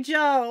 Mary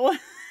Jo.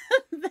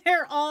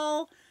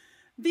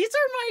 These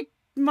are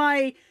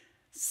my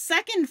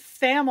second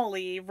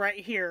family right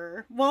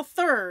here. Well,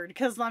 third,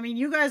 because I mean,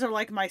 you guys are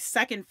like my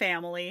second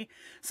family.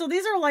 So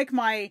these are like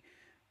my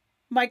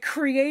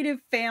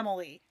creative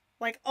family.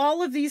 Like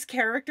all of these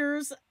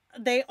characters,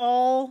 they're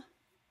all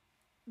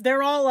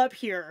up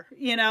here,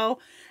 you know?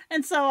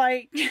 And so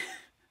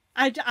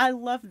I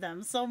love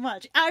them so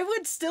much. I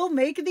would still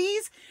make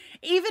these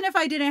even if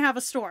I didn't have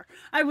a store.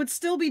 I would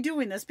still be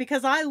doing this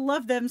because I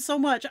love them so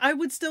much. I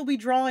would still be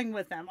drawing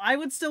with them. I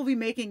would still be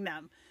making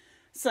them.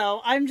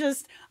 So I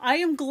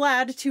am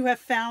glad to have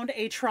found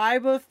a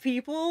tribe of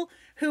people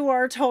who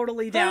are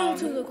totally down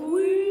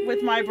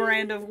with my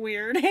brand of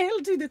weird. Hail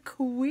to the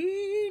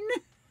Queen.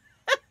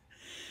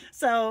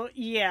 So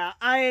yeah,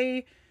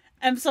 I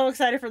am so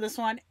excited for this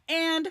one.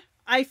 And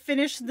I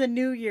finished the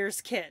New Year's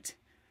kit.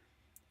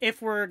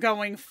 If we're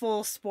going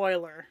full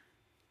spoiler.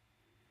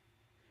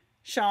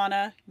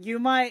 Shauna, you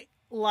might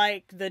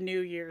like the New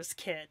Year's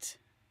kit.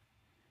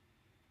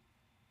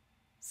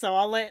 So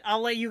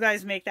I'll let you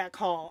guys make that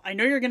call. I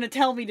know you're going to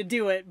tell me to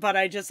do it, but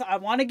I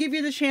want to give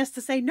you the chance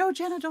to say, no,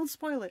 Jenna, don't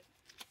spoil it.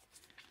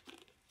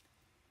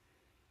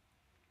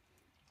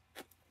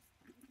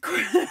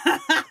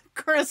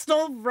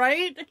 Crystal,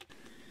 right?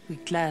 We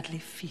gladly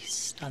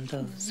feast on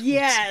those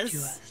yes. who rescue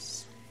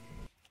us.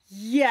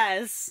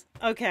 Yes.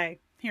 Okay,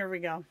 here we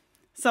go.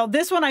 So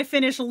this one I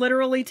finished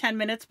literally 10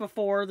 minutes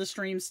before the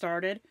stream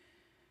started.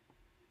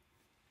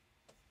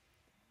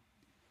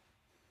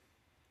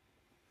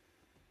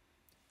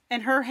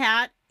 And her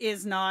hat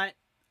is not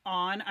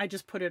on. I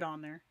just put it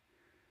on there.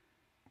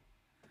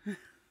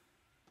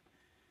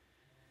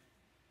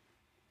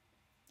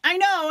 I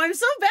know, I'm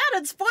so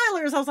bad at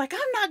spoilers. I was like, I'm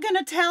not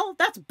gonna tell.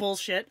 That's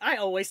bullshit. I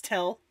always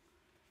tell.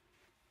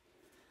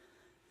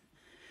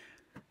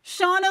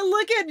 Shauna,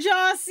 look at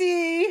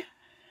Jossie.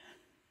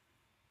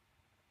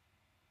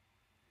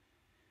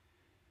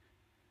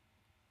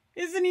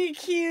 Isn't he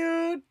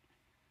cute?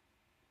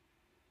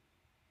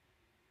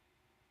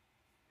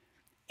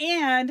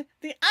 And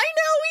I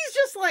know he's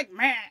just like,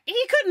 man,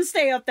 he couldn't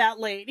stay up that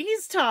late.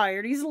 He's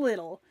tired. He's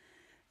little.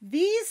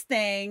 These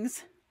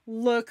things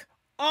look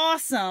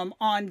awesome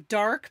on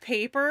dark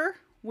paper,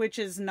 which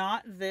is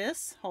not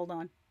this. Hold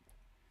on.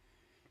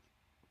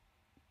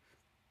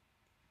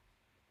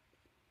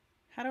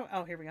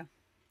 Oh, here we go.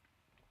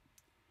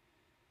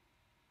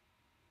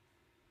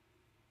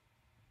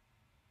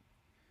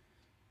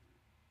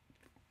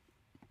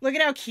 Look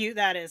at how cute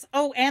that is.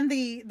 Oh, and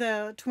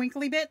the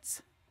twinkly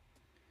bits.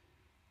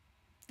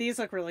 These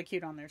look really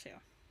cute on there too.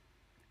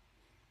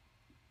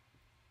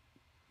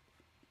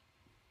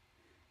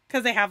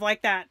 Because they have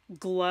like that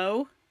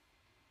glow.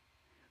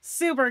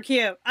 Super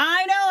cute.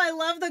 I know, I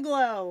love the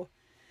glow.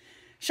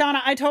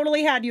 Shauna, I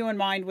totally had you in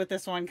mind with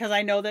this one because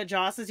I know that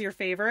Joss is your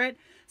favorite.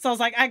 So I was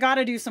like, I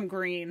gotta do some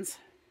greens.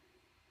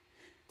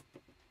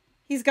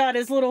 He's got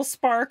his little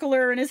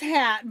sparkler in his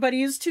hat, but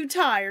he's too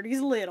tired.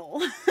 He's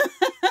little.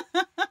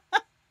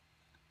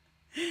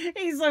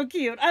 He's so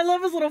cute. I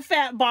love his little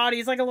fat body.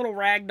 He's like a little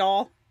rag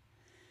doll.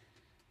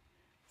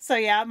 So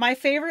yeah, my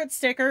favorite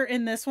sticker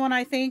in this one,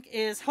 I think,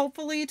 is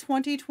hopefully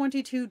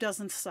 2022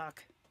 doesn't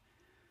suck.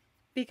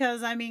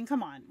 Because, I mean,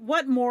 come on.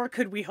 What more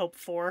could we hope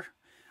for?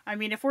 I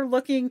mean, if we're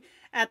looking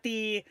at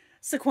the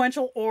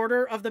sequential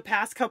order of the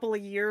past couple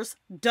of years,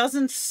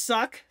 doesn't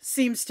suck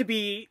seems to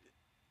be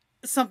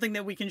something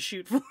that we can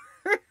shoot for.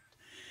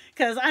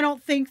 Because I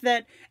don't think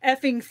that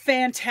effing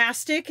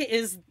fantastic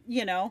is,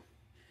 you know,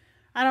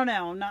 I don't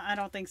know. I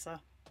don't think so.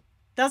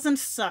 Doesn't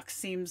suck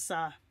seems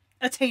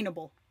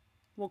attainable.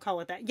 We'll call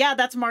it that. Yeah,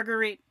 that's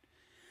Marguerite.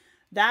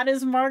 That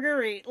is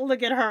Marguerite.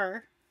 Look at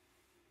her.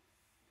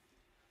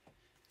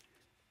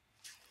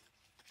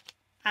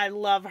 I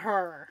love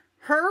her.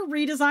 Her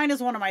redesign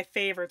is one of my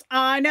favorites.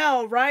 I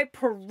know, right?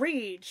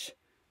 Preach.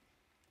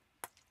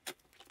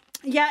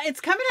 Yeah,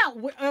 it's coming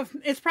out.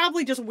 It's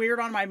probably just weird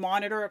on my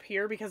monitor up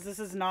here because this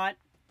is not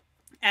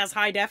as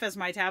high def as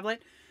my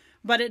tablet,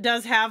 but it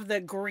does have the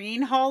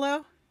green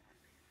holo.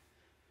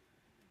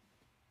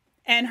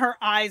 And her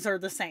eyes are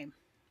the same.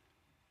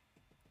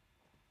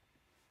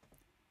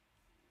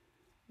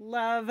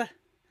 Love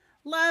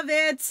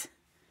it.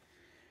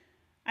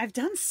 I've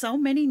done so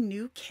many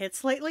new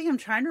kits lately. I'm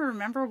trying to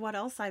remember what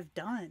else I've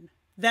done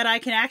that I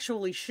can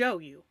actually show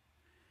you.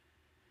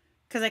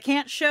 Because I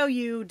can't show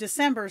you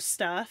December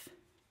stuff.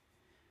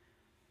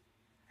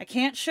 I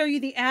can't show you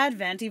the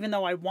Advent, even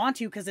though I want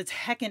to because it's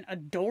heckin'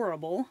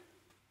 adorable.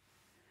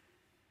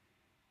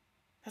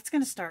 That's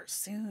going to start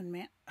soon,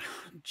 man.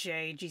 Oh,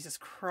 Jay, Jesus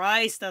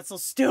Christ, that's so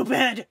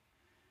stupid.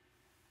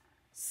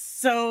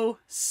 So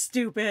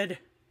stupid.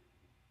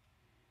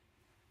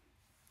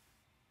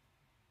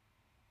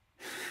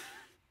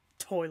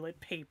 Toilet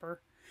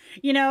paper.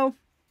 You know,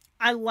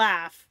 I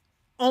laugh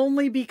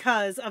only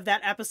because of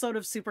that episode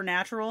of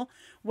Supernatural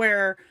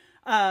where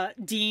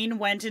Dean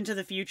went into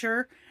the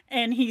future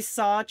and he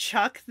saw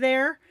Chuck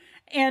there,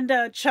 and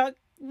Chuck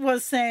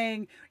was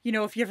saying, you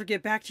know, if you ever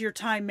get back to your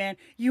time, man,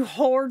 you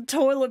hoard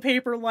toilet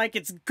paper like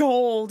it's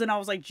gold. And I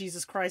was like,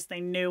 Jesus Christ,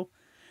 they knew.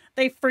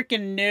 They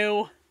freaking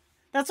knew.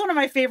 That's one of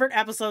my favorite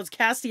episodes.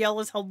 Castiel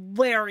is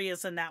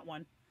hilarious in that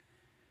one.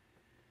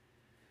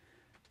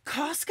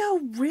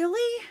 Costco,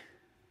 really?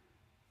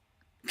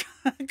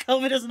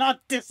 COVID is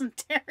not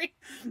dysentery.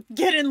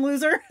 Get in,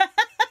 loser.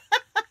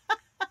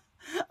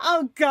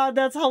 Oh God,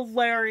 that's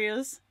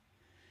hilarious.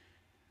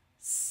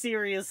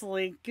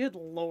 Seriously, good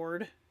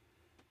Lord.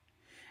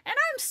 And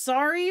I'm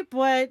sorry,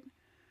 but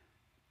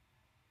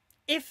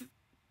if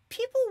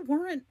people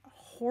weren't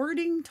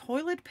hoarding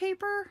toilet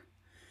paper,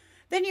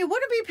 then you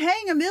wouldn't be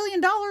paying $1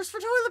 million for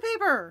toilet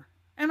paper.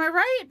 Am I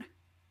right?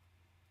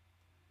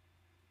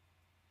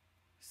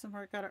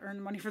 Somewhere gotta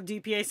earn money for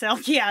DPA sale.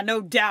 Yeah,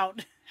 no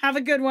doubt. Have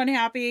a good one,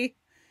 Happy.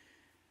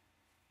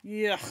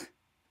 Yeah.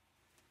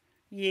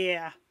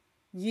 Yeah.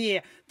 Yeah.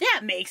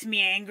 That makes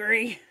me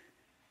angry.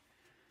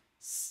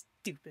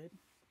 Stupid.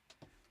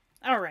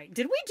 Alright,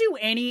 did we do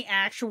any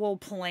actual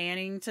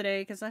planning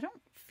today? Because I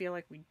don't feel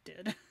like we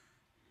did.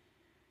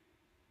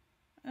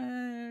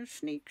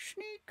 Sneak,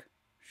 sneak,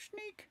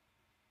 sneak.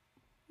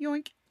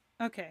 Yoink.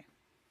 Okay.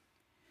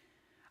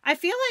 I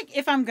feel like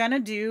if I'm gonna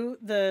do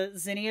the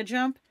Zinnia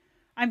jump,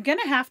 I'm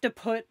gonna have to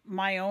put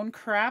my own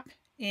crap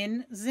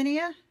in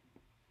Zinnia.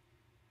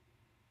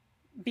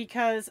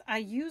 Because I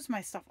use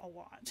my stuff a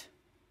lot.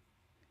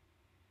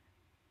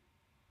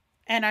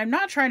 And I'm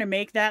not trying to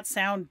make that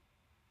sound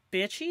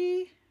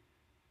bitchy.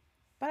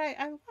 But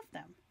I love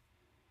them.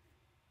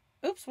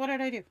 Oops, what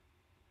did I do?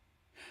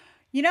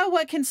 You know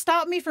what can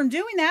stop me from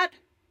doing that?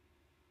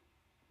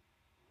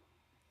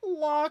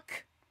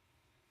 Lock.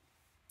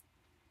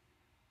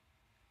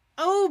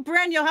 Oh,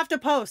 Bren, you'll have to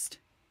post.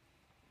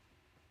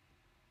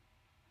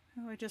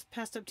 Oh, I just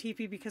passed up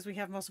TP because we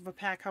have most of a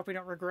pack. Hope we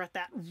don't regret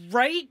that.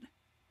 Right?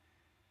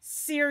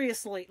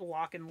 Seriously.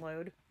 Lock and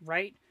load.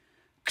 Right?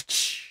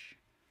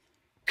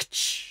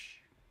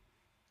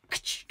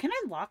 Can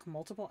I lock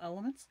multiple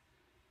elements?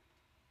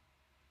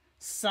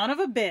 Son of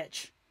a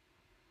bitch.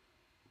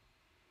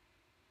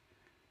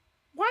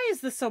 Why is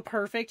this so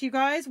perfect, you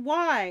guys?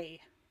 Why?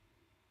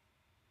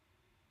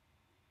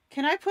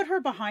 Can I put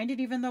her behind it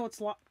even though it's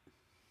locked?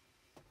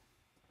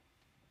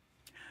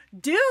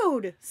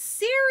 Dude,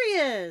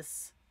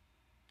 serious.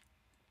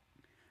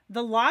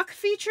 The lock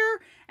feature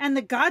and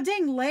the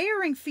goddamn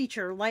layering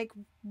feature. Like,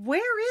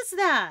 where is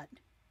that?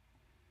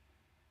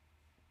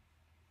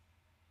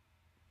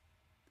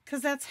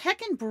 Because that's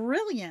heckin'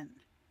 brilliant.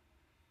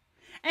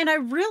 And I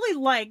really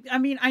like, I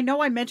mean, I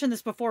know I mentioned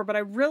this before, but I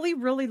really,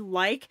 really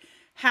like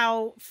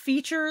how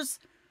stickers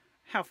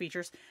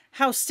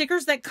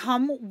that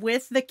come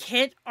with the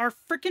kit are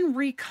freaking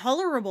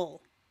recolorable.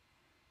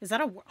 Is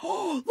that a,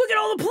 oh, look at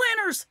all the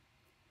planners.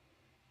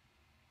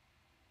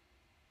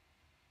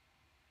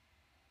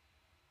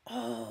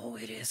 Oh,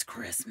 it is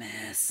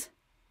Christmas.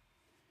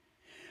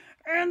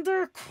 And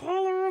they're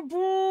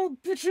colorable,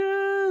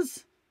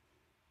 bitches.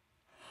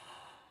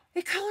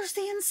 It colors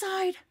the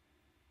inside.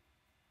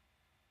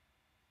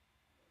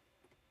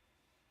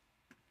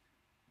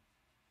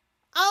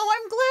 Oh,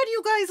 I'm glad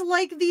you guys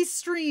like these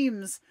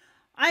streams.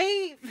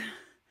 I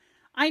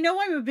know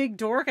I'm a big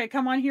dork. I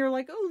come on here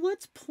like, oh,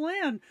 let's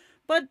plan.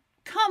 But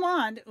come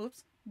on.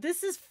 Oops.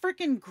 This is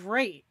freaking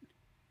great.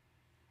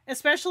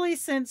 Especially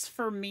since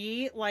for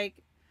me, like,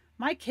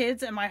 my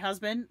kids and my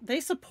husband,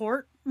 they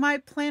support my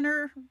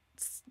planner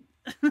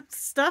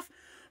stuff.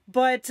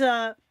 But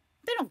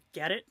they don't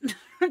get it.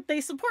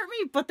 They support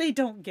me, but they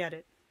don't get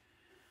it.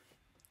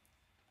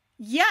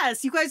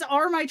 Yes, you guys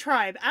are my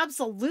tribe.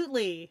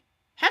 Absolutely.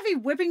 Heavy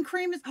whipping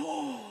cream is...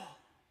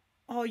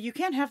 Oh, you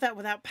can't have that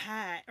without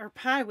pie. Or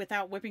pie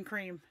without whipping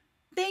cream.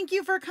 Thank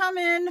you for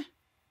coming.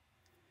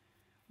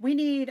 We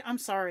need... I'm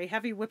sorry.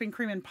 Heavy whipping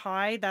cream and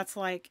pie. That's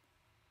like...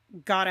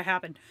 Gotta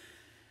happen.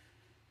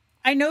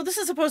 I know this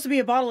is supposed to be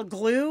a bottle of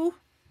glue.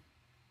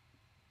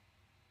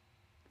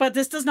 But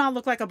this does not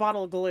look like a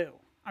bottle of glue.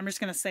 I'm just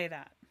going to say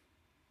that.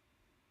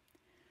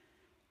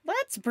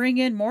 Let's bring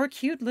in more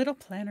cute little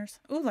planners.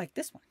 Oh, like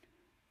this one.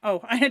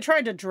 Oh, I had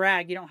tried to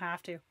drag. You don't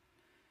have to.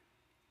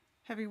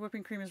 Heavy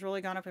whipping cream has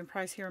really gone up in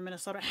price here in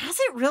Minnesota. Has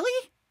it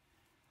really?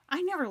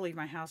 I never leave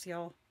my house,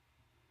 y'all.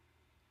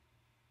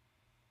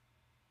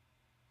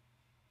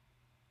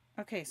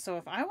 Okay, so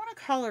if I want to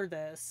color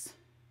this...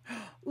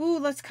 Ooh,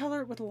 let's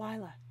color it with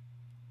lilac.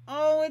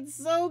 Oh, it's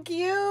so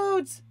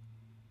cute!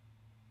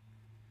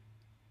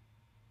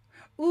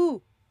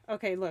 Ooh!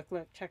 Okay, look,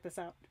 check this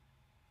out.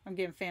 I'm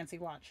getting fancy,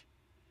 watch.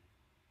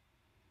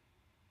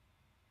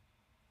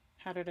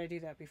 How did I do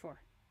that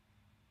before?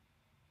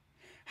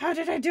 How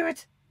did I do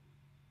it?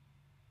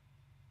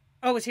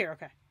 Oh, it's here,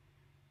 okay.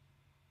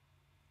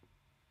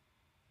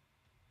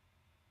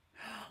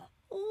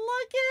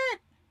 Look it!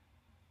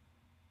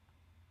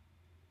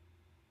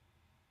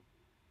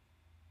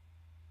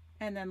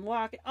 And then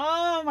lock it.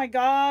 Oh my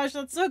gosh,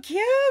 that's so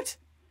cute!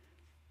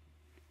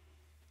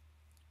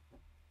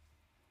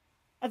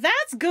 Oh,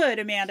 that's good,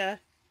 Amanda.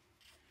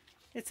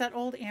 It's that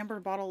old amber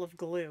bottle of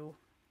glue.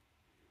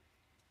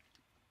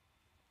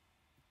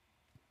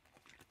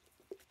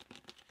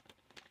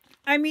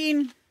 I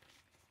mean,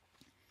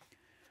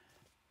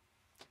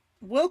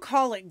 we'll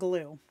call it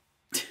glue.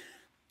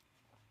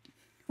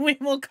 We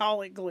will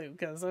call it glue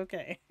because,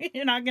 okay,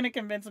 you're not going to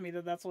convince me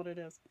that that's what it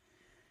is.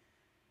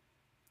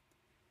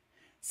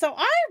 So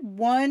I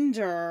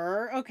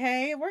wonder,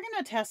 okay, we're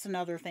going to test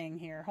another thing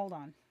here. Hold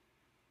on.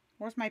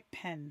 Where's my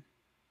pen?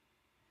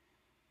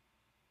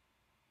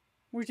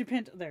 Where's your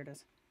pen? There it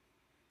is.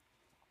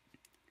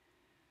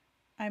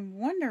 I'm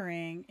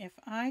wondering if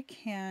I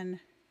can...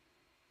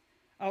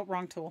 Oh,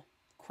 wrong tool.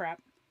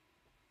 Crap.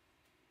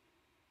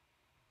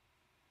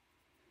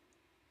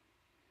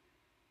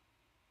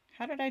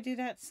 How did I do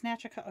that?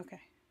 Snatch a cut.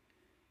 Okay.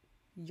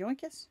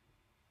 Yoinkus.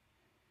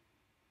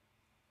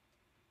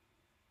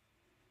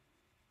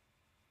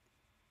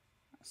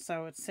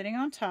 So it's sitting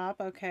on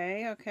top.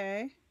 Okay,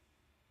 okay.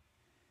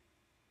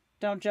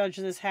 Don't judge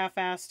this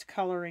half-assed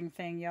coloring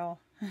thing, y'all.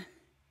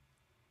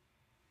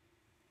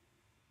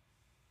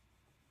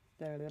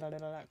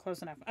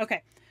 Close enough.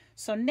 Okay.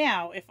 So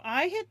now, if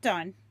I hit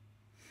done,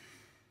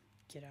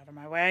 get out of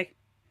my way,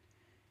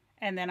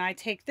 and then I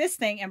take this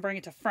thing and bring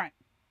it to front.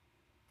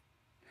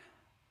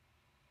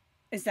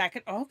 Is that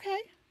good? Okay.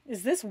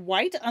 Is this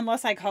white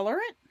unless I color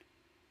it?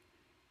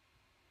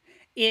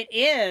 It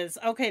is.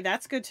 Okay,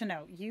 that's good to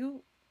know.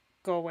 You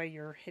go away,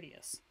 you're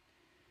hideous.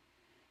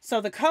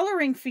 So the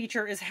coloring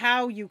feature is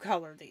how you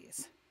color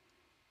these.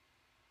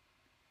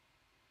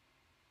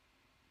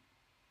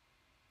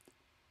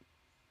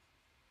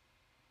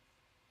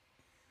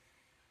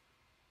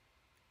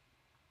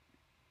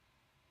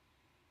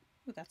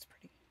 Ooh, that's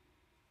pretty.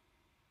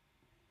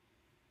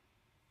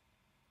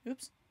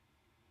 Oops.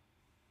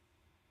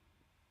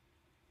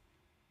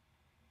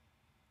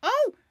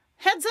 Oh,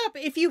 heads up,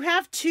 if you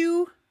have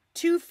two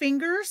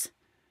fingers,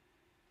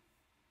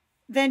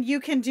 then you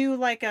can do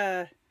like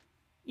a,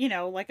 you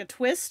know, like a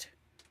twist.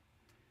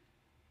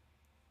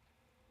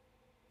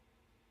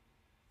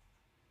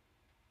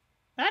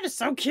 That is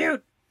so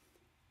cute.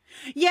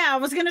 Yeah, I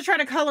was going to try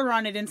to color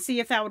on it and see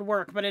if that would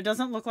work, but it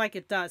doesn't look like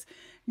it does.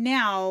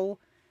 Now,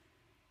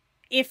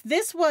 if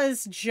this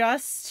was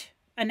just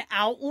an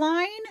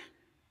outline,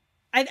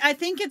 I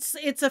think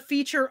it's a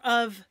feature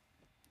of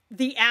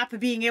the app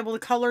being able to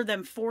color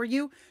them for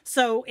you.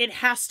 So it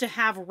has to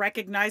have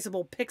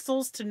recognizable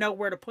pixels to know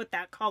where to put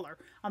that color.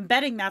 I'm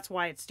betting that's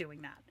why it's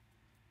doing that.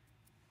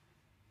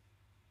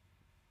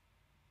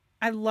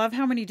 I love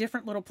how many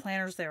different little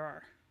planners there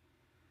are.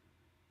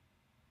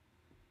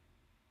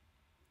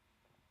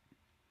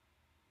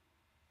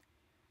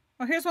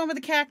 Oh, here's one with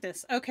a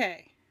cactus.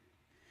 Okay.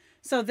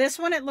 So this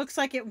one, it looks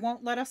like it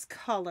won't let us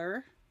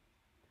color.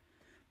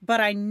 But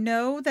I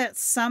know that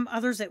some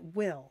others it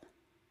will.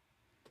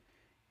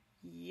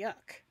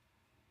 Yuck.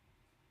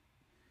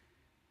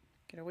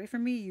 Get away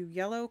from me, you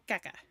yellow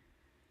caca.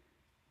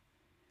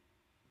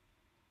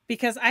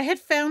 Because I had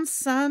found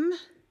some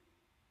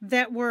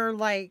that were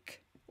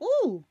like,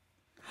 ooh.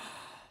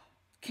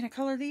 Can I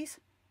color these?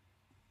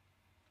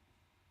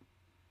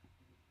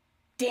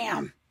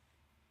 Damn.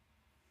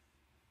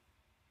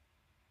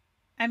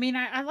 I mean,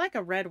 I like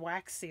a red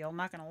wax seal,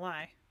 not gonna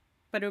lie.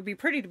 But it would be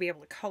pretty to be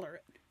able to color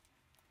it.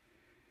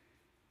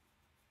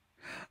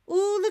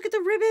 Ooh, look at the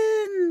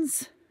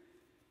ribbons!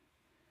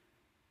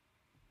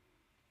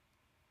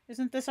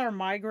 Isn't this our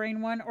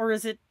migraine one? Or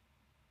is it...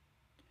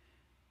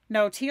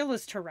 No, teal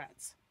is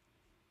Tourette's.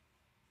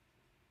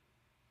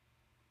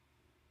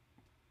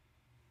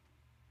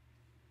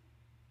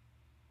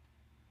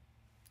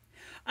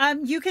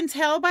 You can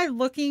tell by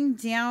looking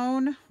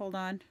down... Hold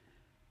on.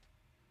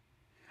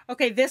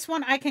 Okay, this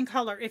one I can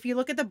color. If you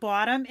look at the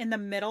bottom in the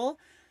middle,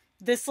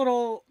 this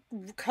little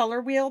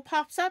color wheel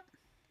pops up.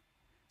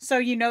 So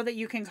you know that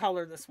you can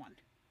color this one.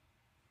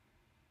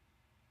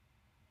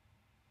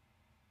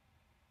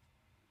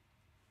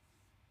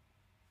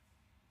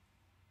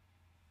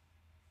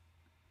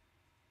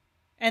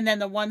 And then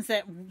the ones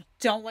that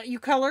don't let you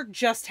color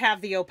just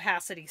have the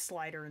opacity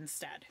slider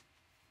instead.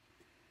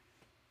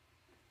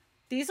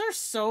 These are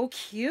so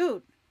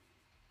cute.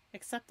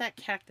 Except that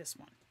cactus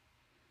one.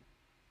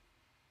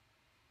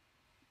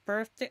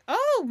 birthday.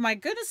 Oh my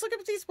goodness, look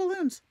at these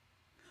balloons.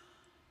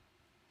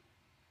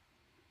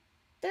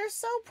 They're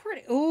so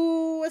pretty.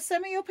 Ooh, a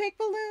semi-opaque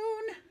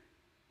balloon.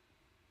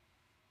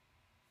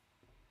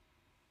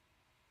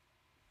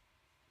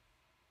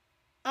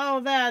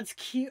 Oh, that's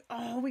cute.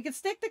 Oh, we can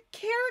stick the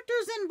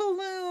characters in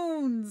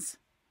balloons.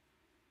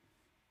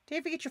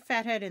 David, get your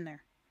fat head in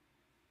there.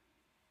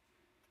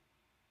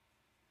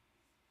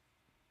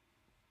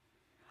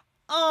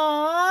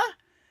 Aw,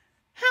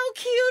 how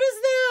cute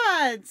is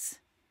that?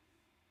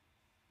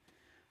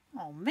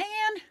 Oh, man.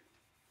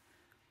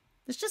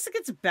 This just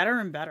gets better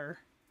and better.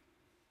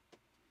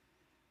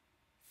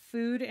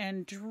 Food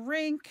and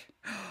drink.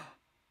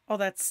 Oh,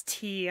 that's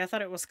tea. I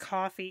thought it was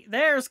coffee.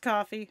 There's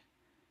coffee.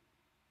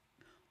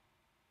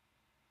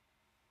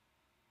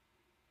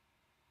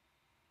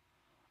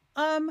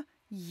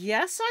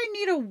 Yes, I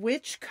need a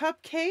witch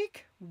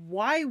cupcake.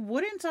 Why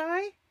wouldn't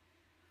I?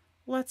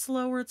 Let's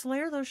lower its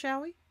layer though,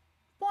 shall we?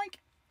 Boink.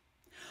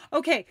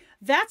 Okay,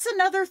 that's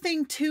another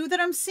thing too that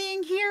I'm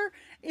seeing here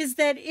is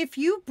that if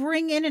you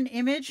bring in an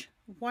image,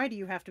 why do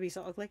you have to be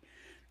so ugly?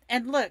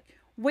 And look,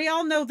 we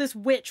all know this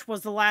witch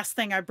was the last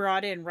thing I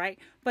brought in, right?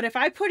 But if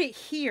I put it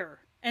here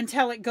and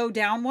tell it go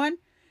down one,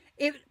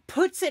 it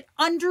puts it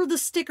under the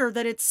sticker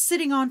that it's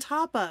sitting on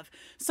top of.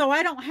 So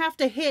I don't have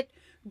to hit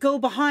go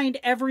behind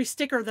every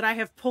sticker that I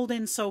have pulled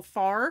in so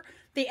far.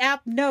 The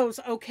app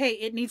knows, okay,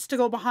 it needs to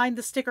go behind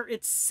the sticker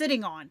it's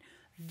sitting on.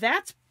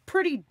 That's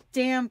pretty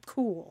damn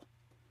cool.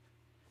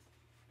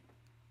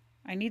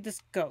 I need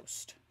this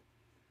ghost.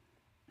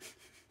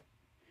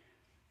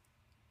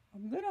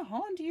 I'm gonna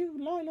haunt you,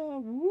 Lila.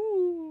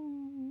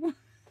 Woo!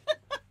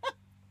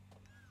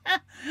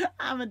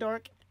 I'm a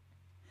dork.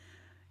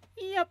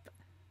 Yep.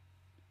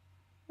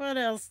 What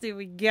else do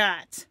we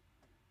got?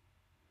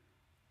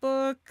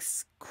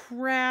 Books,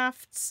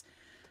 crafts,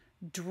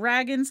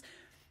 dragons.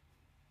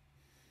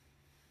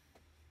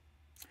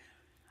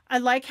 I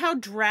like how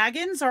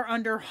dragons are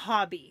under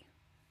hobby.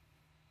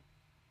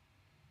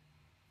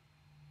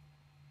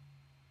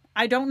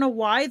 I don't know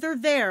why they're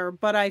there,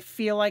 but I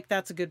feel like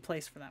that's a good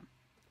place for them.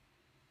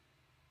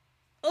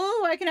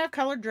 Oh, I can have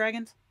colored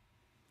dragons.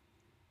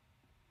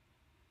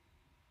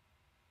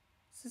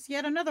 This is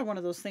yet another one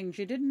of those things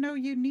you didn't know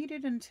you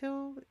needed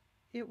until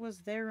it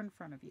was there in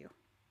front of you.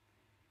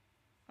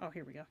 Oh,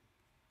 here we go.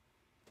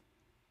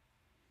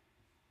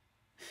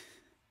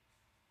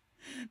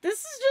 This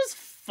is just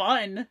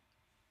fun.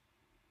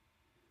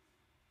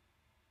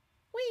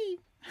 Whee!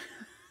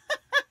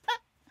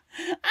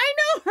 I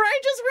know, right?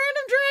 Just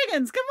random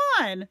dragons. Come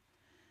on.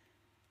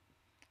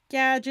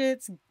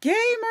 Gadgets,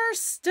 gamer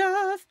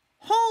stuff.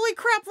 Holy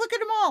crap, look at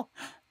them all.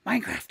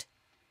 Minecraft.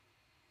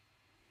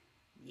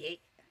 Yeah.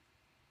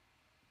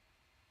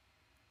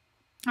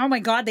 Oh my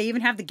god, they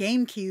even have the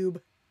GameCube.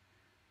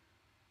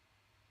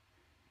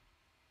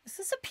 Is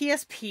this a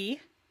PSP?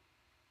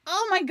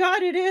 Oh my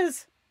god, it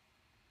is.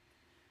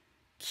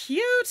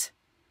 Cute.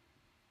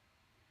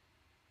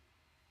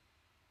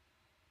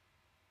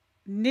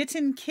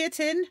 Knittin'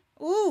 kitten.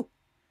 Ooh.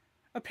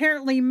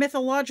 Apparently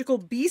mythological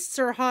beasts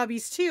are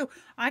hobbies too.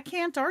 I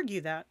can't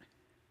argue that.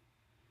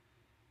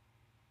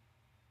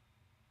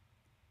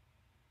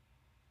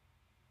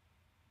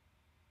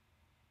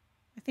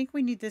 I think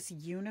we need this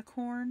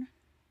unicorn.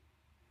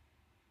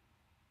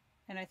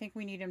 And I think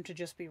we need him to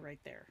just be right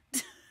there.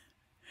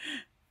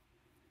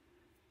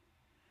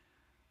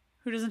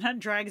 Who doesn't hunt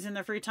dragons in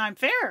their free time?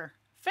 Fair.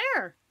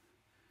 Fair.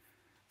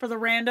 For the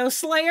rando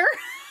slayer?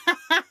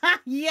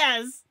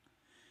 Yes.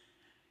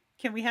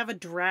 Can we have a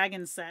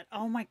dragon set?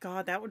 Oh my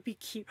god, that would be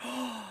cute.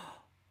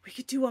 We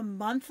could do a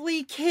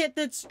monthly kit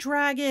that's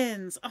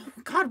dragons. Oh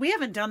god, we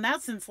haven't done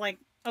that since like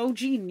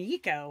OG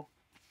Nico.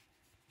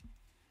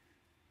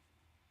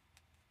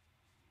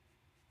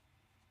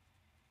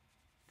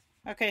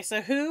 Okay,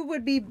 so who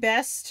would be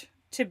best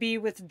to be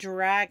with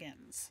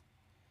dragons?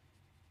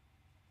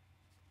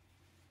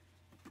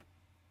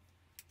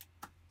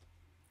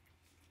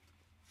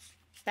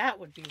 That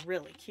would be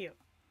really cute.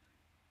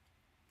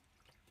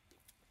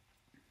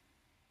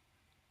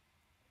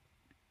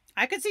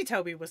 I could see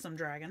Toby with some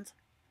dragons.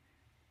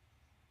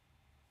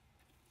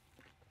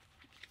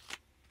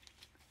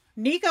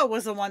 Nico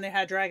was the one that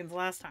had dragons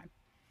last time.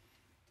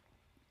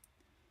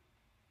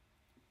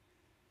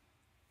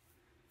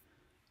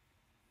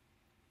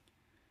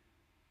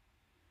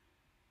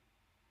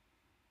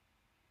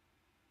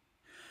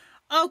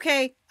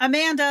 Okay,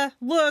 Amanda,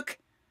 look.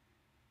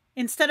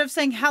 Instead of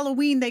saying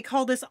Halloween, they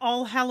call this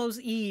All Hallows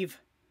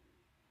Eve.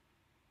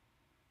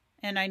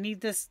 And I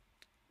need this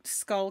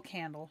skull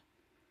candle.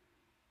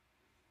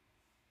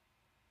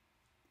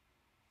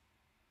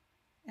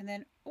 And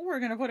then we're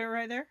going to put it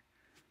right there.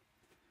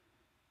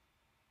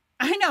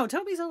 I know,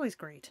 Toby's always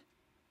great.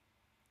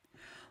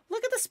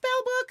 Look at the spell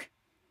book.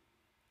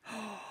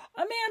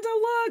 Amanda,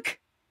 look.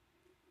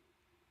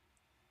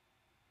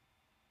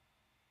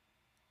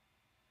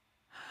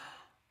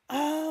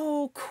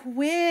 Oh,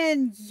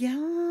 Quinn,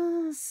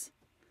 yes.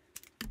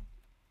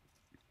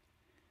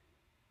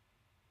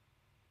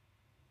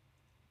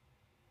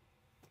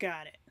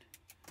 Got it.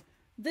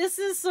 This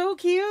is so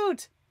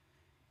cute.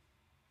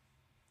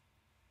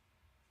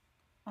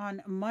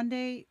 On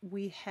Monday,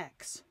 we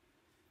hex.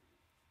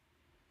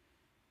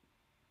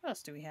 What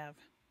else do we have?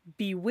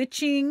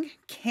 Bewitching,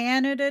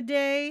 Canada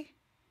Day,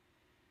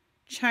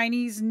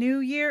 Chinese New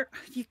Year.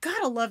 You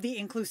gotta love the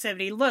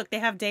inclusivity. Look, they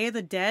have Day of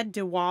the Dead,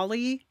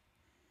 Diwali.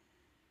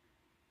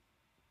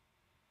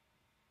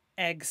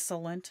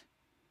 Excellent.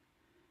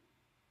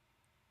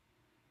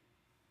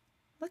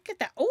 Look at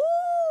that.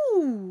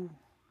 Ooh!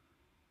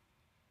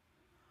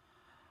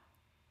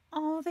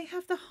 Oh, they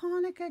have the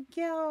Hanukkah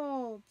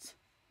Guild.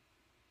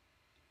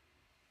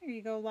 Here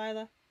you go,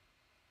 Lila.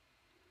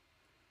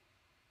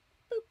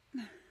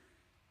 Boop.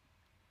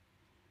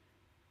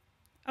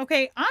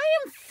 Okay, I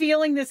am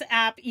feeling this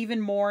app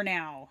even more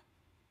now.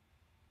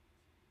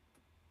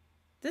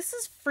 This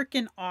is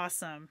freaking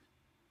awesome.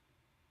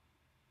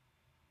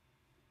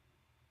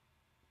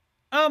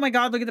 Oh my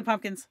god, look at the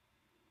pumpkins.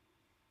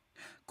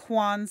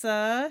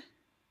 Kwanzaa.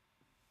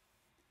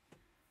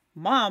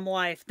 Mom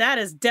life. That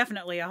is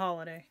definitely a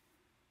holiday.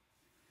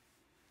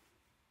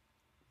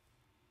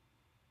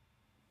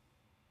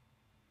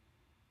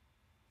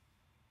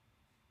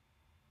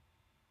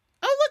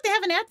 Oh, look, they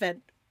have an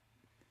advent.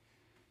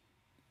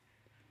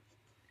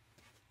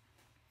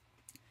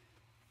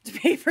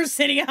 Paper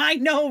City, I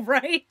know,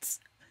 right?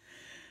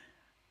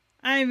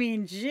 I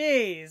mean,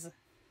 jeez.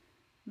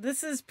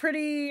 This is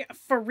pretty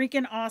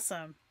freaking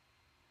awesome.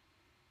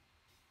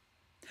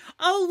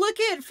 Oh, look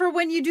it for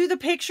when you do the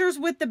pictures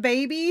with the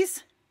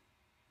babies.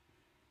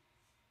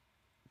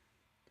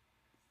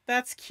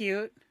 That's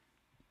cute.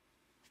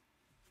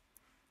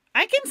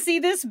 I can see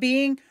this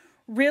being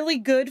really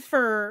good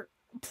for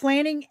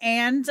planning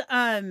and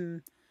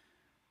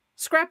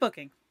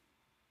scrapbooking.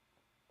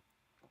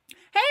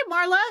 Hey,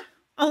 Marla.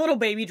 A little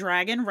baby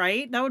dragon,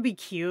 right? That would be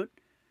cute.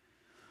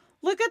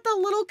 Look at the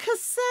little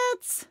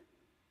cassettes.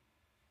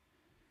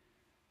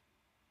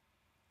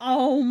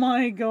 Oh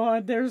my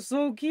god, they're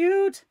so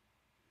cute.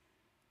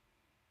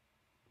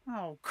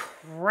 Oh,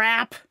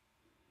 crap.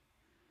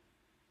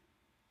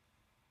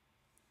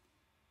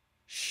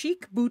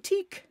 Chic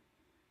boutique.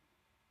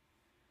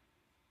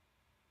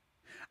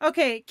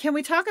 Okay, can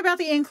we talk about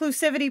the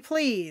inclusivity,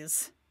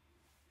 please?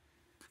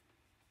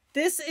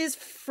 This is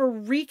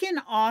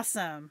freaking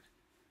awesome.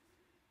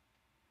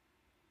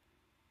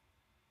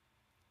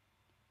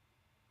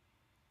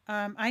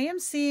 I am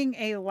seeing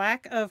a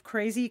lack of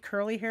crazy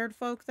curly-haired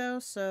folk, though,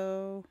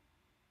 so...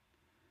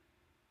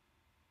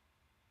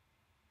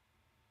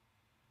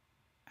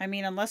 I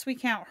mean, unless we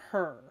count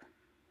her.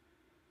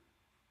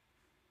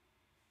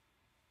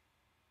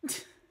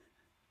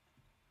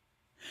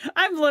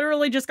 I'm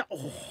literally just...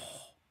 Oh.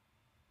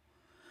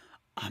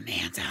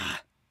 Amanda.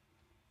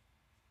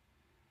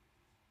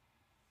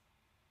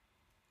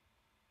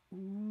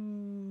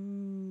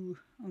 Ooh.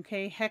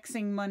 Okay,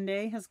 Hexing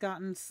Monday has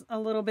gotten a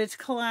little bit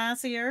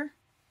classier.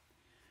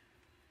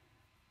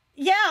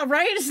 Yeah,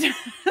 right?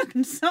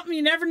 Something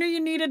you never knew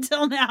you needed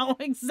till now.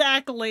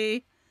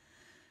 Exactly.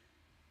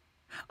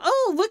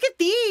 Oh, look at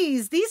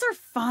these. These are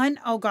fun.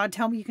 Oh, God,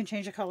 tell me you can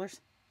change the colors.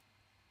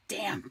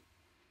 Damn.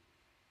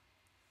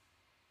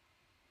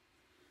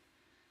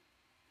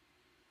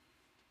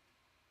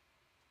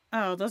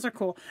 Oh, those are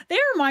cool. They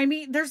remind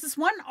me, there's this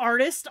one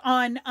artist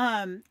on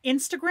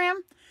Instagram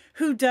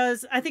who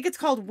does, I think it's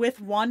called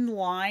With One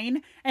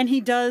Line, and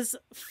he does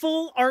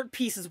full art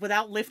pieces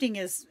without lifting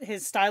his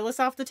stylus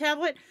off the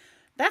tablet.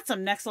 That's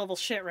some next level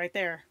shit right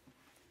there.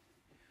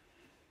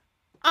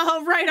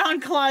 Oh, right on,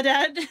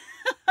 Claudette.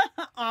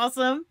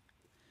 Awesome.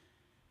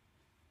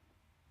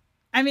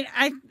 I mean,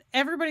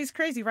 everybody's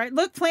crazy, right?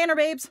 Look, Planner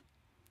Babes.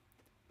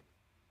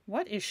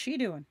 What is she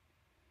doing?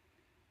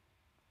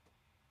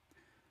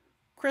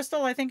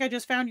 Crystal, I think I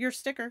just found your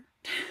sticker.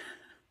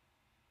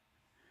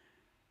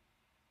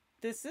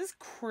 This is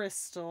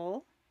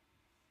Crystal.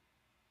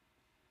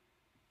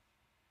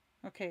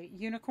 Okay,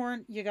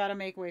 Unicorn, you gotta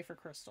make way for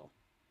Crystal.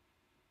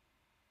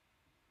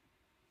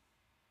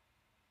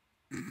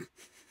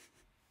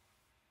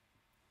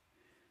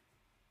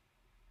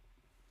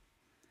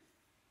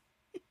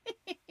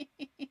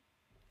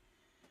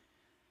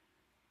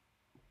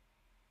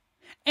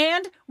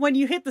 And when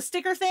you hit the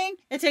sticker thing,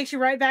 it takes you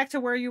right back to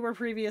where you were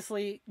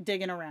previously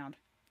digging around.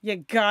 You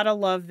gotta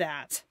love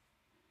that.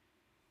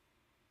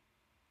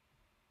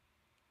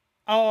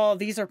 Oh,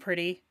 these are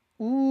pretty.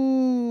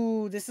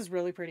 Ooh, this is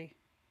really pretty.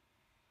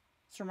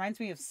 This reminds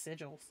me of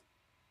sigils.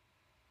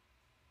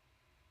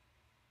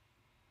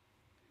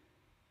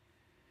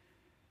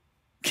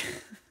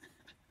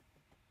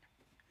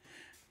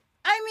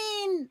 I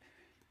mean,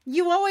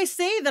 you always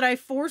say that I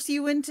force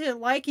you into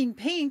liking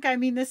pink. I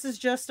mean, this is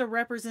just a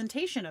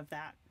representation of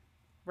that,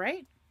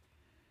 right?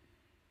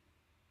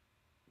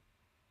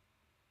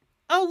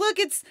 Oh, look,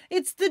 it's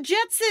the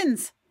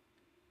Jetsons.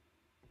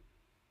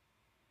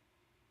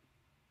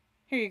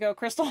 Here you go,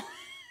 Crystal.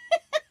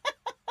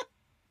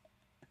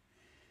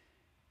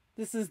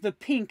 This is the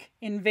pink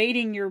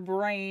invading your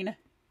brain.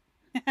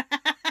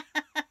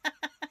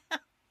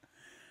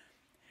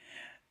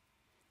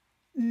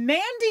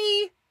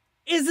 Mandy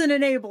is an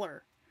enabler.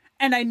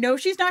 And I know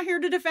she's not here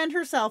to defend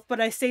herself, but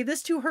I say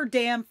this to her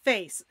damn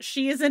face.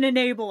 She is an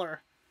enabler.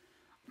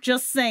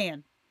 Just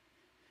saying.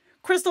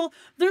 Crystal,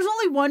 there's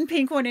only one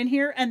pink one in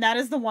here, and that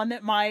is the one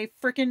that my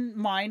freaking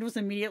mind was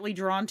immediately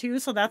drawn to,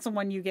 so that's the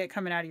one you get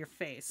coming out of your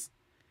face.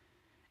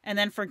 And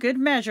then for good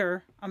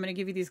measure, I'm going to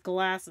give you these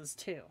glasses,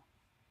 too.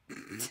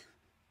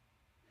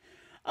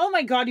 Oh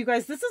my god, you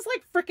guys, this is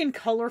like freaking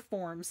color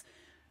forms.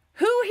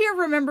 Who here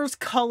remembers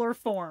color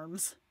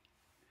forms?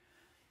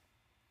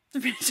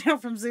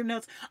 From Zoom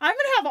Notes. I'm going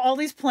to have all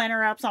these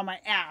planner apps on my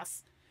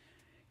ass.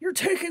 You're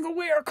taking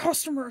away our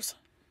customers.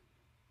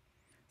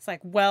 It's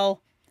like,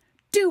 well,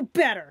 do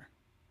better.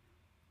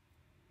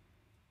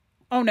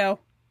 Oh no.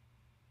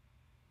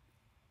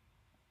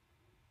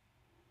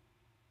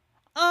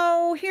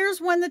 Oh,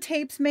 here's when the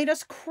tapes made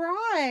us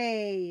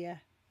cry.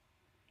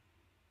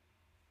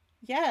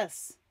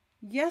 Yes.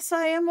 Yes,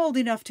 I am old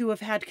enough to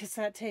have had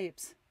cassette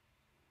tapes.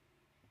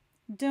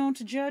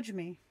 Don't judge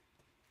me.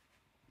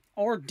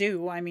 Or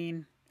do, I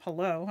mean,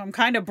 hello. I'm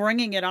kind of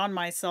bringing it on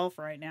myself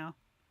right now.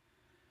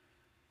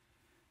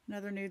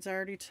 Another nudes, I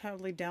already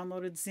totally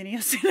downloaded Zinnia.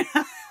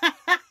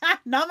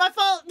 Not my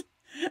fault.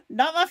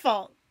 Not my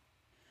fault.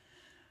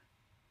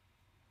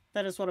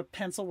 That is what a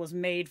pencil was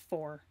made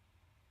for.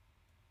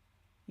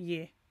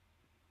 Yeah.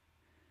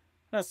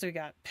 What else do we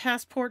got?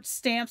 Passport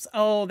stamps.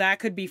 Oh, that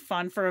could be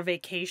fun for a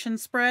vacation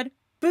spread.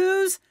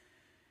 Booze.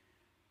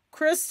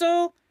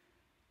 Crystal,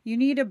 you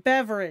need a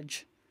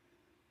beverage.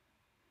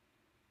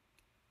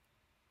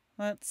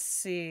 Let's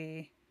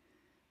see.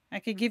 I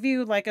could give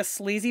you like a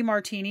sleazy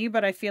martini,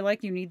 but I feel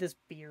like you need this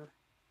beer.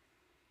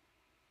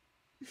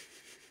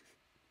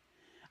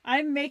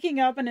 I'm making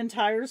up an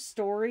entire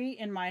story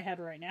in my head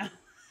right now.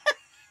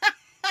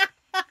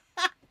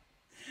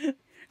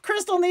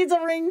 Crystal needs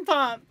a ring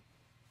pop.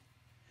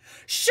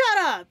 Shut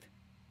up!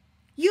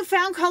 You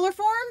found color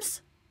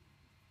forms?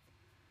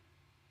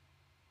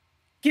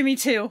 Give me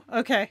two.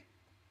 Okay.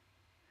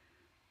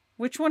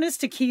 Which one is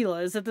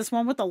tequila? Is it this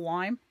one with the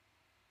lime?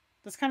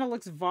 This kind of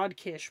looks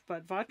vodka-ish,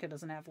 but vodka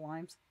doesn't have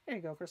limes. There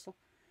you go, Crystal.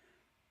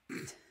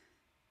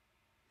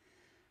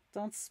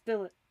 Don't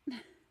spill it.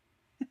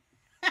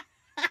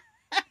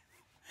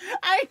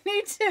 I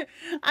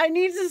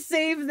need to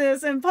save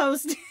this and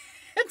post it.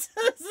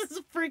 This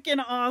is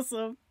freaking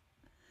awesome.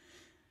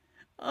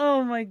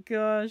 Oh my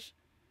gosh.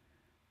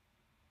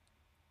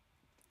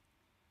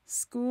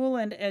 School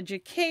and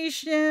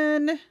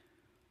education.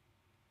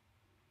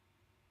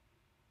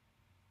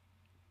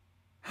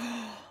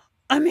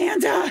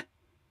 Amanda!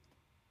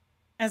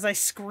 As I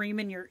scream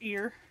in your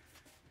ear.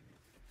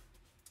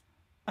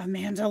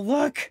 Amanda,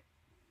 look!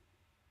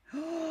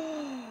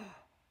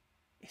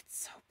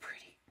 It's so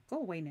pretty. Go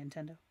away,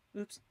 Nintendo.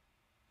 Oops.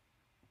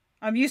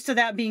 I'm used to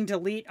that being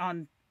delete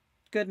on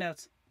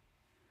Goodnotes.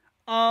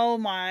 Oh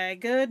my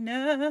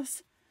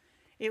goodness.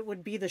 It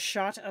would be the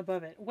shot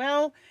above it.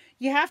 Well,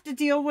 you have to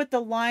deal with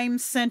the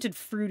lime-scented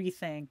fruity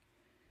thing.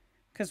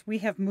 Because we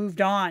have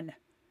moved on.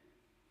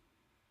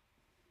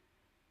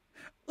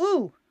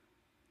 Ooh!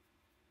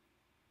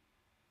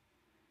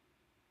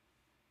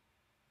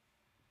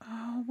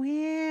 Oh,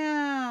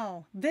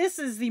 wow. This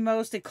is the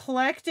most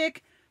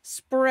eclectic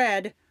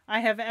spread I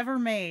have ever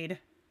made.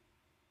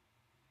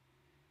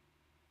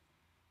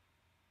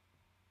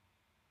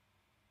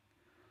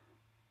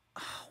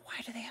 Oh, why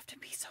do they have to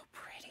be so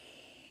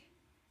pretty?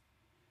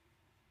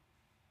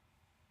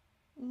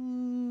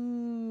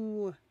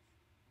 Ooh.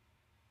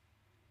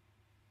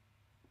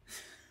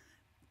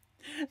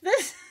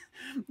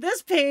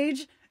 This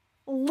page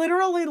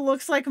literally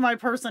looks like my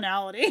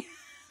personality.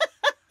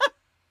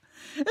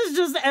 It's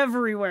just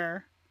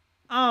everywhere.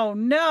 Oh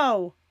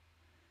no.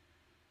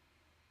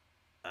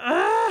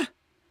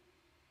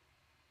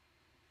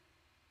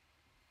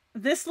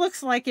 This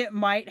looks like it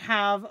might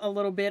have a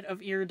little bit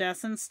of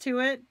iridescence to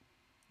it.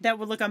 That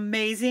would look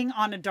amazing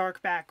on a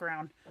dark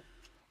background.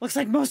 Looks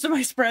like most of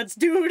my spreads,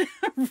 dude.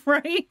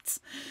 Right?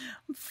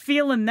 I'm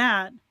feeling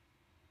that.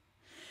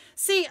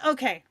 See,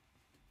 okay.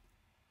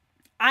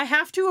 I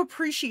have to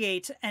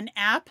appreciate an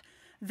app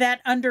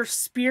that under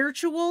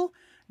spiritual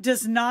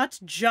does not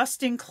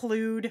just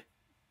include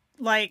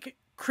like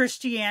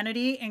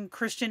Christianity and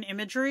Christian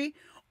imagery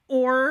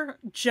or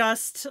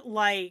just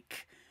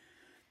like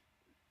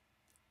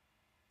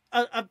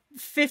a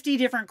 50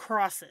 different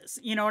crosses.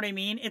 You know what I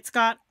mean? It's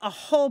got a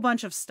whole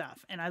bunch of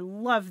stuff and I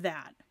love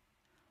that.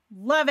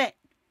 Love it.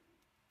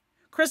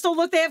 Crystal,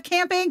 look, they have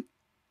camping.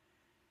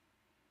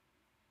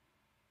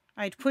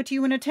 I'd put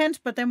you in a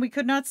tent, but then we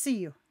could not see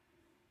you.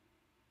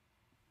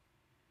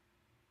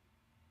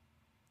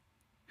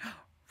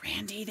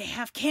 Randy, they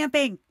have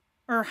camping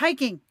or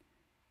hiking.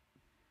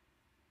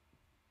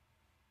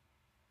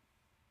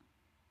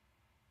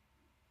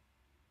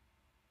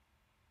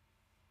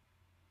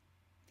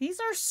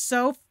 These are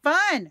so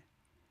fun.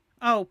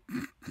 Oh.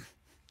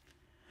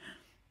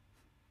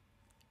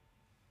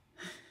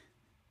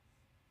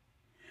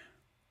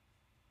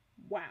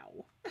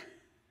 Wow.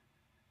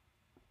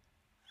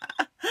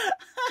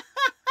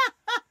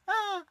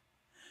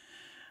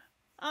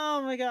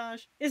 Oh my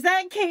gosh. Is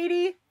that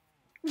Katie?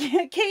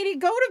 Yeah, Katie,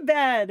 go to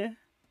bed.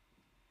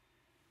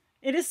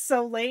 It is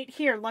so late.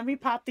 Here, let me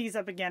pop these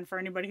up again for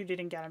anybody who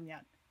didn't get them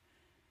yet.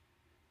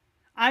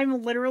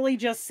 I'm literally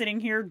just sitting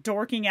here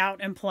dorking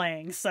out and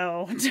playing,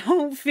 so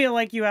don't feel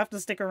like you have to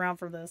stick around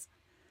for this.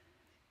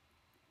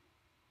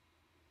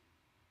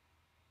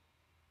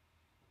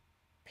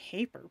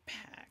 Paper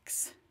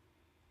packs.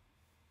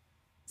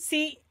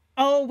 See,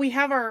 oh, we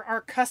have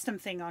our custom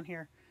thing on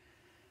here.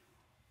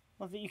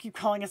 Love that you keep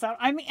calling us out.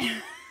 I mean,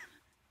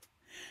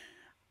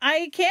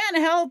 I can't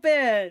help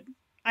it.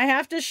 I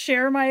have to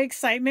share my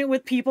excitement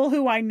with people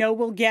who I know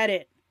will get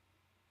it.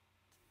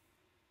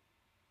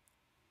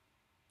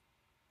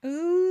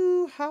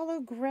 Ooh,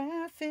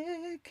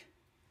 holographic.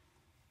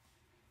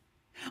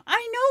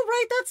 I know,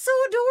 right? That's so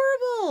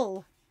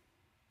adorable.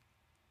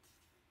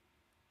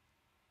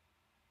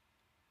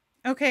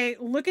 Okay,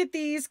 look at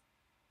these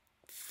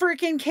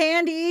freaking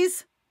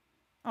candies.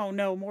 Oh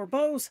no, more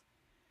bows.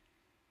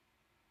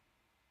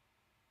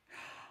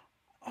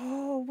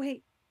 Oh,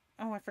 wait.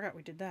 Oh, I forgot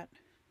we did that.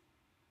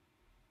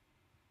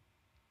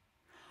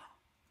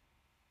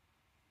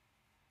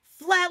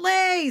 Flat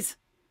lays!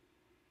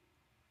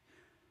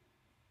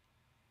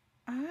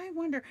 I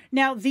wonder.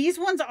 Now, these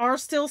ones are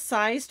still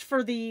sized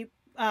for the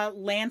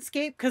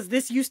landscape, because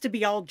this used to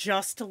be all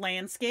just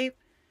landscape.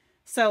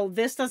 So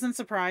this doesn't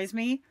surprise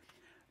me.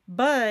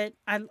 But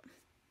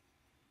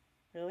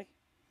Really?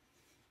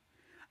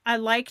 I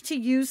like to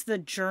use the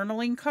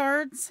journaling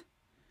cards.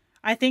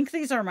 I think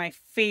these are my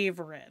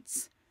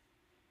favorites.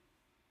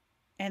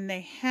 And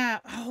they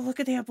have... Oh, look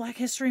at, they have Black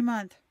History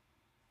Month.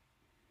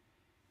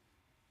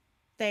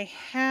 They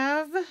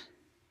have...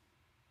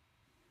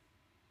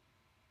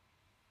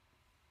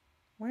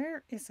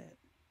 Where is it?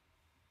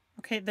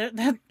 Okay,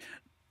 that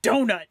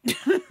donut.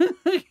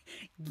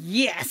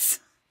 Yes.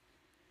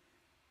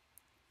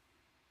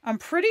 I'm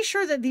pretty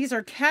sure that these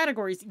are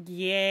categories.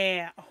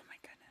 Yeah. Oh my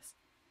goodness.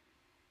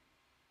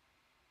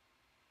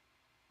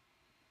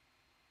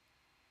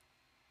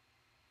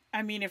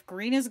 I mean, if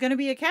green is going to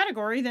be a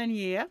category, then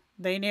yeah,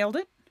 they nailed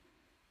it.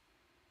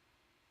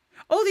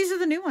 Oh, these are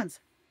the new ones.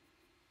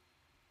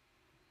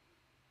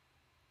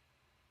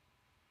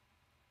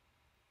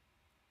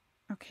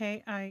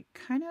 Okay, I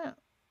kind of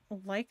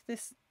like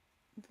this.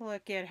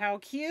 Look at how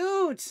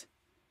cute.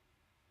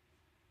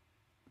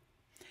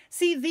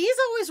 See, these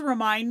always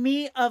remind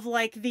me of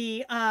like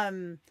they're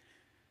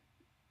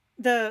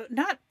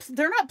not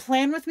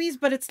Plan With Me's,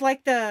 but it's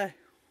like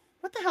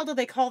what the hell do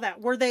they call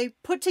that? Where they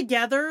put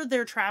together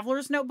their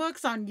traveler's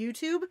notebooks on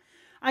YouTube.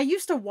 I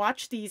used to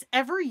watch these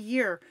every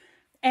year,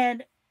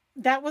 and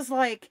that was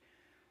like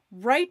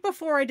right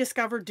before I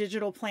discovered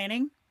digital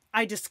planning.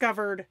 I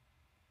discovered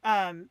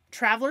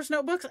traveler's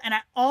notebooks, and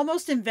I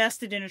almost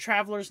invested in a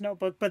traveler's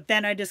notebook, but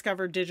then I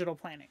discovered digital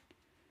planning.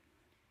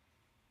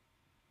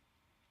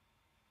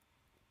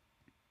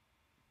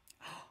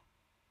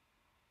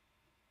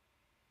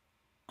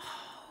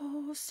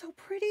 Oh, so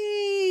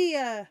pretty.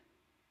 God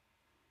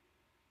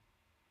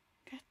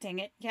dang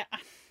it. Yeah,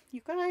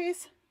 you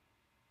guys.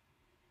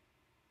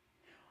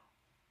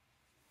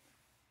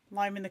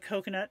 Lime in the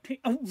coconut.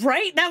 Oh,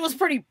 right? That was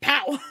pretty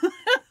pow.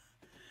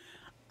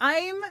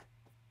 I'm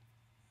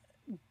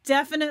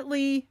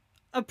definitely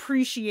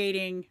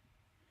appreciating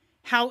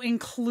how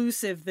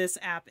inclusive this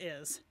app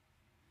is.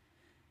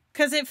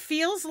 Because it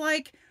feels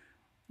like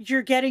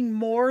you're getting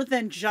more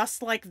than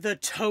just like the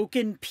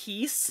token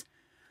piece.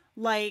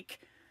 Like,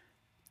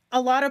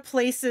 a lot of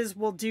places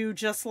will do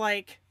just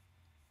like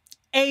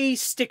a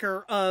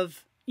sticker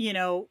of, you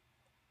know,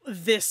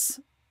 this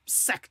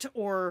sect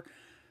or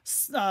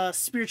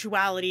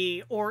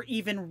spirituality or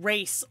even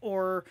race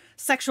or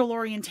sexual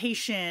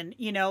orientation.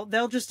 You know,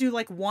 they'll just do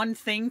like one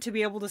thing to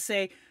be able to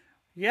say,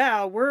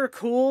 yeah, we're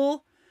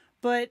cool.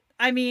 But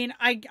I mean,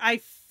 I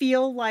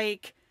feel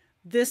like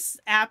this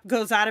app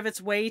goes out of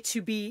its way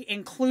to be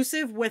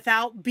inclusive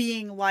without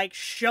being like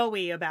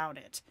showy about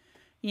it.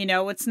 You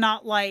know, it's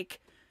not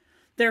like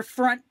their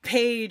front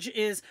page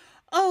is,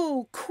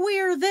 oh,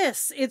 queer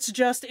this. It's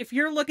just, if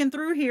you're looking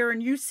through here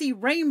and you see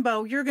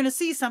rainbow, you're going to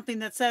see something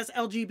that says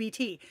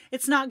LGBT.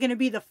 It's not going to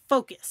be the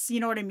focus.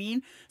 You know what I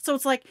mean? So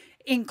it's like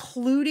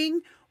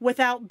including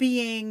without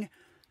being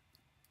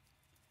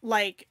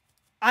like,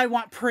 I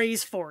want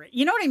praise for it.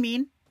 You know what I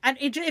mean? And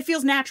it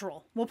feels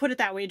natural. We'll put it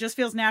that way. It just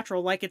feels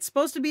natural. Like it's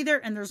supposed to be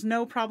there and there's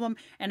no problem.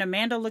 And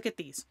Amanda, look at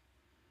these.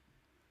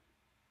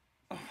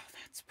 Oh,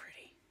 that's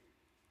pretty.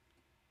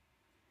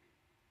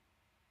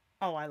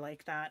 Oh, I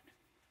like that.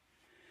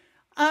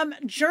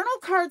 Journal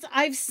cards,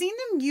 I've seen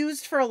them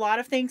used for a lot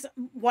of things.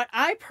 What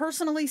I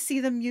personally see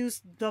them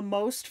used the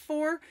most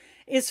for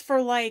is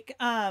for like,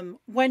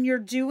 when you're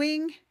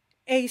doing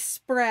a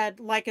spread,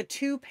 like a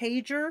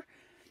 2-pager,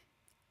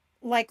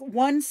 like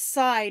one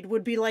side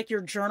would be like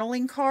your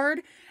journaling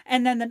card.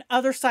 And then the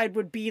other side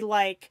would be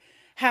like,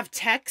 have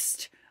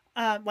text,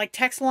 like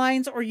text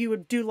lines, or you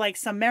would do like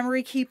some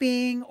memory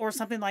keeping or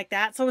something like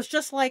that. So it's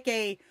just like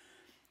a,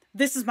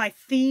 this is my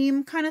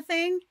theme kind of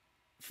thing,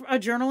 a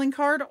journaling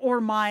card, or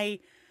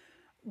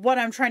what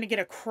I'm trying to get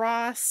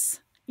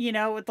across, you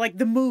know, it's like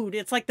the mood.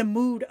 It's like the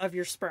mood of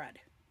your spread.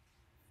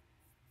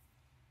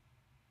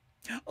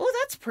 Oh,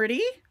 that's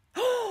pretty.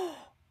 Oh,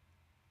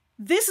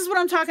 this is what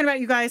I'm talking about,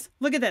 you guys.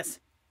 Look at this.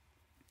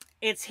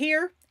 It's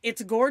here,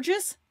 it's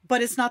gorgeous,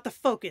 but it's not the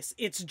focus.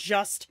 It's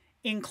just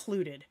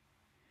included.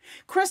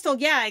 Crystal,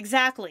 yeah,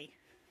 exactly.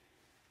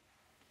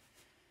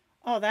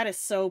 Oh, that is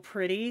so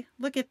pretty.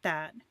 Look at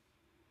that.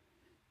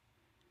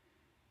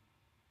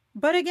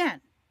 But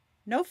again,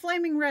 no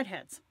flaming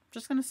redheads.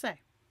 Just gonna say.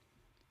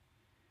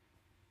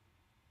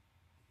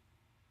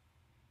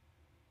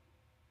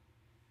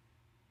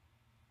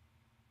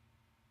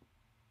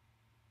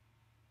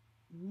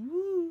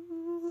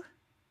 Ooh.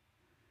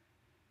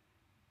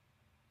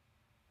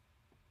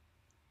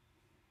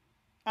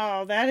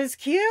 Oh, that is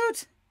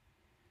cute.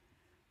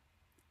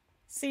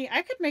 See,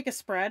 I could make a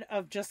spread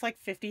of just like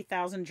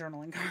 50,000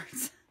 journaling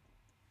cards.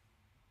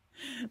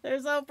 They're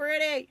so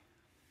pretty.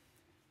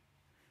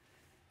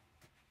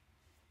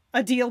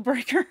 A deal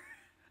breaker.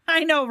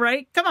 I know,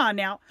 right? Come on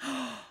now.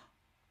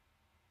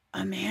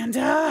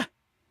 Amanda.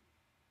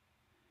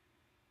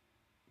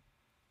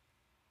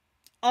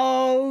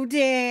 Oh,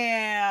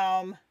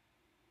 damn.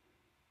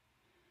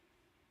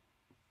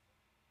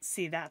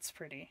 See, that's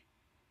pretty.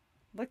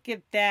 Look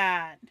at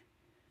that.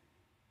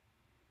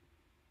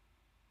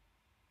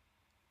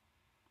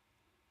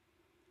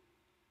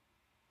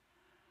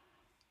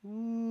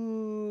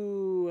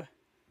 Ooh.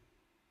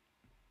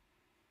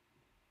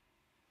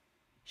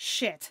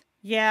 Shit.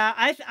 Yeah,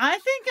 I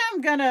think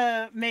I'm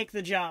gonna make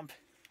the jump.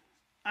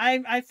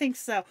 I think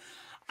so.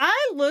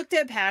 I looked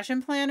at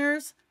passion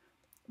planners,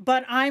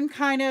 but I'm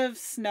kind of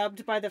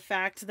snubbed by the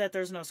fact that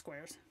there's no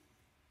squares.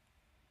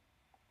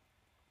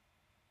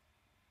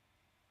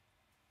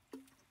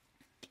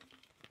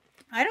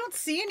 I don't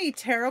see any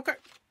tarot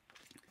cards.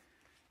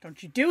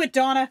 Don't you do it,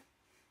 Donna.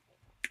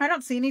 I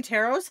don't see any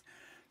tarots,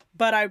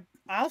 but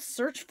I'll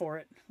search for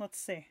it. Let's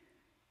see.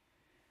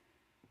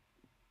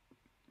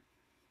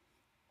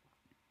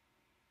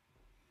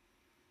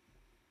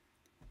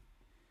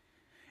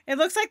 It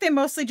looks like they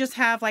mostly just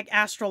have like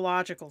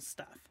astrological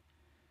stuff,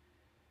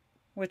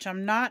 which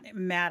I'm not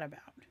mad about.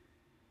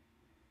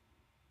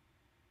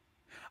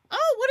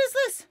 Oh, what is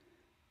this?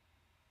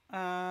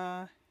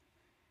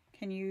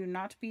 Can you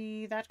not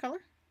be that color?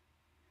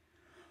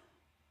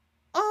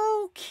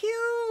 Oh,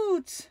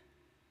 cute.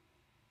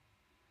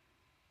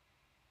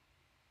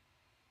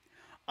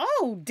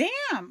 Oh,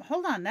 damn.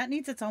 Hold on. That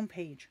needs its own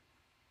page.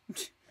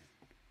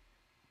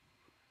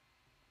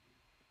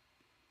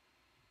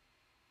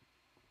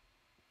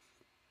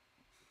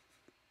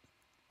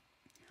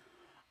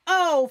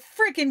 Oh,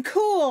 freaking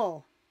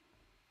cool.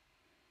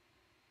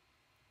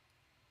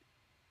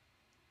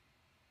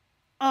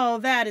 Oh,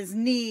 that is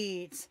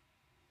neat.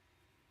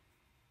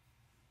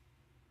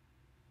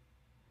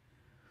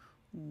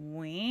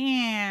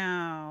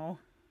 Wow.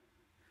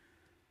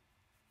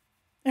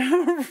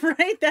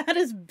 Right? That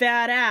is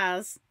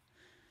badass.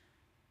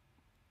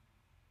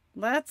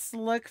 Let's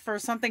look for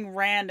something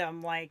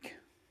random like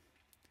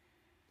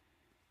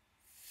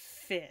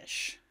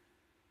fish.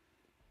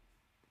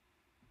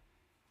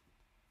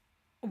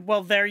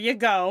 Well, there you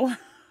go.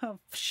 What?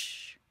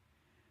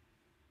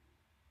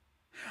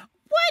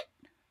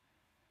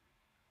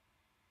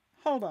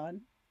 Hold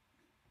on.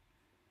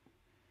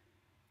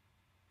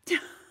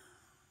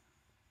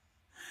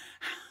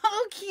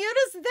 How cute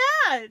is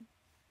that?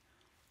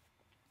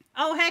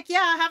 Oh, heck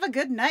yeah. Have a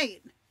good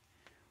night.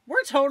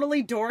 We're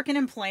totally dorking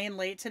and playing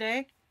late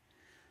today.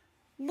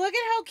 Look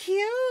at how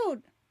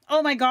cute.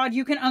 Oh my god,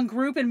 you can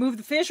ungroup and move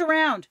the fish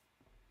around.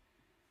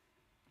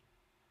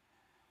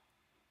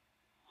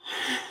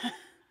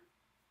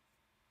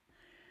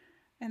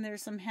 And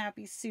there's some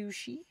happy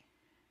sushi.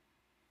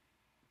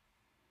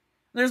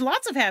 There's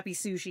lots of happy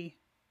sushi.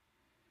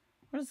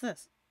 What is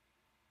this?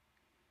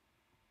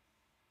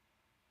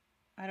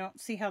 I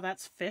don't see how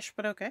that's fish,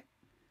 but okay.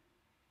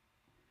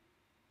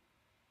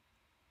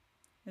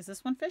 Is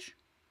this one fish?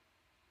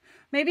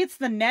 Maybe it's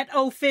the net.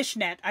 Oh, fish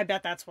net. I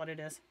bet that's what it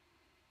is.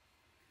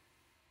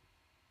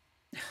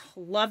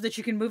 Love that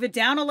you can move it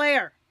down a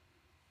layer.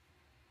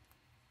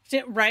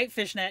 Right,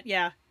 fishnet,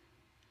 yeah.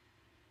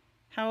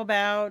 How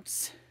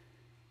about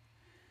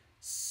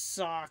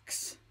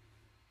socks?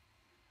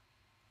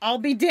 I'll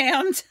be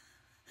damned.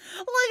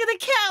 Look at the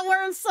cat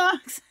wearing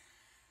socks.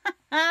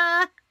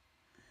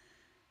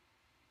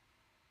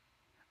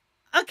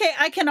 Okay,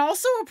 I can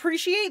also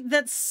appreciate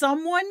that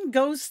someone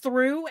goes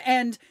through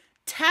and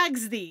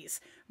tags these,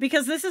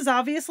 because this is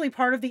obviously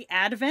part of the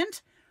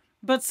advent,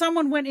 but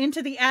someone went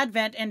into the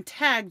advent and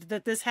tagged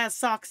that this has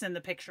socks in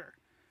the picture.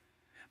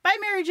 Bye,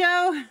 Mary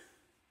Jo.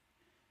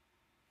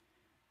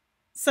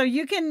 So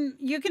you can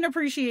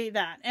appreciate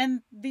that,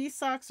 and these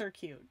socks are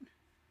cute.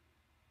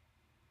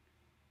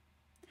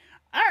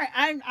 All right,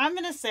 I'm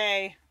gonna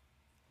say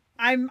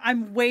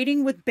I'm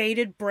waiting with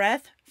bated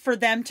breath for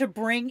them to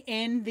bring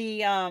in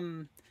the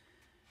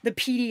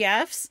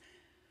PDFs,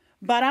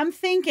 but I'm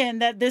thinking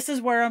that this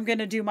is where I'm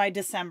gonna do my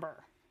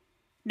December.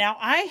 Now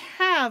I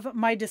have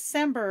my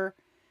December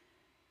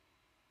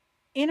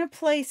in a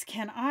place.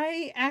 Can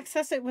I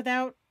access it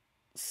without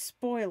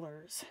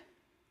spoilers?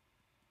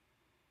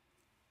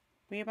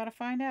 We about to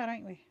find out,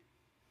 ain't we?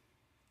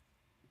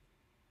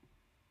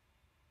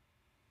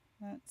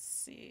 Let's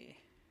see.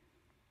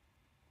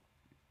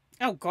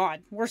 Oh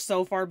God, we're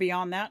so far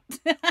beyond that.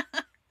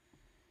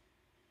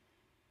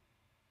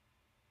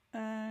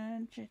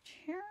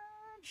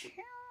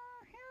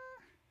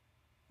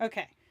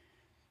 Okay,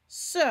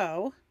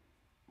 so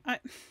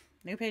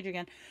new page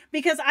again,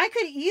 because I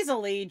could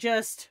easily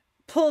just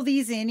pull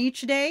these in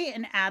each day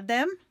and add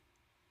them.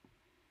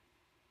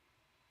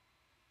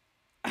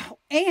 Oh,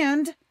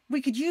 and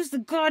we could use the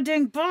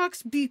goddamn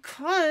box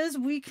because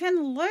we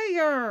can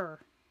layer.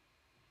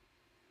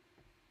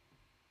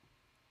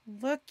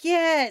 Look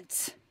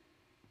it.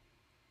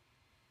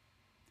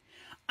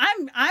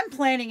 I'm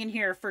planning in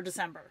here for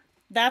December.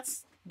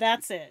 That's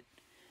it.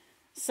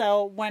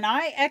 So when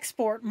I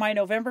export my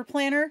November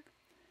planner,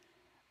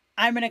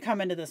 I'm going to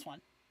come into this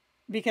one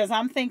because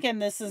I'm thinking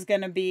this is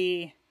going to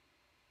be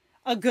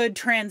a good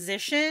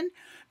transition,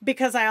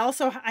 because I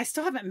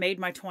still haven't made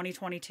my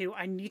 2022.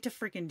 I need to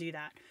freaking do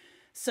that.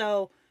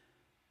 So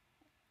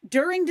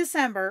during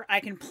December, I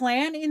can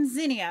plan in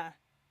Zinnia,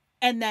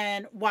 and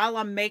then while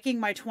I'm making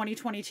my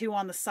 2022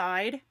 on the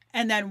side,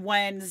 and then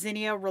when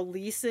Zinnia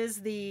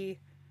releases the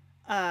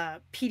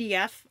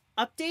PDF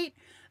update,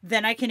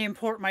 then I can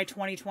import my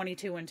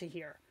 2022 into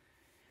here.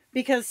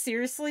 Because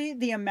seriously,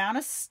 the amount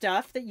of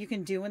stuff that you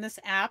can do in this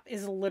app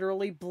is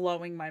literally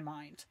blowing my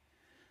mind.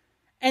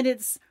 And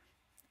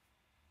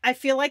I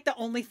feel like the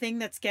only thing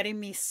that's getting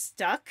me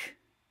stuck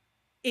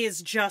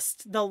is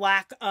just the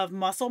lack of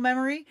muscle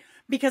memory.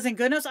 Because in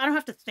Goodnotes, I don't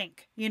have to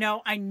think. You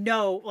know, I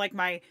know, like,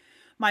 my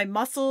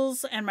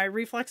muscles and my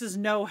reflexes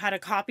know how to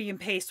copy and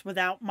paste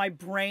without my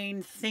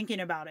brain thinking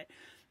about it.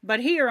 But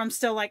here I'm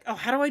still like, oh,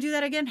 how do I do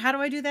that again? How do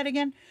I do that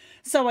again?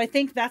 So I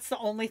think that's the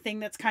only thing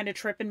that's kind of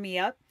tripping me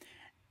up.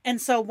 And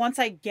so once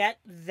I get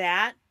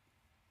that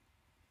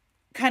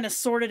kind of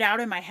sorted out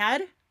in my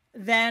head,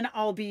 then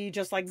I'll be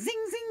just like zing,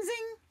 zing,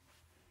 zing.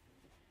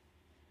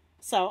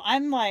 So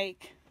I'm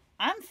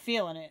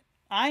feeling it.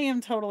 I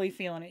am totally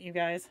feeling it, you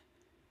guys.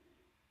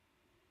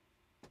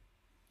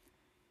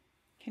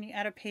 Can you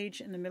add a page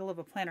in the middle of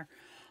a planner?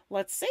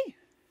 Let's see.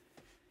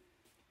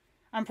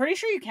 I'm pretty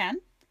sure you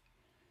can.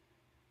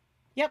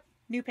 Yep,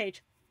 new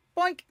page.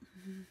 Boink.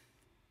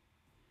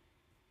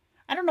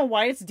 I don't know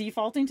why it's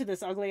defaulting to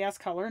this ugly ass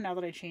color now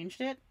that I changed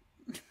it.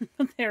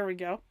 There we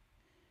go.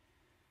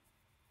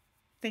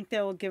 Think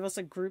they'll give us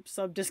a group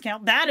sub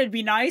discount. That'd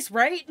be nice,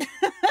 right?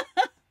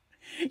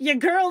 Your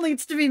girl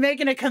needs to be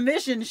making a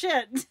commission.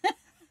 Shit.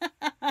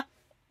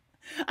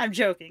 I'm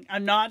joking.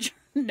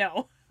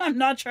 No, I'm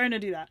not trying to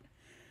do that.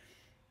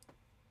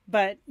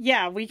 But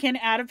yeah, we can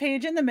add a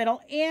page in the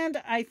middle.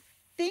 And I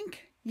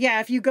think, yeah,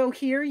 if you go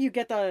here, you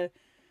get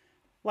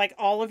like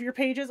all of your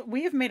pages.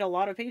 We have made a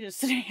lot of pages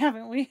today,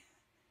 haven't we?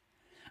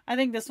 I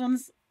think this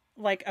one's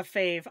like a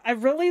fave. I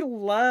really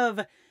love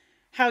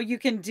how you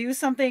can do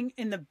something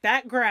in the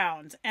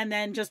background and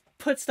then just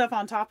put stuff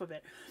on top of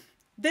it.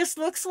 This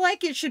looks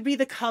like it should be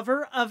the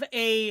cover of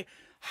a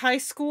high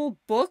school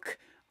book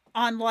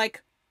on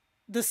like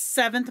the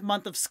 7th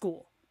month of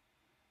school.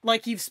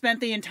 Like you've spent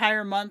the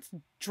entire month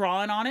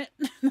drawing on it.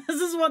 This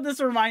is what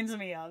this reminds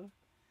me of.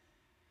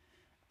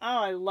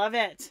 Oh, I love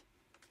it.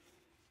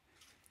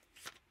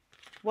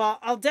 Well,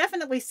 I'll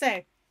definitely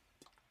say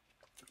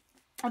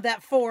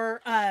that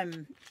for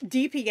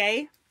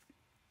DPA,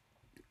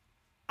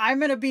 I'm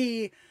going to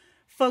be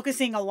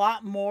focusing a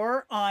lot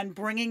more on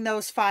bringing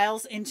those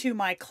files into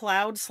my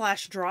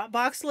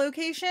cloud/Dropbox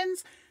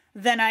locations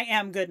than I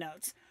am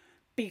Goodnotes.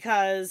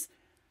 Because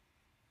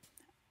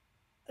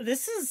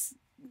this is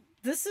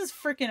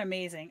freaking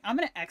amazing. I'm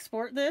going to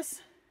export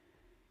this.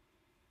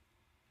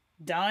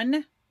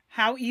 Done.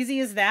 How easy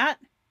is that?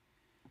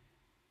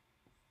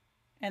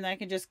 And I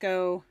can just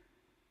go.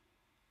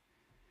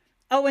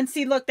 Oh, and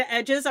see, look, the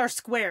edges are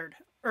squared.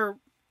 Or,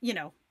 you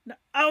know.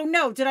 Oh,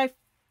 no. Did I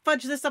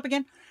fudge this up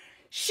again?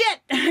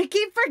 Shit. I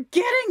keep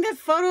forgetting that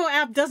photo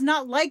app does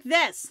not like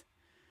this.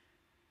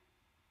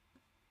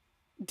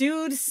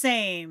 Dude,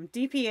 same.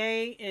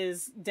 DPA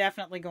is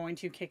definitely going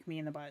to kick me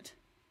in the butt.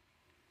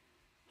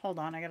 Hold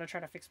on. I got to try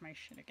to fix my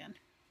shit again.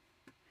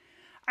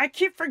 I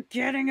keep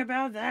forgetting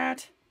about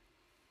that.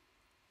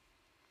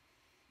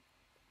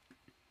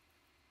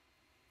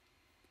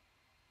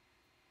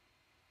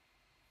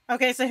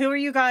 Okay, so who are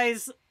you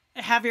guys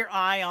have your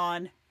eye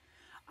on?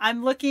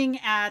 I'm looking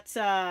at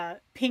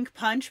Pink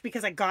Punch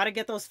because I gotta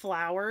get those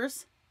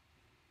flowers.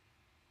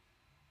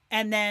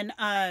 And then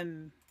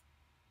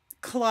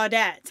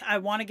Claudette. I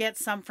want to get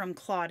some from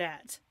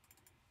Claudette.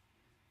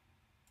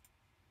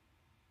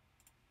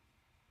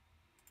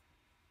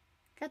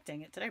 God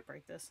dang it, did I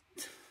break this?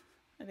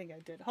 I think I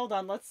did. Hold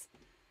on,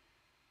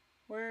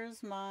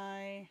 where's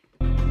my...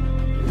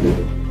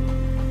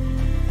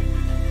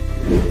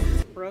 Is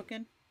this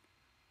broken?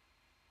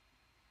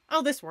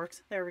 Oh, this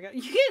works. There we go.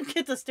 You can't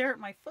get to stare at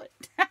my foot.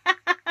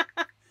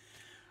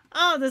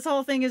 Oh, this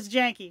whole thing is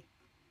janky.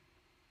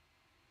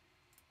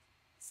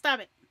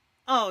 Stop it.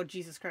 Oh,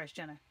 Jesus Christ,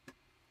 Jenna.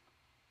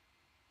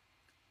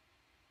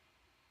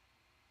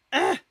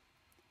 Ugh.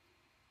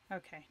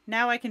 Okay,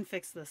 now I can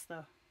fix this,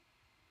 though.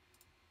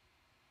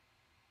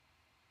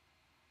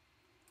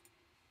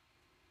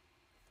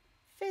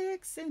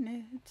 Fixing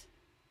it.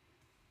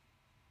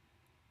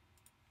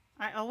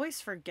 I always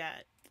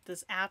forget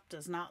this app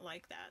does not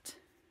like that.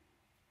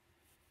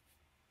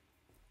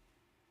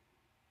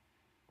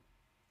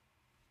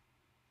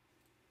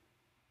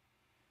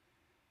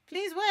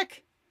 Please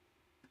work.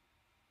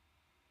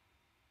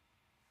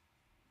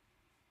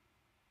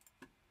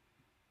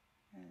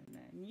 And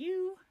then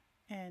you,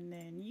 and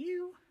then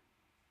you.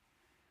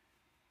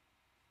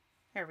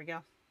 There we go.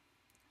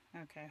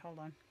 Okay, hold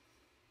on.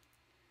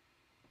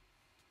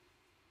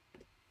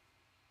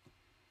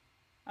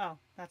 Oh,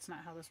 that's not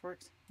how this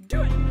works.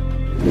 Do it!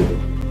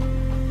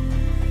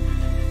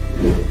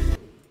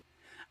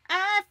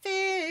 I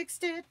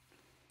fixed it!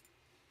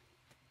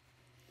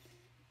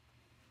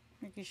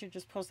 I think you should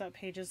just post that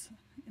pages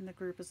in the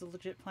group as a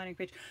legit planning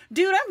page.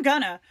 Dude,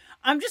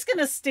 I'm just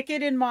gonna stick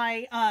it in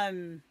my,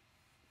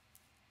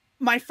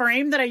 my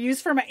frame that I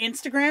use for my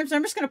Instagram, so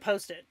I'm just gonna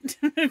post it.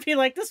 And be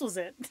like, this was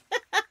it.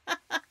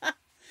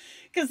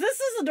 Because this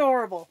is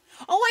adorable.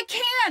 Oh, I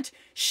can't!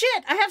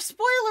 Shit, I have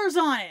spoilers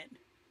on it!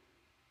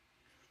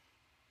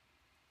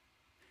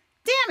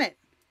 Damn it!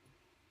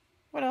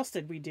 What else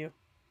did we do?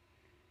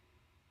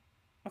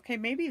 Okay,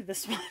 maybe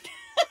this one.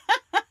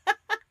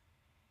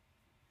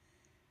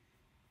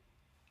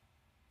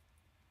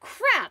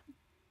 Crap!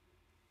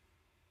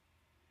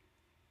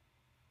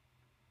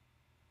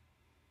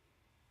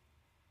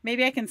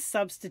 Maybe I can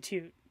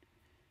substitute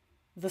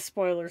the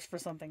spoilers for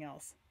something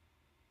else.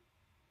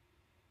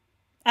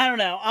 I don't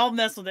know. I'll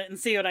mess with it and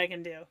see what I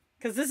can do.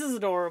 Because this is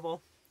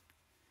adorable.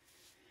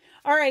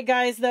 Alright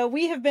guys, though,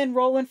 we have been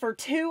rolling for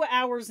 2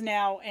 hours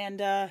now,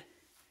 and I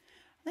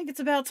think it's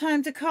about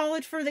time to call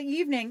it for the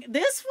evening.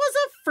 This was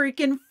a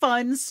freaking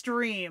fun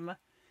stream.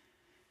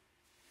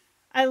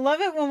 I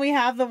love it when we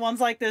have the ones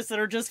like this that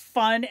are just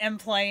fun and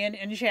playing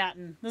and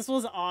chatting. This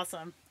was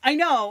awesome. I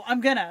know,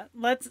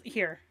 let's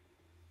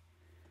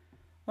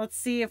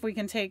see if we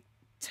can take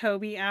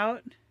Toby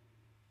out.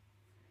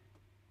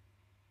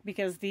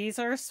 Because these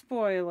are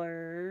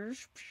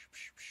spoilers.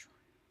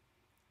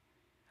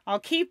 I'll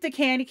keep the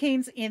candy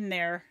canes in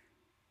there.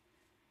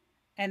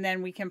 And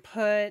then we can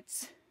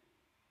put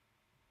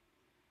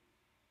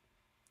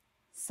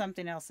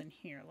something else in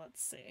here.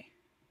 Let's see.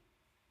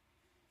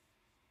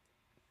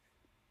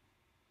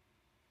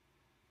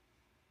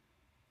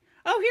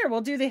 Oh, here,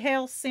 we'll do the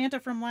Hail Santa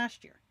from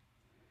last year.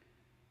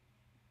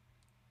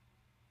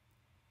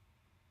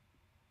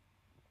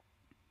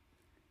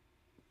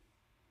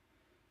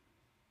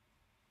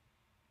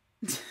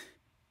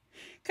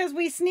 Because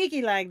we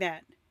sneaky like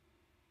that.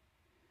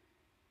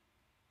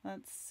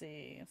 Let's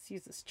see. Let's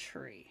use this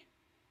tree.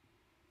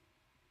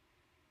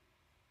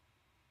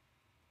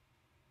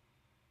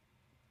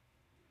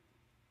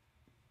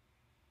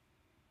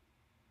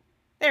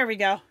 There we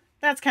go.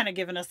 That's kind of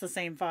giving us the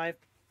same vibe.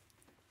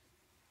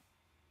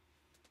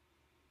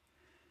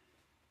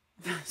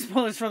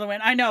 Spoilers for the win.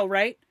 I know,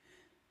 right?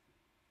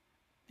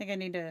 I think I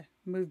need to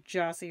move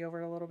Jossie over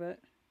a little bit.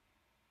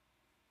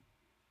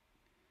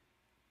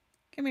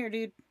 Come here,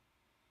 dude.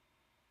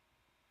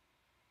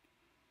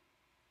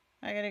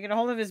 I gotta get a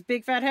hold of his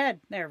big fat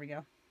head. There we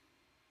go.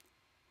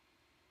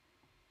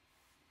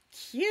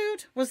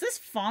 Cute. Was this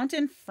font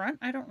in front?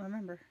 I don't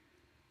remember.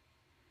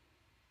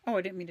 Oh,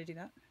 I didn't mean to do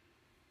that.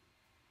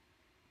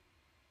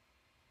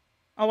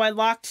 Oh, I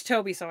locked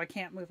Toby, so I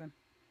can't move him.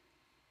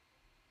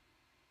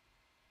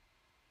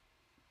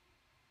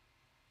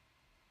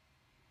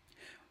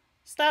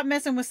 Stop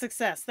messing with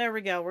success. There we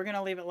go. We're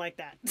gonna leave it like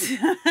that.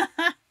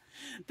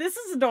 This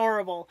is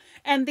adorable.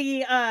 And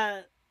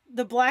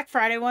the Black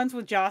Friday ones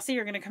with Jossie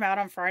are going to come out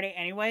on Friday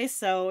anyway,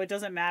 so it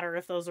doesn't matter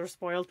if those are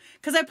spoiled.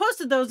 Because I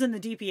posted those in the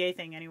DPA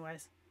thing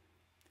anyways.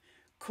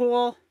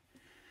 Cool.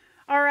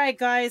 Alright,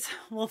 guys.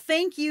 Well,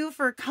 thank you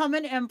for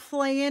coming and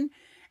playing.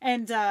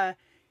 And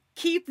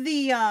keep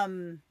the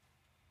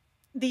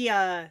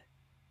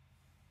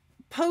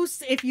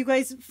posts if you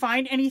guys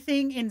find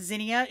anything in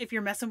Zinnia, if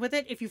you're messing with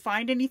it. If you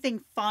find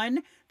anything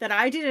fun that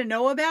I didn't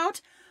know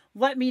about,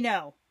 let me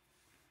know.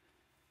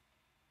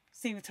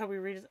 Seeing the Toby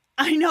readers.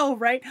 I know,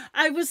 right?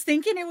 I was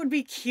thinking it would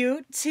be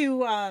cute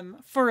to,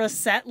 for a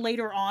set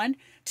later on,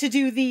 to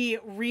do the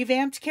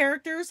revamped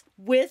characters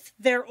with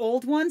their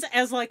old ones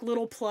as like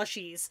little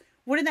plushies.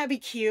 Wouldn't that be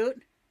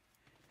cute?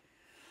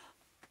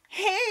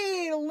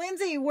 Hey,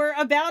 Lindsay, we're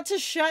about to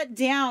shut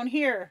down.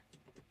 Here.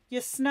 You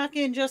snuck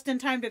in just in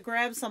time to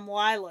grab some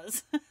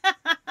Lilas.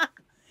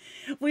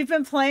 We've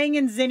been playing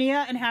in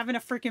Zinnia and having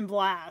a freaking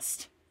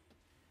blast.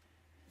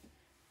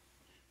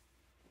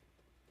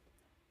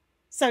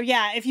 So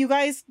yeah, if you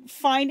guys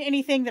find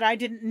anything that I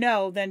didn't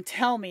know, then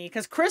tell me.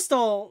 Because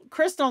Crystal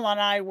and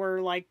I were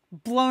like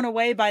blown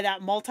away by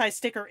that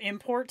multi-sticker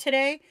import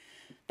today.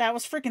 That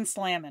was freaking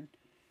slamming.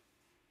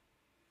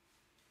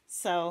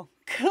 So,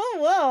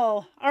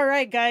 cool. All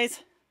right,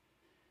 guys.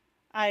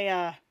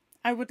 I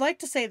would like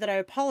to say that I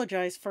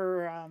apologize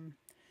for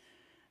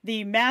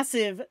the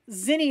massive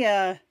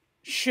Zinnia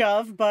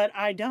shove, but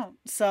I don't.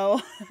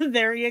 So,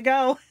 there you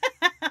go.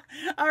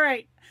 All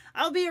right.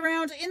 I'll be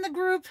around in the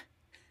group.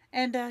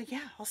 And,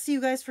 yeah, I'll see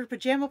you guys for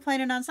pajama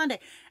planning on Sunday.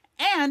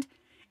 And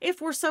if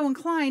we're so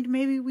inclined,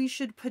 maybe we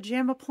should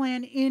pajama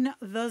plan in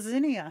the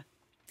Zinnia.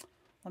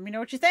 Let me know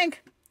what you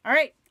think. All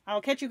right.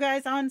 I'll catch you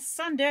guys on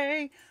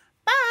Sunday.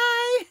 Bye.